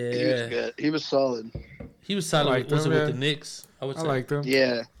 He was Yeah, good. He was solid. he was solid. I liked Was it him, with yeah. the Knicks? I would I say liked him.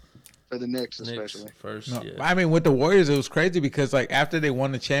 Yeah, for the Knicks Knicks especially. first. No, Yeah. I mean, with the Warriors, it was crazy because like after they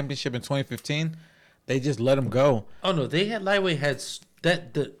won the championship in 2015, they just let them go. Oh no, they had Lightweight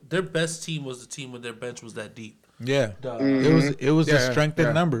their best team was the team when their bench was that deep. Yeah, The, it was the Yeah, strength in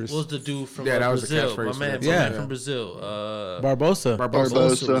yeah. numbers. what was the dude from Yeah, that was the Brazil? catchphrase My for man, that my team. man Yeah. from Brazil. Barbosa.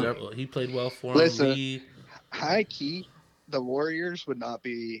 Barbosa. He played well for him. Listen, Lee, High key, the Warriors would not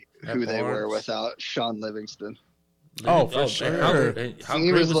be At who they were Barnes. without Sean Livingston. Oh, for and sure. And how He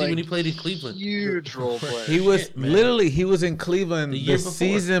great was was he like when he played in Cleveland? Huge role player. He was Shit, man. literally he was in Cleveland The the, year before.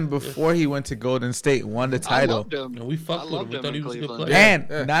 season before he went to Golden State, won the I title. loved him. And we fucked I with him. loved We him thought he in was a good Cleveland. player. And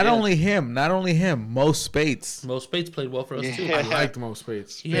Yeah, not yeah. only him, Mo Spates. Mo Spates played well for us too. Yeah. I liked Mo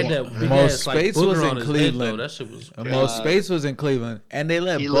Spates. He had that big Mo ass like Spates was booger in on his Cleveland. head though. That shit was crazy. Mo Spates was in Cleveland, and they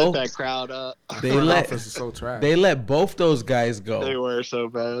let He lit both that crowd up. they Front let office is so trash. they let both those guys They go, were so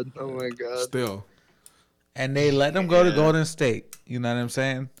bad. Oh my god. Still, and they let them go to Yeah. Golden State. You know what I'm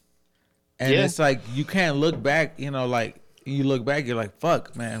saying? And Yeah. it's like you can't look back. You know, like you look back, you're like,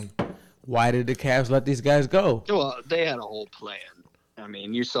 "Fuck, man, why did the Cavs let these guys go?" Well, they had a whole plan. I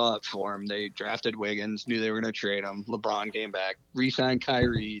mean, you saw it for them. They drafted Wiggins, knew they were going to trade him. LeBron came back, re-signed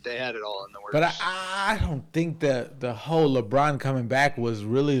Kyrie. They had it all in the works. But I don't think that the whole LeBron coming back was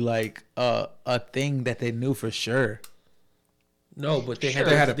really like a thing that they knew for sure. No, but they had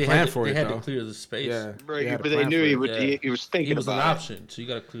They had a they plan to, for they it, had though. to clear the space. yeah. right, had a but they plan knew for he it. would. Yeah. He was thinking He was an about it. option, so you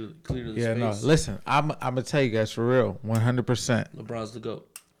got to clear the Yeah, no. space. Listen, I'm gonna tell you guys for real, 100%. LeBron's the goat.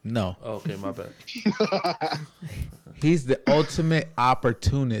 No, Oh, okay, my bad. he's the ultimate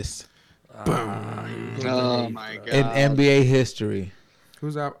opportunist Oh my god. in NBA history.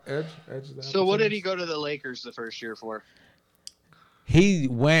 Who's out? Edge. Edge. Is the So what did he opportunist? go to the Lakers the first year for? He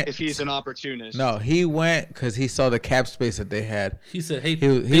went. If he's an opportunist. No, he went because he saw the cap space that they had. He said, "Hey, He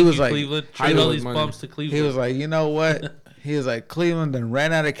thank was you, like, Cleveland. Trade all Hollywood these money. bumps to Cleveland." He was like, you know what? He was like, Cleveland then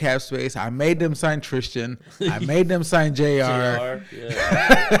ran out of cap space. I made them sign Tristan. I made them sign JR. JR,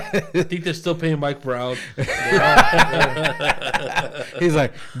 yeah. I think they're still paying Mike Brown. He's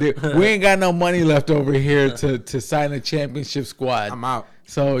like, "Dude, we ain't got no money left over here to sign a championship squad. I'm out.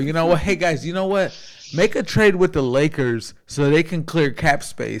 So you know what? Hey guys, you know what? Make a trade with the Lakers so they can clear cap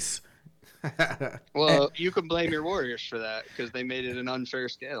space. Well, you can blame your Warriors for that because they made it an unfair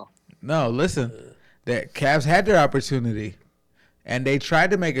scale. No, listen, the Cavs had their opportunity, and they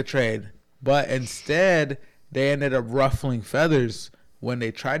tried to make a trade, but instead they ended up ruffling feathers when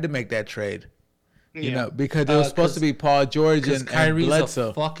they tried to make that trade. You know, because it was supposed to be Paul George Because and Kyrie's Bledsoe.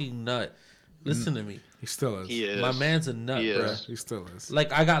 a fucking nut. Listen to me. He still is. He is. My man's a nut, He bro. is. He still is.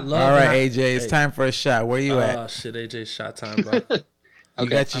 Like, I got love. All right, and AJ, it's time for a shot. Where you Oh, at? shit, AJ, shot time, bro. You Okay,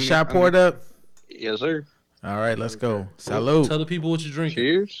 got your I'm- shot I'm- poured up? Yes, sir. All right, let's go. Salute. Tell the people what you're drinking.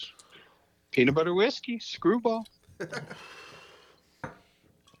 Cheers. Peanut butter whiskey, screwball.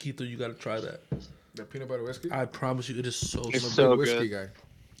 Keith, you got to try that. The peanut butter whiskey. I promise you, it is so It's I'm a smooth. so big whiskey good. guy.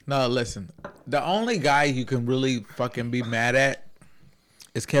 No, listen. The only guy you can really fucking be mad at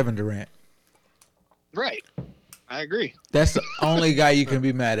is Kevin Durant. Right. I agree. That's the only guy you can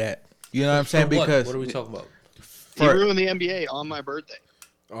be mad at. You know what I'm saying? For what? Because What are we talking about? He ruined the NBA on my birthday.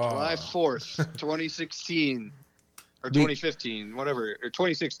 Oh, July 4th, 2016. Or 2015, whatever. Or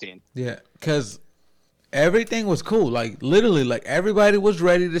 2016. yeah, because everything was cool. Like literally, like everybody was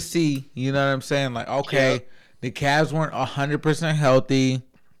ready to see. You know what I'm saying? Like okay, Yeah. the Cavs weren't 100% healthy,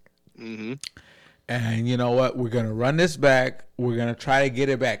 Mm-hmm. and you know what? We're gonna run this back. We're gonna try to get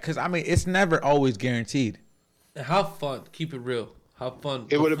it back. Because I mean, it's never always guaranteed. And how fun. Keep it real. How fun.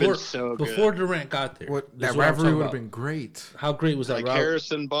 It would have been Before- so good. Before Durant got there. what, This that is what I'm rivalry talking would have about. been great. How great was that Like rivalry?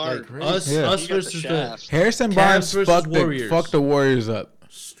 Harrison Barnes. Like, us Yeah. us He got the versus the shaft. Harrison Cavs Barnes versus fucked Warriors. the Warriors up.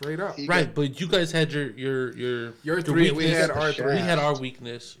 Straight up. He right, but you guys had your Your three, we weakness. had our three. We had our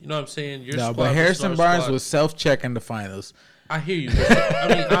weakness. You know what I'm saying? Your No, squad but versus Harrison our Barnes squad. was self-checking the finals. I hear you.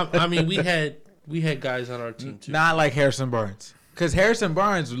 I mean, we had guys on our team too. Not like Harrison Barnes, because Harrison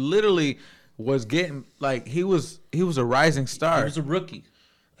Barnes literally was getting like he was a rising He star. was a rookie.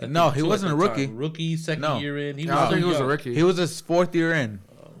 I No, think, he too, wasn't at a the rookie. time. Rookie, second No. year in. He I don't was think he was a young. rookie. He was his 4th year in.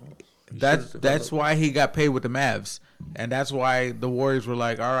 That's developed. why he got paid with the Mavs, and that's why the Warriors were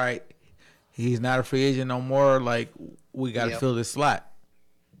like, "All right, he's not a free agent no more. Like we got to Yep. fill this slot."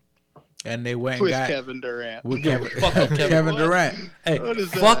 And they went and With got Kevin Durant. with Yeah, Kevin, fuck up Kevin. Durant. Hey, What is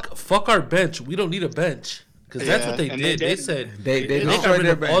that? fuck our bench. We don't need a bench because that's Yeah, what they and did. they They did. said They they got destroyed rid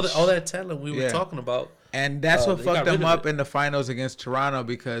their of bench. all that talent we were Yeah. talking about. And that's what they fucked got rid them of up it. in the finals against Toronto,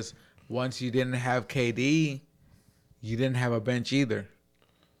 because once you didn't have KD, you didn't have a bench either.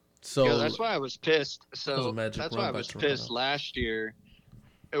 So Yeah, that's why I was pissed. was So a magic that's run why I by was Toronto. pissed last year,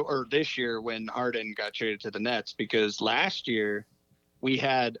 or this year when Harden got traded to the Nets, because last year we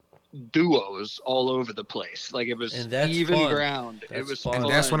had duos all over the place. Like it was And that's even fun. ground. It That's was fun. fun.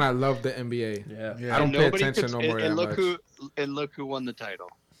 And that's when I love the NBA. Yeah. Yeah. I don't And pay nobody attention could- no more and that look much. look who won the title.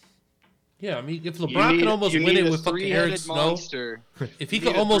 Yeah, I mean, if You LeBron need- can almost you win need it a with fucking three-headed Eric Snow, monster. if he You could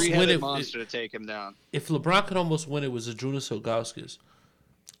need a almost win three-headed it, monster to take him down. if LeBron could almost win it with Zydrunas Ilgauskas.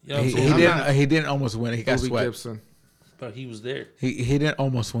 You know what I'm he saying? I'm didn't not- he didn't almost win it. He got Bobby swept. Gibson. But he was there. He didn't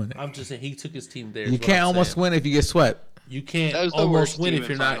almost win it. I'm just saying he took his team there. You can't almost win if you get swept. You That can't was the almost worst win team if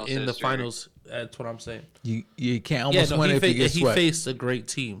you're in not finals in the history. finals. That's what I'm saying. You can't almost win if you get he swept. faced a great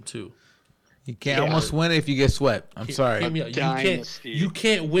team too. You can't almost win if you get swept. I'm sorry. Hear me out. Dynasty. You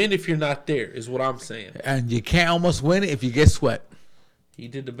can't win if you're not there. Is what I'm saying. And you can't almost win if you get swept. He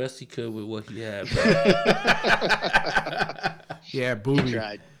did the best he could with what he had. Yeah, booby.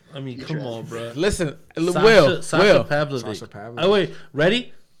 Tried. I mean, come on, bro. Listen, Sasha Will. Pavlovic. Sasha Pavlovic. Oh wait,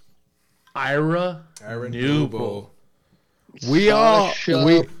 ready? Ira Newble. Newble. We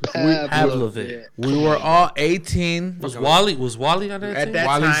Pavlovic. we were all 18 Was Wally on that at team? that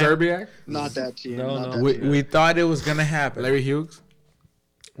Wally time. Zerbiak, Not that team. No, not no. that We, team. we thought it was gonna happen. Larry Hughes.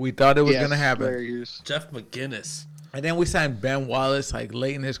 We thought it was Yes, gonna happen. Larry Hughes. Jeff McGinnis. And then we signed Ben Wallace like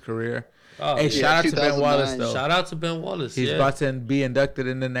late in his career. Oh, Hey, yeah. shout out to Ben 2009. Wallace though. Shout out to Ben Wallace. He's yeah. about to be inducted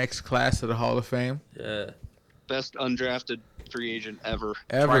in the next class of the Hall of Fame. Yeah. Best undrafted free agent ever.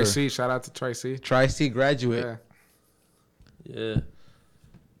 Ever. Tri-C. Shout out to Tri-C. Tri-C graduate. Yeah. Yeah. Then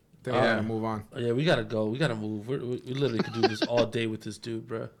we Yeah. gotta move on. Oh, yeah, we gotta go. We gotta move. We literally could do this all day with this dude,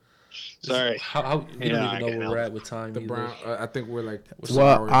 bro. Sorry. How we Yeah, don't I even know can where help. we're at with time. The either. Brown. I think we're like.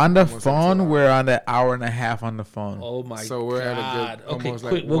 Well, on the almost at 2 phone, hours. we're on an hour and a half on the phone. Oh my So we're at a god. good- Okay, almost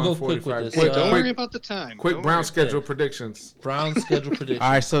quick. like We'll go quick with 1:45. this. Quick, Don't quick- worry about the time. Quick Don't Brown worry. schedule predictions. Brown schedule prediction.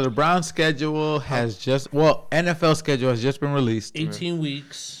 All right, so the Brown schedule has NFL schedule has just been released. 18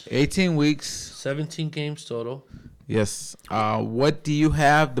 weeks, 18 weeks. 17 games total. Yes. What do you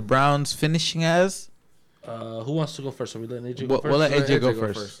have the Browns finishing as? Who wants to go first? Are we letting AJ go We'll first? let Let AJ go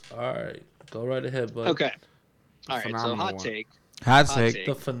first. All right, go right ahead, bud. Okay. All right. So Phenomenal hot one. take. Hot Hot take. take.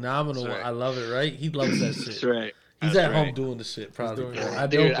 The phenomenal That's one. right. I love it. Right? He loves that That's shit. right. He's That's at home right. doing the shit. Probably. doing bro. it. I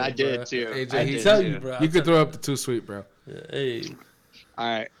Dude, know I him, did bro. too. AJ, I he- can tell too. you, bro. You could throw up the 2 sweet, bro. Hey. All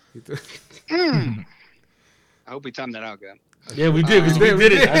right. You threw- I hope we timed that out good. Yeah, we did. we We did, we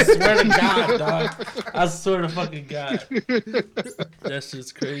did it. I did. swear to God, dog. I swear to fucking God. That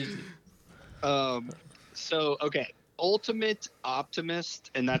shit's crazy. So okay, ultimate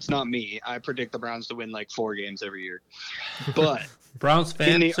optimist, and that's not me. I predict the Browns to win like 4 games every year. But Browns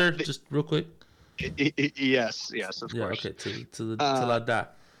fan, the- sir. Just real quick. yes, of Yeah. course. Okay. Till I die.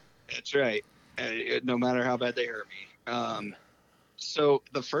 That's right. No matter how bad they hurt me. So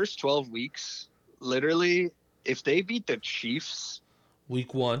the first 12 weeks, literally, if they beat the Chiefs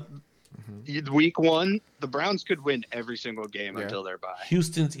Week 1. week 1, the Browns could win every single game Yeah. until they're bye.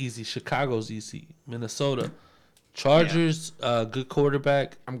 Houston's easy. Chicago's easy. Minnesota. Chargers, good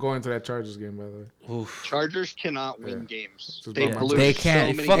quarterback. I'm going to that Chargers game, by the way. Oof. Chargers cannot win Yeah. games. Just They about my blew They so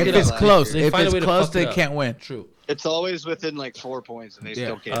can't. many fuck If it games it's up. last close, They if find a it's way to close, fuck they it up. can't win. True. It's always within like 4 points, and they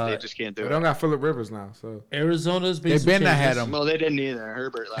still can't. They just can't do They it. don't got Phillip Rivers now, so. Arizona's They been not had him. Well, they didn't either.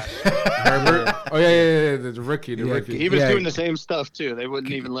 Herbert last year. Herbert. Oh yeah. The rookie, the Yeah, rookie. He was Yeah. doing the same stuff too. They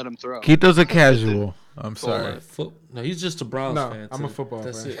wouldn't even let him throw. Quito's a casual. I'm sorry. No, he's just a Browns No, fan. I'm a too. football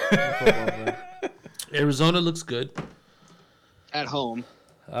That's fan. it. I'm a football fan. Arizona looks good. At home.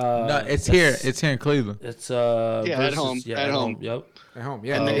 No, it's here. It's here in Cleveland. It's at home. Yeah, At home. Yep. At home,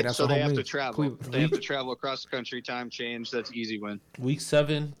 yeah. And nigga, they, that's so what they home have to means. travel. Cleveland. They have to travel across the country. Time change. That's easy win. Week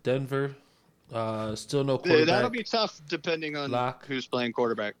 7, Denver. Still no Yeah, quarterback. that'll be tough depending on Lock. who's playing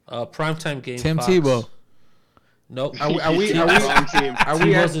quarterback. Primetime game. Tim Fox. Tebow. Nope. Are we Wrong team. are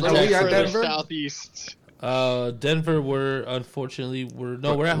we at T-Bow's Further Denver? southeast. Denver. We're at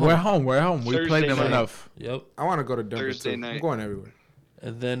home. We're home. We're home. We Thursday played them night. enough. Yep. I want to go to Denver Thursday too. night. I'm going everywhere.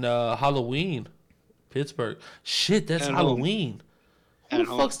 And then Halloween, Pittsburgh. Shit, that's At home. Halloween. Who At the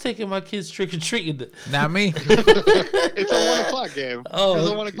home. fuck's taking my kids trick or treating? Not me. It's a 1 o'clock game. It's a 1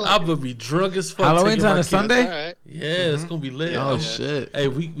 Oh, o'clock I'm game. gonna be drunk as fuck. Halloween's taking on my a kids. Sunday? All right. Yeah, it's gonna be lit. Oh Yeah. shit. Hey,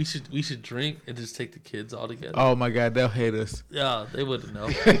 we should drink and just take the kids all together. Oh my god, they'll hate us. Yeah, they wouldn't know.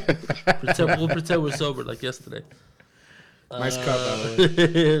 We'll pretend we're sober like yesterday. Nice cut, by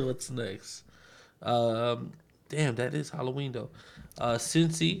the way. What's next? Damn, that is Halloween though.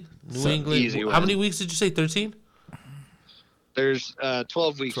 Cincy, New England. easy How win. many weeks did you say? 13? There's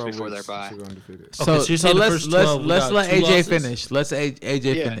 12 weeks 12 before weeks they're bye. to go undefeated. So, Okay, so you're so saying the let's first 12 let's we let got two AJ losses? finish. Let's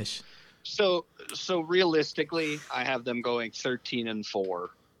AJ Yeah. finish. So realistically, I have them going 13-4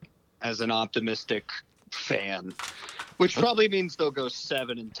 as an optimistic fan, which probably means they'll go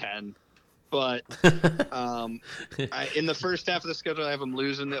 7-10. But in the first half of the schedule, I have them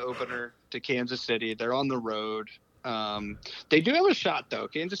losing the opener to Kansas City. They're on the road. They do have a shot though.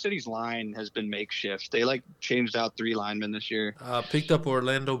 Kansas City's line has been makeshift. They changed out 3 linemen this year. Picked up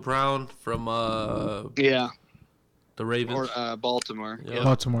Orlando Brown from Yeah, the Ravens. or Baltimore. Yeah. Yeah.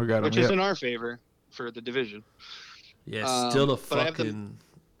 Baltimore got him. Which is Yep. in our favor for the division. Yeah, still a but I have them- fucking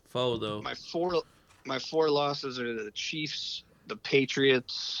foe though. My four My 4 losses are the Chiefs, the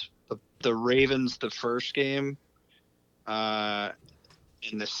Patriots, the Ravens, the first game, and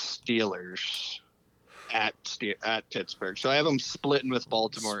the Steelers at Pittsburgh. So I have them splitting with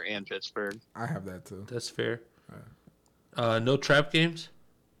Baltimore and Pittsburgh. I have that too. That's fair. No trap games.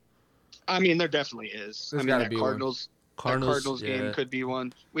 I mean, there definitely is. There's I mean, gotta that be Cardinals yeah. game could be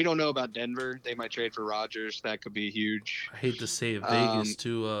one. We don't know about Denver. They might trade for Rodgers. That could be huge. I hate to say it, Vegas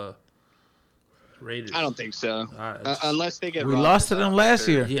to Raiders. I don't think so. Alright, Unless they get We Rodgers lost to them out last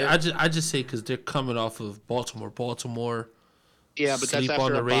there. year. Yeah, I just say because they're coming off of Baltimore. Yeah, but that's sleep after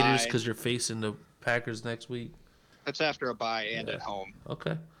on the a Raiders bye. because you're facing the Packers next week. That's after a bye and Yeah. at home.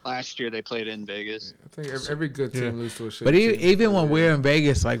 Okay. Last year they played in Vegas. I think every good team loses to a shit But team. even when we're in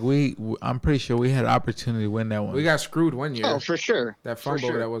Vegas, like I'm pretty sure we had opportunity to win that one. we got screwed one year. Oh, for sure. That For fumble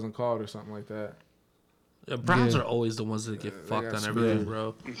sure. that wasn't called or something like that. The Browns Yeah. are always the ones that get fucked got on screwed. everything,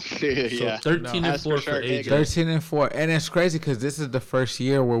 bro. yeah. So 13 and As 4 for for Shark AJ. Hagen. 13-4, and it's crazy because this is the first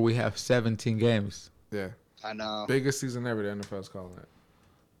year where we have 17 games. Yeah, I know. biggest season ever. The NFL's calling it.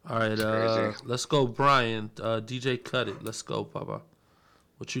 All right, crazy. let's go, Brian. DJ, cut it. Let's go, Papa.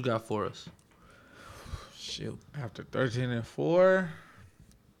 What you got for us? Shoot, after 13-4,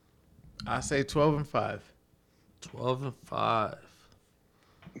 I say 12-5. 12 and 5.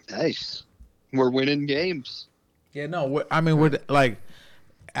 Nice. We're winning games. Yeah, no, we're like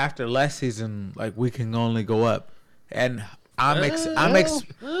after last season, like we can only go up, and I'm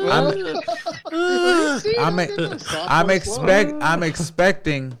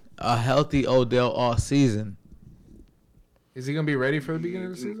expecting a healthy Odell all season. Is he gonna be ready for the beginning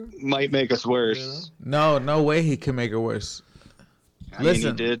of the season? Might make us worse. No way he can make it worse. I mean, he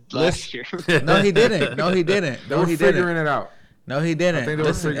Listen, did last year. No, he didn't. No, he didn't. They No, were he figuring didn't. it out. No, he I didn't. think they were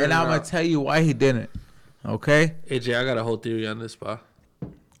Listen, figuring and it I'm gonna out. tell you why he didn't. Okay. AJ, I got a whole theory on this, Pa.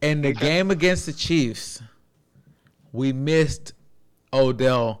 In the game against the Chiefs, we missed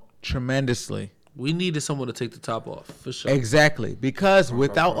Odell tremendously. We needed someone to take the top off, for sure. Exactly. Because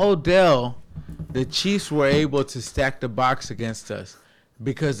without Odell, the Chiefs were able to stack the box against us.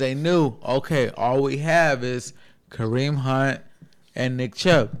 Because they knew, okay, all we have is Kareem Hunt and Nick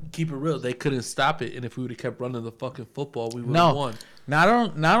Chubb. Keep it real. They couldn't stop it, and if we would have kept running the fucking football, we would No. have won. Not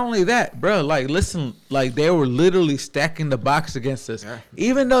only that, bro, like listen, like they were literally stacking the box against us. Yeah.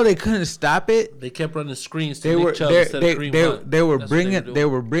 Even though they couldn't stop it, They kept running screens to they Nick were Chubb instead of Kareem Hunt. they were That's what bringing doing. they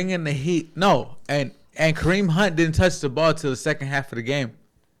were bringing the heat. No, and Kareem Hunt didn't touch the ball till the second half of the game.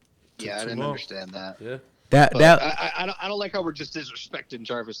 Yeah, I too didn't long. understand that. Yeah. That But that I don't like how we're just disrespecting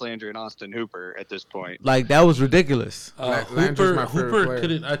Jarvis Landry and Austin Hooper at this point. like that was ridiculous. Landry's my favorite Hooper player.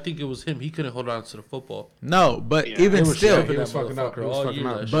 couldn't. I think it was him. He couldn't hold on to the football. No, but Yeah. They even were still, shoving He was that fucking up. motherfucker He was all fucking year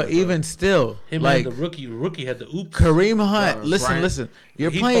up. last but year, even still, him like and the rookie had the oops. Kareem Hunt. Listen, Bryant. listen.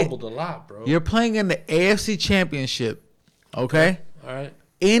 You're he playing. fumbled a lot, bro. You're playing in the AFC Championship, okay? All right,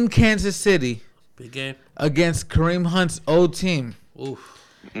 In Kansas City big game. against Kareem Hunt's old team. Oof.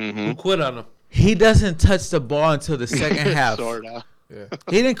 Mm-hmm. Who quit on him? He doesn't touch the ball until the second half. Sorta. Yeah.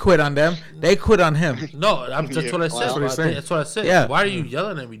 He didn't quit on them. They quit on him. No, that's Yeah, what I well, said. that's what he's saying. That's what I said. Yeah. Why are you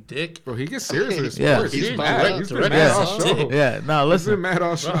yelling at me, dick? Bro, he gets serious with his Yeah. sports. He's He's fired mad. up. He's been Direct mad as all a show. dick. Yeah, no, He's been listen. mad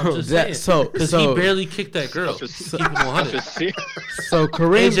all Bro, I'm show. just That- saying. so- Because so- he barely kicked that girl. Just- Keep it 100. Just see- So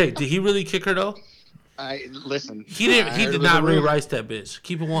Kareem, AJ, did he really kick her though? I listen. He didn't. I He heard did it was not a Ray rumor. Rice that bitch.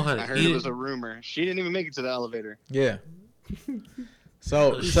 Keep it 100. I heard He it was a didn't- rumor. She didn't even make it to the elevator. yeah.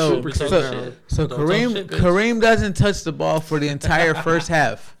 So He's so super so, tough shit. so Don't talk Kareem shit, bitch. Kareem doesn't touch the ball for the entire first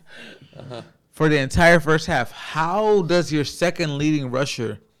half. For the entire first half, how does your second leading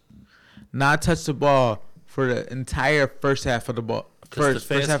rusher not touch the ball for the entire first half of the ball? Because First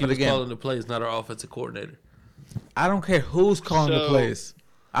half Stefanski of the was game. calling the plays, not our offensive coordinator. I don't care who's calling the So- plays.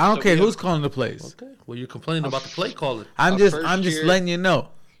 I don't so care we who's have- calling the plays. Okay. Well, you're complaining about the play calling. I'm A just first year- letting you know.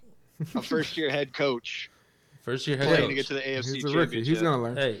 A first-year head coach First year head playing to get coach. to the AFC He's a rookie. Championship. He's gonna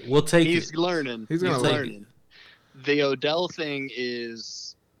learn. Hey, we'll take He's it. learning. He's gonna He's learn. learning. The Odell thing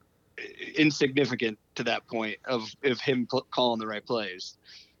is insignificant to that point of him calling the right plays.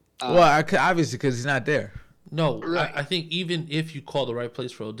 Well, obviously because he's not there. No, Right. I think even if you call the right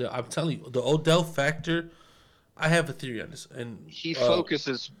place for Odell, I'm telling you, the Odell factor. I have a theory on this, and he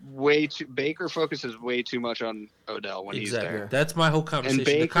focuses way too. Baker focuses way too much on Odell when exactly. he's there. That's my whole conversation.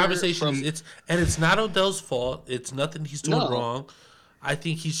 The Baker conversation from- is it's not Odell's fault. It's nothing he's doing No. wrong. I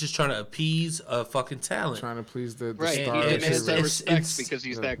think he's just trying to appease a fucking talent. Trying to please the Right, he star. demands it's- that it's- respect it's- because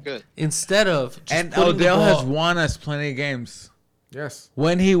he's that good. Instead of just And putting the Odell has ball- won us plenty of games. Yes.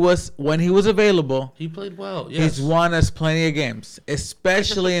 When he was available, He played well. Yes, he's won us plenty of games,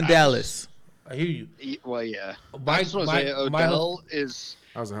 especially in Dallas. I hear you. Well, yeah. My- I just want to my- say my- Odell is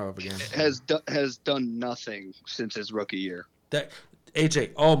That was a hell of a game. has done nothing since his rookie year. That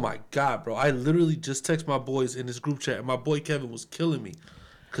AJ, oh my God, bro! I literally just text my boys in this group chat, and my boy Kevin was killing me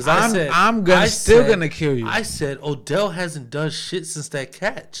because I'm still gonna kill you. I said Odell hasn't done shit since that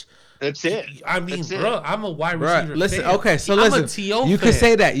catch. That's it. I mean, That's bro, it. I'm a wide Bruh, receiver. listen, fan. okay, so I'm listen. a T.O. You fan. could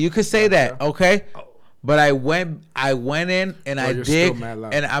say that. You could say that, okay? Oh. But I went in and I you're still dig, mad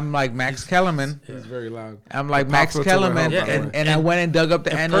loud. and I'm like Max Kellerman. He's very loud. I'm like The Max pop filter will Kellerman, help, by the Yeah, way. and I went and dug up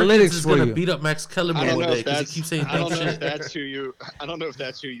the And Perkins analytics is for gonna you. beat up Max Kellerman I don't one know day if because he that's. keeps saying I don't dumb know if shit. that's who you. I don't know if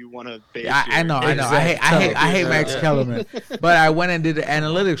that's who you want to base. I know. I Exactly. hate Max Yeah. Kellerman, but I went and did the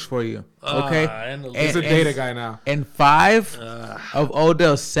analytics for you. Okay, Analytics. He's a data guy now. in 5 of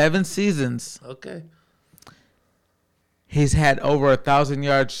Odell's 7 seasons, Okay, he's had over 1,000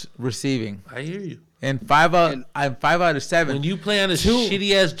 yards receiving. I hear you. In 5 out of 7. When you play on a Two-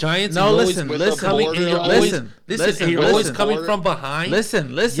 shitty ass Giants, No, and you're listen, always listen, coming, and you're always, listen, and you're always listen. coming from behind.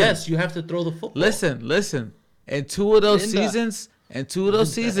 Listen. Yes, you have to throw the football. Listen. In 2 of those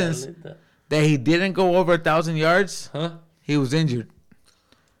seasons, that he didn't go over 1,000 yards, Huh? he was injured,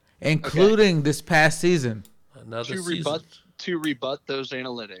 including this past season. Another to season. rebut those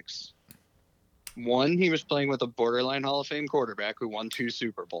analytics. One, he was playing with a borderline Hall of Fame quarterback who won 2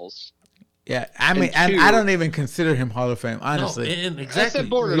 Super Bowls. Yeah, I mean, And and two- I don't even consider him Hall of Fame, honestly. No, and exactly.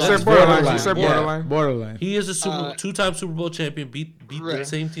 borderline. You That's said borderline. borderline. You said Yeah, borderline. borderline. He is a Uh, 2-time Super Bowl champion. Beat the Right.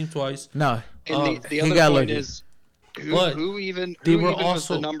 same team twice. No, And the he other got point lucky. is, But who even they was were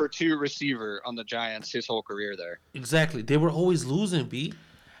also- the number 2 receiver on the Giants his whole career there? Exactly. They were always losing. B.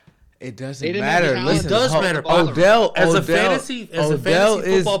 It doesn't They didn't matter. have the Listen, It does matter. Odell, As a Odell- fantasy Odell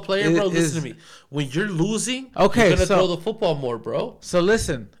football player, bro, is- listen to me. When you're losing, Okay, you're gonna so- throw the football more, bro. So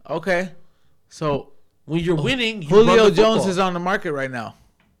listen, okay. So When you're winning, you run Julio the Jones football. is on the market right now.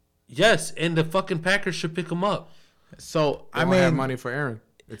 Yes, and the fucking Packers should pick him up. So I I mean, have mean, money for Aaron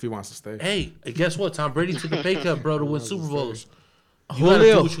if he wants to stay. Hey, and guess what? Tom Brady took a pay cut, bro, to win Super Bowls. You gotta do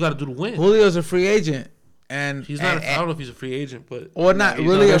Julio, what you gotta do to win. Julio's a free agent, and He's not. and- I don't know if he's a free agent, but or not he's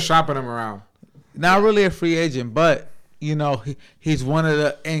really They're a, shopping him around. not really a free agent, but you know he's one of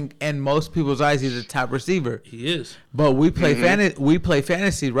the in most people's eyes he's a top receiver. he is But we play we play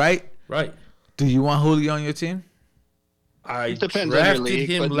fantasy, right? right. Do you want Julio on your team? I It depends on your drafted league,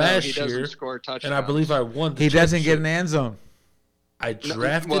 him but no, last he doesn't year, score touchdowns. and I believe I won. The He doesn't get in championship. the end zone. I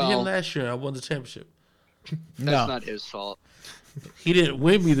drafted well- him last year, and I won the championship. That's No, not his fault. He didn't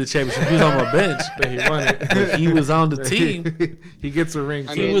win me the championship. He was on my bench, But he won it. but he was on the team. He gets a ring.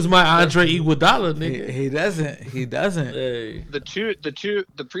 I too. He mean, was my Andre Iguodala, nigga. he doesn't. He doesn't. Hey,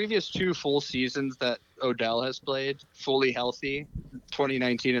 The previous 2 full seasons that Odell has played fully healthy,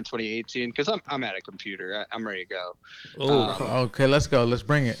 2019 and 2018. Because I'm at a computer, I'm ready to go. oh, Okay, let's go. Let's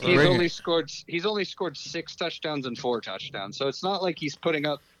bring it. He's Bring only it. scored 6 touchdowns and 4 touchdowns. So it's not like he's putting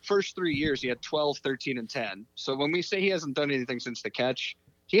up. First 3 years he had 12, 13, and 10. So when we say he hasn't done anything since the catch,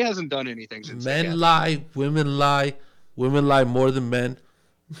 he hasn't done anything since the men catch. lie, women lie more than men,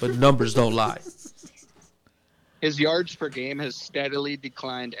 but numbers don't lie. His yards per game has steadily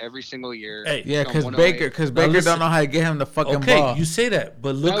declined every single year. Hey, Yeah, From because 108. Baker listen. don't know how to get him the fucking okay, ball. you say that,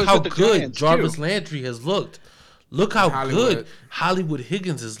 but That look was how with the good Giants, Jarvis too. Landry has looked. Look how Hollywood. good Hollywood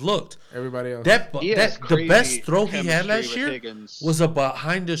Higgins has looked. Everybody else. He has The crazy best throw he had chemistry last with year Higgins. was a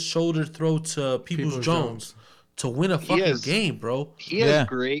behind the shoulder throw to Peoples Peoples-Jones. Jones to win a fucking has- game, bro. He has Yeah.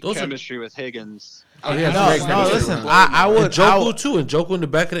 great Those are- chemistry with Higgins. Oh, yeah, no, great no. chemistry. Listen, I would. And I Joku would. too, and Joku in the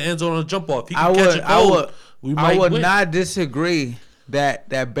back of the end zone on a jump off. He I can catch would. a I goal. would. We I might would win. not disagree that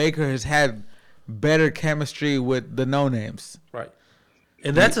Baker has had better chemistry with the no names. Right.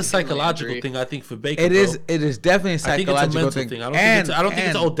 And that's a psychological agree. thing, I think, for Baker. It is. bro. It is definitely a I think it's a psychological mental thing. thing. I don't think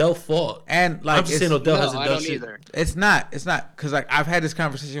it's Odell's fault. And like I'm just saying it's- Odell No, hasn't I done don't shit. either. It's not. It's not because like I've had this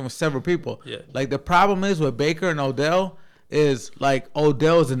conversation with several people. Yeah. Like the problem is with Baker and Odell is like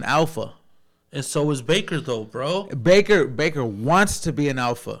Odell's an alpha. And so is Baker, though, bro. Baker wants to be an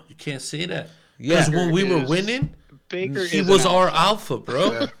alpha. You can't say that. Yeah. Because when we were is- winning, Baker he is was an our alpha. alpha,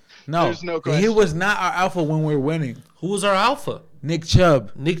 bro. No, There's no he question. was not our alpha when we were winning. Who was our alpha? Nick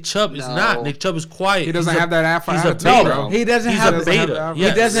Chubb. Nick Chubb is No. not. Nick Chubb is quiet. He doesn't have that alpha He's a attitude, beta. bro. He doesn't He's have. a doesn't have beta. the alpha. He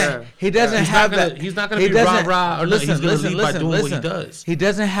Yes. doesn't. Yeah. He doesn't He's have not gonna- that. he's not gonna he be doesn't- rah-rah, or no, he's listen, gonna listen, lead by listen, doing what he listen. does. He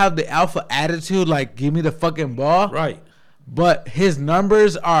doesn't have the alpha attitude. Like, give me the fucking ball. Right. But his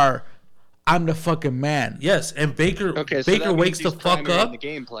numbers are, I'm the fucking man. Yes, and Baker Okay, so Baker that wakes means the he's fuck primary in up the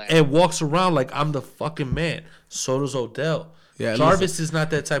game plan. and walks around like I'm the fucking man. So does Odell. Yeah, Jarvis is not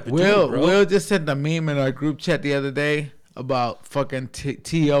that type of Will dude, bro. Will just sent a meme in our group chat the other day about fucking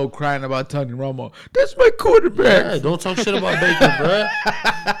T.O. crying about Tony Romo. That's my quarterback. Yeah, don't talk shit about Baker, bro.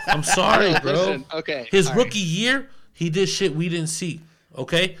 I'm sorry, bro. Listen, okay. His all right. rookie year, he did shit we didn't see.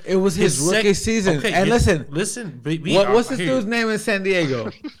 Okay, It was his rookie season. Okay, And listen, what's this dude's name in San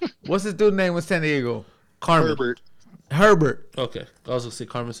Diego? What's this dude's name in San Diego? Carmen. Herbert. Okay, I was gonna say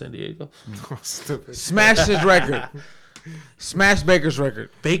Carmen San Diego. Smashed his record. Smashed Baker's record.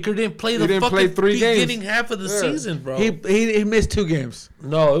 Baker didn't play the didn't fucking play 3 games. beginning half of the season, bro. He missed 2 games.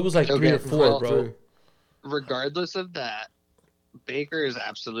 No, it was like 3 Okay, or 4, well, bro. Regardless of that, Baker is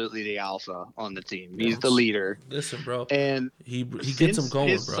absolutely the alpha on the team. He's the leader. Listen, bro. And He gets him going,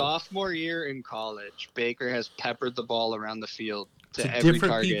 his bro. sophomore year in college, Baker has peppered the ball around the field to To every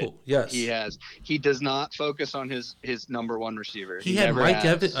different target. people, yes. He has. He does not focus on his number one receiver. He had never Mike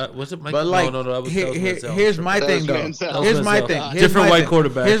has. Evans. Was it Mike? But like, no, that was Manziel. here's my That thing was though. Manziel. Here's That was my Manziel. thing. Here's Different my white thing.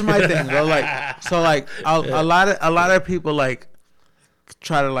 quarterback. Here's my thing, bro. Like, so like a lot of people like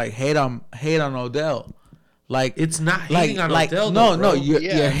try to like hate on Odell. Like It's not hating on Odell. No, though, bro. you're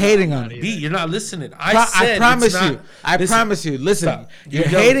Yeah, hating no, on not him. either. B, you're not listening. I said promise it's not, you. I promise you. Listen, Stop. you're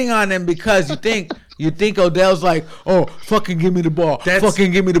You're hating on him because you think Odell's like, oh, fucking give me the ball. That's-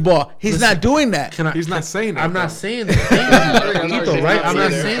 Fucking give me the ball. He's Listen, not doing that. He's not saying that. I'm not though. saying that. Thank you. I know Tito, he's right? not I'm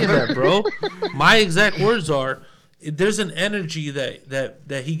not either. saying that, bro. My exact words are, there's an energy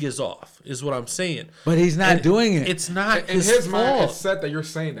that he gives off, is what I'm saying. But he's not And doing it. It's not In his his mind, fault. it's set that you're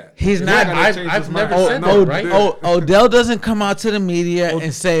saying that. He's He's not- gonna I've- change I've his never mind. said No, that, he right? did. Odell doesn't come out to the media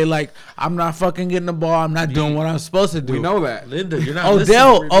and say like, I'm not fucking getting the ball. I'm not doing what I'm supposed to do. We know that. Linda, you're not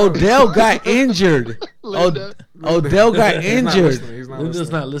Odell listening. Odell got injured. Linda. Odell got He's not injured. listening. He's not Linda's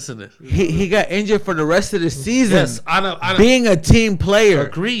listening. not listening. He got injured for the rest of the season. Yes, I know. Being a team player.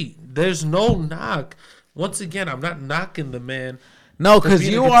 Agree. There's no knock. Once again, I'm not knocking the man. No, for because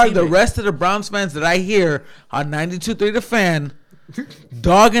being a you good are the teammate. rest of the Browns fans that I hear on 92.3 The Fan,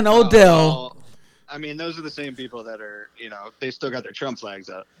 dogging Odell. Well, I mean, those are the same people that are, they still got their Trump flags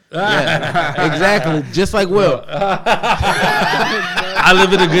up. Yeah, exactly. Just like Will. I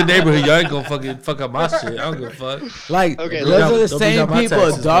live in a good neighborhood. Y'all ain't gonna fucking fuck up my shit. I don't give a fuck. Like, Okay, those are the don't bring same down my people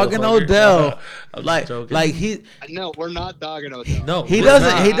taxes, dogging motherfucker. Odell. I'm Like, joking. like he No, we're not dogging Odell. No, he we're doesn't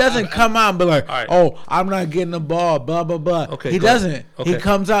not. he doesn't come out and be like, All right. oh, I'm not getting the ball, blah blah blah. Okay, he go ahead. doesn't. Okay. He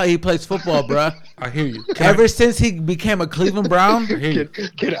comes out, he plays football, bruh. I hear you. Ever since he became a Cleveland Brown, I hear you.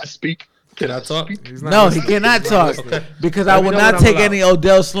 Can I speak? Can I talk? He's not no, he listening. cannot He's not talk listening. because Let I me will know not when I'm take allowed. any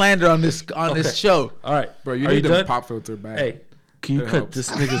Odell slander on this Okay. show. All right, Bro, you Are need the done? pop filter back. Hey, can you It cut helps. this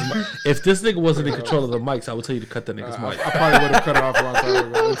nigga's mic? If this nigga wasn't in control of the mics, I would tell you to cut that nigga's I mic. probably would have cut it off a long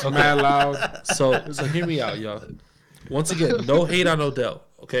time ago. It's mad loud. So hear me out, y'all. Once again, no hate on Odell.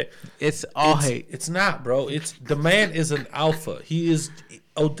 Okay, It's all It's- hate. It's not, bro. It's the man is an alpha. He is.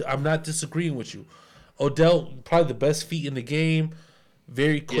 I'm not disagreeing with you. Odell probably the best feet in the game.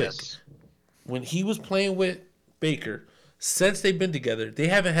 Very quick. Yes. When he was playing with Baker, since they've been together, they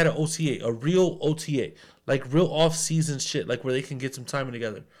haven't had an OTA, a real OTA, like real off-season shit, like where they can get some time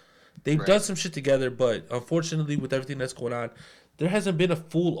together. They've Right. done some shit together, but unfortunately, with everything that's going on, there hasn't been a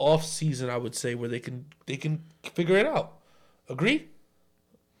full off-season, I would say, where they can figure it out. Agree?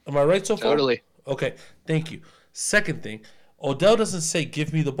 Am I right so far? Totally. Okay, thank you. Second thing, Odell doesn't say,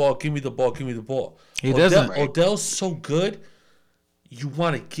 give me the ball, give me the ball, give me the ball. He doesn't. Right. Odell's so good, you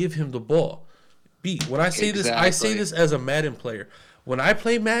want to give him the ball. B, when I say this, I say Exactly. this as a Madden player. When I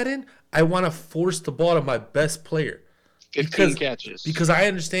play Madden, I want to force the ball to my best player. 15 catches. Because I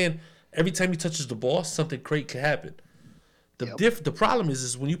understand every time he touches the ball, something great can happen. The problem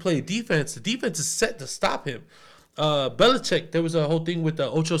is when you play defense, the defense is set to stop him. Belichick, there was a whole thing with the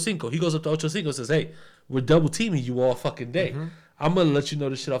Ocho Cinco. He goes up to Ocho Cinco and says, hey, we're double teaming you all fucking day. I'm going to let you know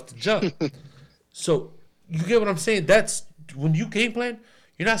this shit off the jump. So you get what I'm saying? That's when you game plan,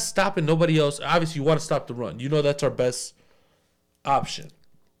 you're not stopping nobody else. Obviously, you want to stop the run. You know that's our best option.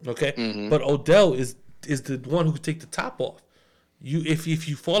 Okay? But Odell is the one who can take the top off. If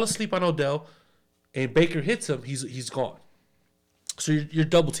you fall asleep on Odell and Baker hits him, he's gone. So you're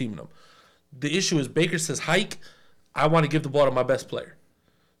double teaming him. The issue is Baker says hike. I want to give the ball to my best player.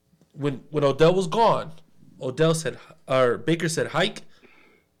 When Odell was gone, Baker said hike.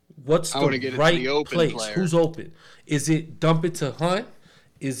 What's I the wanna get it to right the open place? player. Who's open? Is it dump it to Hunt?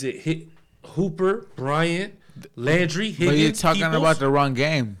 Is it hit Hooper, Bryant, Landry, Higgins? But you're talking Peoples? about the wrong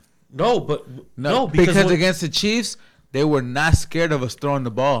game. No, No, because against the Chiefs, they were not scared of us throwing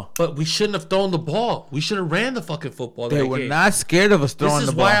the ball. but we shouldn't have thrown the ball. We should have ran the fucking football. They that were game. not scared of us throwing This is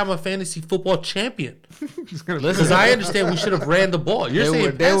the ball. why I'm a fantasy football champion. Listen, Because I understand we should have ran the ball. You're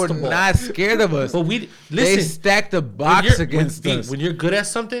saying they pass were the ball. not scared of us. But we They listen. stacked the when box you're- against when, us when you're good at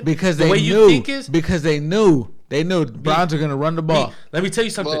something, because the they way knew. you think is. Because they knew the Browns are going to run the ball. Let me tell you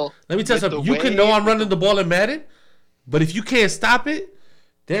something. Well, Let me tell you with something. the You can way- know I'm running the ball in Madden, but if you can't stop it,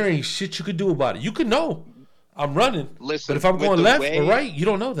 there ain't shit you could do about it. You can know I'm running. Listen, but if I'm with going the left way- or right, you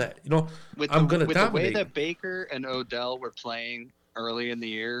don't know that. You know, I'm gonna with the way dominate. that Baker and Odell were playing early in the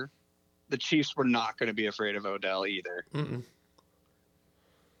year, the Chiefs were not going to be afraid of Odell either. Mm-mm.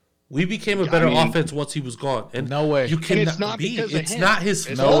 We became a better offense once he was gone, and No way. You And cannot it's not be. because of It's him. not his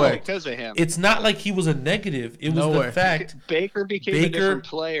It's fault. No not way. because of him. It's not like he was a negative. It was No the way. fact. Baker became a Baker- different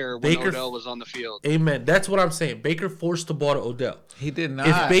player when Baker- Odell was on the field. Amen. That's what I'm saying. Baker forced the ball to Odell. He did not.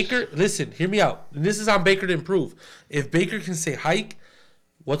 If Baker, listen, hear me out. And this is on Baker to improve. If Baker can say hike,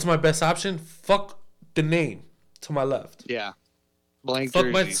 what's my best option? Fuck the name to my left. Yeah. Blank Fuck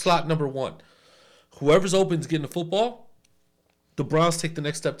my jersey. slot number 1. Whoever's open is getting the football. The Browns take the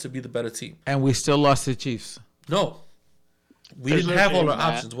next step to be the better team. and we still lost to the Chiefs. No, we There's didn't no have all shame our in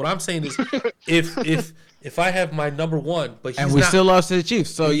that. options. What I'm saying is, if I have my number 1, but he's And we not, still lost to the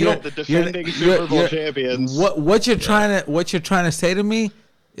Chiefs. So you don't. The defending Super Bowl champions. What you're trying to say to me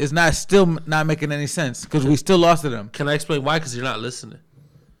is still not making any sense because we still lost to them. Can I explain why? Because you're not listening.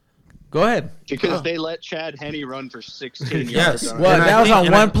 Go ahead. Because they let Chad Henne run for 16 Yes. yards. on Well, And I that was think- on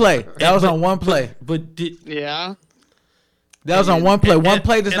and I- one play. That was but- on one play. But Yeah. That was on one play. and- One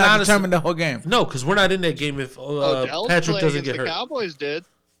play does and not honestly- determine the whole game. no, because we're not in that game if Odell's Patrick play doesn't against get the hurt. Cowboys did.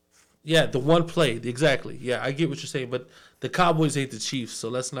 Yeah, the one play, exactly. Yeah, I get what you're saying, but the Cowboys hate the Chiefs, so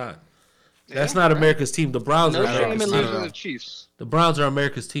let's not. That's not America's team. The Browns No are shame America's in team. losing to the Chiefs. The Browns are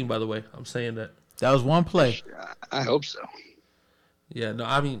America's team, by the way. I'm saying that. That was one play. I hope so. Yeah, no,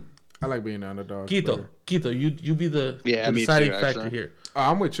 I mean, I like being the underdog. Quito, you be the Yeah, me deciding too, factor actually. here. Oh,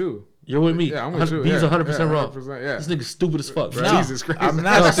 I'm with you. You're with me. Yeah, I'm with you. He's Yeah, 100% yeah, wrong. 100%, yeah. This nigga's stupid as fuck, right? No, Jesus Christ. I'm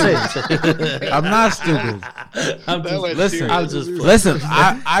not stupid. I'm not stupid. I'm That just, went Listen, serious. I'm just playing. Listen,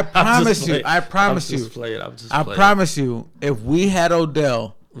 I promise you. playing. I promise I'm you. just playing. I'm just I playing. promise you. If we had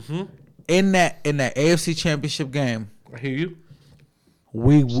Odell Mm-hmm. in that AFC Championship game, I hear you.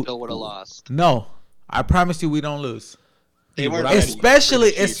 we Still would have lost. no. I promise you, we don't lose. They weren't what I- ready for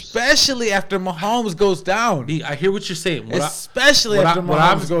the Chiefs. Especially after Mahomes goes down. I hear what you're saying. Especially after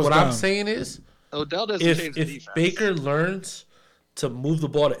Mahomes goes what down. I'm saying is, Odell doesn't change the if defense. Baker learns to move the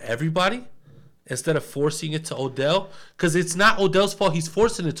ball to everybody instead of forcing it to Odell, because it's not Odell's fault, he's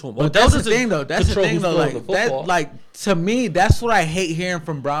forcing it to him. But Odell that's the doesn't thing, though. That's the control thing, who's though. throwing Like the that, football. like to me, that's what I hate hearing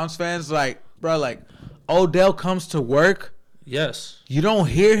from Browns fans. Like, bro, like Odell comes to work. Yes. You don't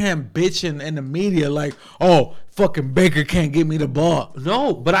hear him bitching in the media like, "Oh, fucking Baker can't get me the ball."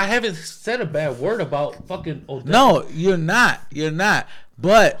 No, but I haven't said a bad word about fucking Odell. No, you're not. You're not.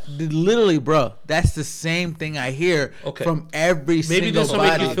 But literally, bro, that's the same thing I hear Okay. from every Maybe single this will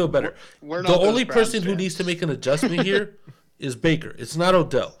make body. you feel better. We're The not those only Browns person who fans. needs to make an adjustment here is Baker. It's not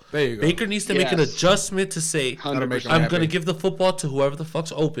Odell. There you go. Baker needs to make an Yes. adjustment to say, 100%. I'm going to give the football to whoever the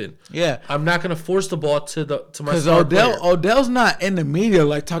fuck's open. Yeah. I'm not going to force the ball to my Because star player. Odell's not in the media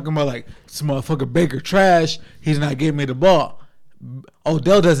like talking about like this motherfucker Baker trash. He's not getting me the ball.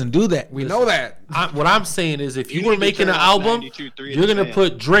 Odell doesn't do that. We know that. What I'm saying is, if you You were need to making turn an off album, 92.3 you're the gonna fan.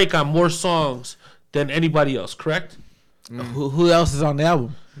 put Drake on more songs than anybody else, correct? Who else is on the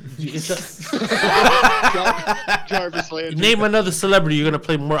album? Jarvis Landry. Name another celebrity you're gonna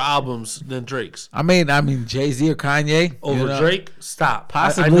play more albums than Drake's I mean Jay-Z or Kanye over you know? Drake. Stop.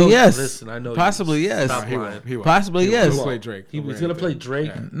 Possibly I know, yes. Listen, I know. Possibly you. yes. Stop He lying. won't. He won't. Possibly He yes. He'll play Drake. He was gonna play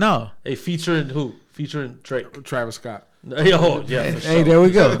Drake. No. Hey, featuring who? Featuring Drake. Travis Scott. Yo, yeah. For Hey, sure. there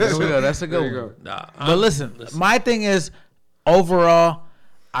we go. There we go. That's a There good you one. go. Nah, But listen, my thing is, overall,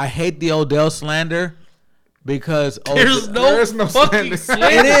 I hate the Odell slander because there's no, There is no fucking slander.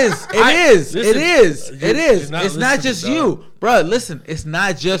 It is. Listen, It is. you're not It's not listening, just dog. you, bro. Listen, it's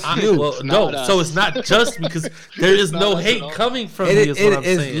not just you. Well, no, not so us. it's not just because there is not no us at hate all. coming from It me. Is what I'm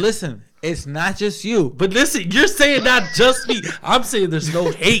is. saying. Listen, it's not just you. But listen, you're saying not just me. I'm saying there's no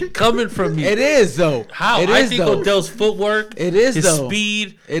hate coming from me. It is though. How? It I is think though. Odell's footwork, It is his though.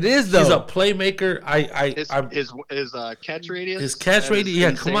 speed, It is he's a though. playmaker. His catch radius. His catch that is rating, yeah,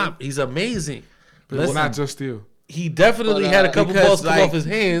 insane. come on, he's amazing. Well, Listen. not just you. He definitely But, had a couple Because, balls come like, off his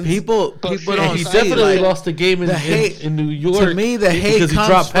hands. People shit, and don't he see definitely like, lost the game in, the hate- in New York. To me, the hate because he comes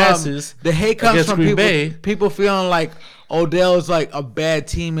dropped from passes. the hate comes against from Green people. Bay. People feeling like Odell is like a bad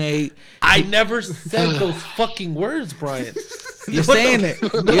teammate. I never said those fucking words, Brian. You're What saying the-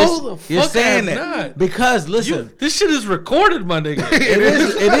 it. No, You're, the you're fuck saying I it have not. because listen, This shit is recorded, my nigga.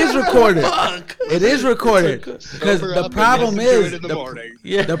 it is recorded. Fuck. It is recorded because Sober the up and problem listen to is it in the morning.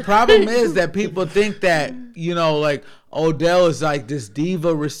 Yeah. the problem is that people think that like Odell is like this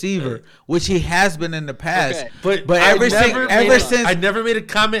diva receiver, which he has been in the past. Okay. But ever I since never made a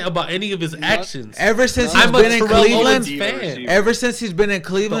comment about any of his actions. ever since I'm he's a been in Terrell Cleveland, Owens fan. ever since he's been in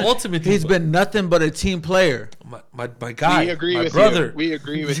Cleveland, The ultimate he's diva. been nothing but a team player. my guy, We agree my with brother. you. We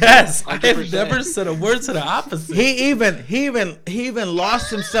agree with Yes, you. I have 100%. never said a word to the opposite. He even lost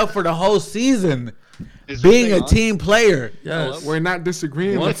himself for the whole season, Is this being thing a on? team player. Yes. We're not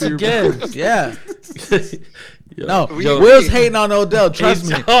disagreeing Once with you. again. Yeah. Yo, No, We yo, Will's hating on Odell. Trust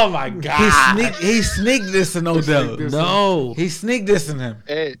me. Oh my god. He sneaked dissing Odell. this. No. He sneaked dissing him.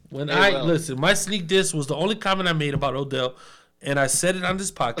 Hey, When hey, I Will. listen, my sneak diss was the only comment I made about Odell, and I said it on this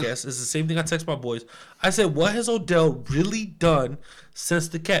podcast. It's the same thing I text my boys. I said, "What has Odell really done since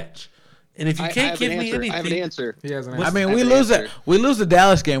the catch?" And if you I can't have give an me answer. I have an anything, answer. He has an I answer. mean, I we have an lose answer. the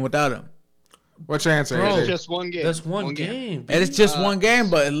Dallas game without him. What's your answer? Bro. AJ? It's just one game. that's one game. And it's just Uh, one game,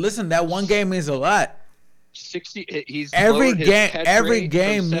 but listen, that one game means a lot. 60. He's Every lowered his game- catch every rate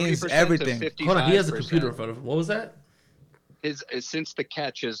game from means 70% to everything. Hold on, he has a 55%. computer in front of him. What was that? His since the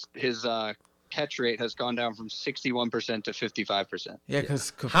catch, his catch rate has gone down from 61% to 55%. Yeah,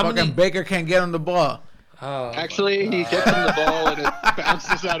 because How fucking many- Baker can't get on the ball. Oh, Actually, he gets him the ball and it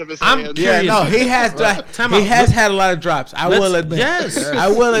bounces out of his I'm hands. curious. Yeah, no, he has Time he out. has had a lot of drops. I will admit. Yes. I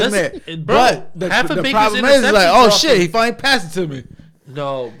will Let's- admit. bro, but the, half of the Baker's problem is like, interceptions oh are shit, off he of- finally passed it to me.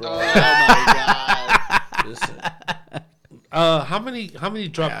 No, bro. Oh my god! Listen. How many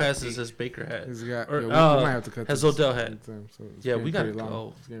drop passes has Baker had? He's got. Or, we might have to cut has this Odell had? time, so it's Yeah, getting we gotta pretty long.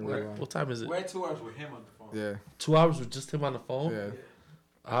 go. It's getting really long. What time is it? 2 hours with him on the phone. Yeah, 2 hours with just him on the phone. yeah.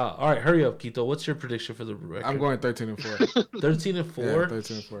 All right, hurry up, Quito. What's your prediction for the record? I'm going 13-4. 13-4. Yeah,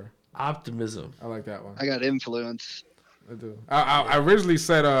 13-4. Optimism. I like that one. I got influence. I do. I originally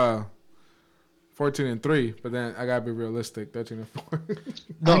said 14-3, but then I gotta be realistic. 13-4.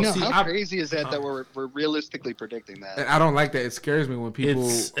 No, I know. see, How crazy is that we're realistically predicting And that? I don't like that. It scares me when people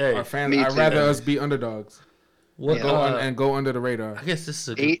Hey, are fans. me I'd too. rather us be underdogs. what? Yeah. And go under the radar. I guess this is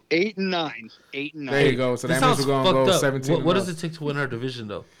a good. 8 and 9. 8 and 9. There you go. So This that means sounds we're gonna fucked go up. 17. What does it take to win our division,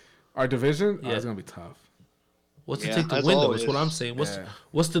 though? Our division? Oh, Yeah. it's gonna be tough. What's Yeah, it take to as win, though? always. Is what I'm saying. Yeah.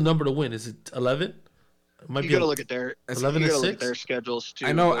 What's the number to win? Is it 11? It might You be gotta look at their 11 you and gotta look at 6. their schedules too.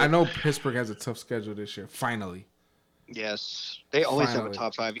 I know. but I know. Pittsburgh has a tough schedule this year. Finally. Yes, they always have Finally. a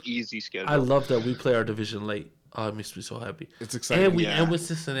top 5 easy schedule. I love that we play our division late. Oh, it makes me so happy. It's exciting. And we Yeah. end with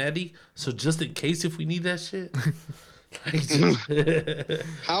Cincinnati, so just in case if we need that shit. Like, just-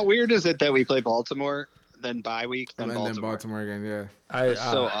 How weird is it that we play Baltimore, then bye week, then and Baltimore? then Baltimore again. Yeah. I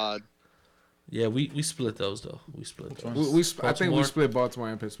So odd. yeah, we split those though. We split those. I think we Baltimore? split Baltimore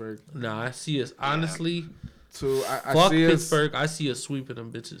and Pittsburgh. Nah, I see us honestly. So I Fuck see us. Pittsburgh. I see us sweeping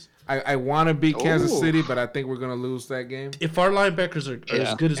them bitches. I want to beat Kansas Ooh. City, but I think we're gonna lose that game. If our linebackers are as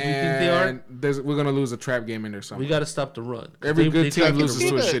Yeah. good as we think they are, And we're gonna lose a trap game in there somewhere. we got to stop the run. 'Cause Every good try team to loses get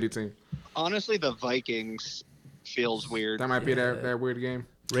to a run. shitty team. Honestly, the Vikings feels weird. That might be that weird game.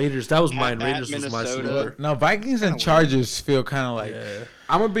 Raiders. That was mine. At Raiders was my Minnesota. sleeper. No, Vikings and Chargers feel kind of like. Yeah.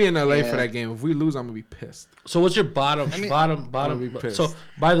 I'm gonna be in LA Yeah. for that game. If we lose, I'm gonna be pissed. So what's your bottom? I mean- bottom. I'm gonna be pissed. So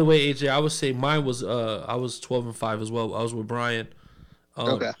by the way, AJ, I would say mine was I was 12-5 as well. I was with Brian.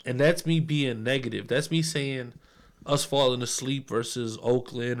 Okay. And that's me being negative. That's me saying us falling asleep versus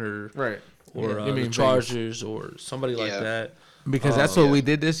Oakland or Right. or You mean the Vegas. Chargers or somebody like Yeah. that. Because that's what we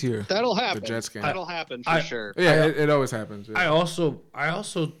did this year. That'll happen. Jets game. That'll happen for I- sure. Yeah, it always happens. Yeah. I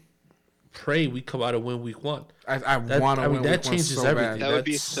also pray we come out and win week 1. I That- want to I mean, win that week one changes so everything. bad. That would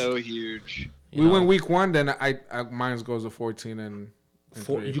be That's- so huge. You We know? win week 1, then mine goes to 14 and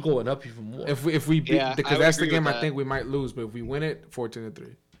Four, 3. you going up even more. If we beat, Yeah, I because would that's the agree with game I that. think we might lose, but if we win it,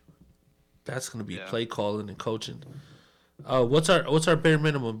 14-3. That's gonna be Yeah. play calling and coaching. What's our bare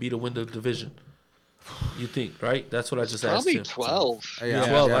minimum be to win the division? You think, right? That's what I just Probably asked him. 12. Yeah,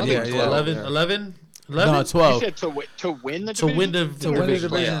 12, yeah, I think yeah, 12. yeah. 11, Yeah. 11? No, 11? You 12. said to win the To win division? the To win the division.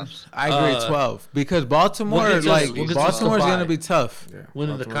 division, playoffs. I agree. 12 because Baltimore, we'll get like to Baltimore's the gonna bye. be tough. Yeah.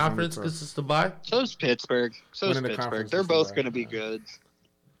 Winning the Baltimore's gonna be conference tough. gets us the bye. So's Pittsburgh. So's Winning the Pittsburgh. conference They're is both the going to be good.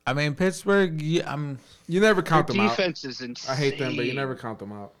 I mean, Pittsburgh. Yeah, You never Their count them out. defense is insane. I hate them, but you never count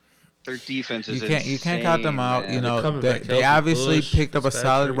them out. Their defense is you can't count them out. insane, You man. know, coming they, back they healthy. obviously Bush, picked up a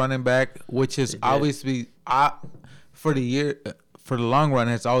solid Fitzpatrick. running back, which is They did. obviously for the year, for the long run,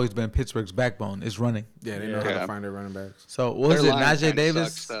 has always been Pittsburgh's backbone is running. Yeah, they know how Yeah. to find their running backs. So what was Their it? line Najee kinda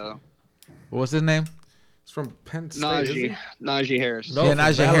Davis. sucks, though. What's his name? It's from Penn State. isn't it? Najee Harris. No, Yeah, from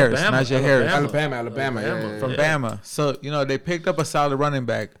Najee Harris, Najee Harris. Alabama, yeah. From Bama. So they picked up a solid running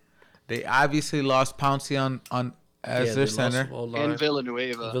back. They obviously lost Pouncey on as their center. And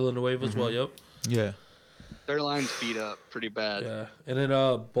Villanueva. Villanueva as well. Yep. Yeah. Their line's beat up pretty bad. Yeah. And then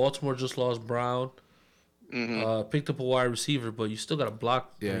Baltimore just lost Brown. Mhm. Picked up a wide receiver, but you still got to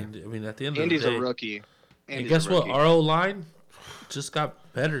block. Yeah. I mean, at the end Andy's of the day, a rookie. And Andy's guess a what? rookie. Our O line just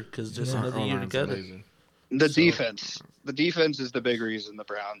got better because just Our another year O-line's together. amazing. The So- defense. The defense is the big reason the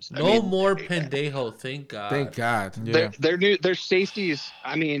Browns. No more Pendejo, thank God. Thank God. Yeah. Their safeties.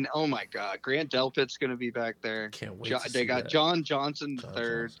 I mean, oh my God, Grant Delpit's going to be back there. Can't wait to They see got that. John Johnson John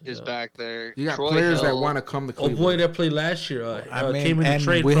third Johnson, is yeah. back there. You got Troy players that Hill. want to come to Oh Cleveland. boy, that played last year. I mean, Came in the and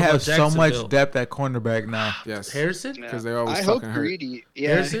trade we from, have so much Jacksonville. depth at cornerback now. Yes. Harrison Yeah. Because they always I hope fucking hurt. Greedy. Yeah,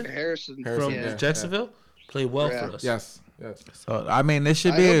 Harrison? Harrison from yeah. Jacksonville played well Yeah. for us. Yes. Yes. So I mean, it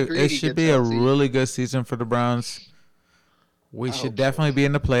should I be hope it Greedy should gets be a healthy. really good season for the Browns. We I should hope so. definitely be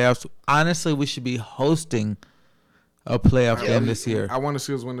in the playoffs. Honestly, we should be hosting a playoff Yeah. game this year. I want to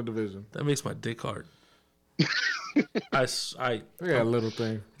see us win the division. That makes my dick hard. I We got a little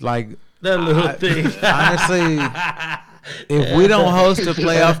thing. Like that little thing. honestly, if we don't host a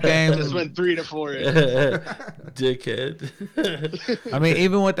playoff game, Just went 3 to 4. Dickhead. I mean,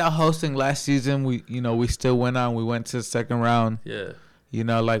 even without hosting last season, we still went on. We went to the second round. Yeah.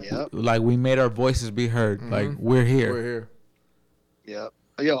 Yep. Like we made our voices be heard. Like we're here. We're here. Yep.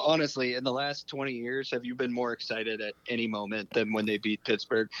 Yo, honestly, in the last 20 years, have you been more excited at any moment than when they beat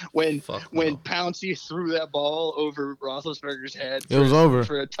Pittsburgh? When Fuck when no. Pouncey threw that ball over Roethlisberger's head It was over.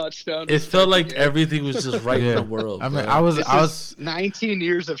 for a touchdown. It felt like everything was just right Yeah. in the world. I mean, bro. I was This I is was 19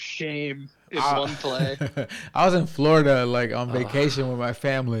 years of shame in one play. I was in Florida, like on vacation with my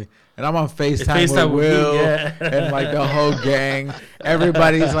family, and I'm on FaceTime, FaceTime with with me, Will yeah. and like the whole gang.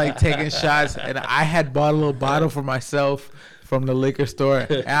 Everybody's like taking shots, and I had bought a little bottle for myself from the liquor store,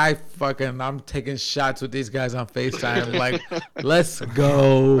 and I'm taking shots with these guys on FaceTime. Like, let's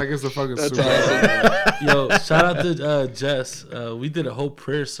go. Like it's the fucking That's Super Bowl. awesome. Yo, shout out to Jess. We did a whole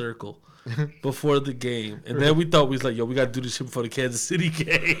prayer circle before the game, and then we thought we was like, yo, we got to do this shit before the Kansas City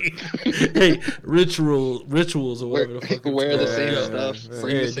game. Hey, rituals or whatever the fuck. it's Wear the called. same Yeah. stuff. Yeah,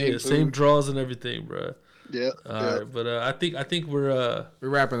 Bring Yeah, the same yeah, same food. draws and everything, bro. Yeah. All right, but I think we're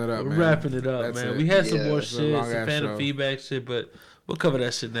wrapping it up, man. wrapping it up, That's man. it. We had some Yeah, more it's a shit, long-ass some fan show. feedback shit, but we'll cover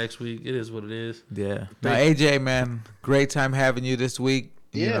that shit next week. It is what it is. Yeah. Now, AJ, man, great time having you this week.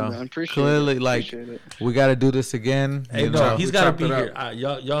 You Yeah, know, man. Appreciate clearly, it. like, Appreciate it. we got to do this again. Hey, you no, know. he's We got to chopped be it here.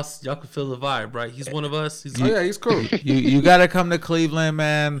 up. Y'all can feel the vibe, right? He's one of us. He's Oh yeah, he's cool. you got to come to Cleveland,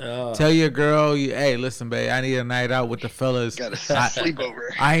 man. Oh. Tell your girl, hey, listen, babe, I need a night out with the fellas. Got a I-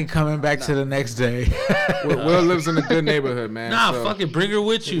 sleepover. I ain't coming back to the next day. Will lives in a good neighborhood, man. Nah, so- fucking bring her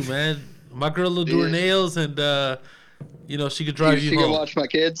with you, man. My girl will do her Yeah. nails, and she could drive You you can home. watch my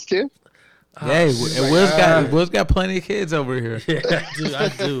kids too. Hey, like, Will's got plenty of kids over here. Yeah, I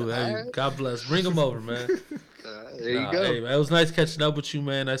do. Hey, Alright. God bless. Bring them over, man. There you Nah, go. Hey, man, it was nice catching up with you,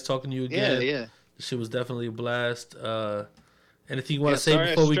 man. Nice talking to you Yeah, again. yeah. The shit was definitely a blast. Anything you want Yeah, to say sorry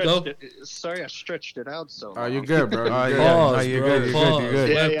I before we go? stretched it- Sorry, I stretched it out so. Oh, you long. good, bro? Oh, You yeah. good. Pause, No, you're bro. good, you're good, Pause. you're good.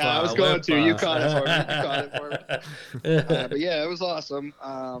 Yeah, Wet yeah, I was pause, going wet to. You pause. caught it for me. You caught it for me. But yeah, it was awesome.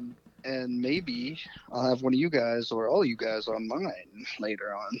 And maybe I'll have one of you guys or all you guys on mine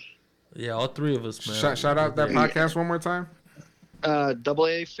later on. Yeah, all three of us, man. Shout out that podcast one more time. Double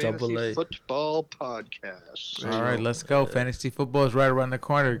A Fantasy Double A. Football Podcast. All right, let's go. Fantasy football is right around the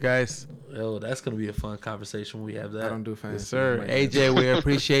corner, guys. Yo, that's gonna be a fun conversation when we have I that. don't do fantasy. Yes, sir. Like, AJ, we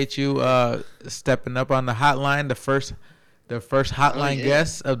appreciate you stepping up on the hotline, the first hotline yeah.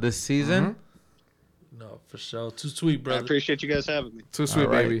 guest of the season. No, for sure. Too sweet, I brother. appreciate you guys having me. Too sweet,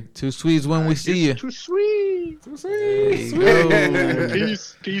 All right. baby. Two sweets when we see you. Too sweet. Too There sweet. you go.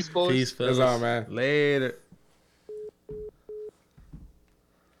 Peace, boys. Peace, fellas. That's all, man. Later.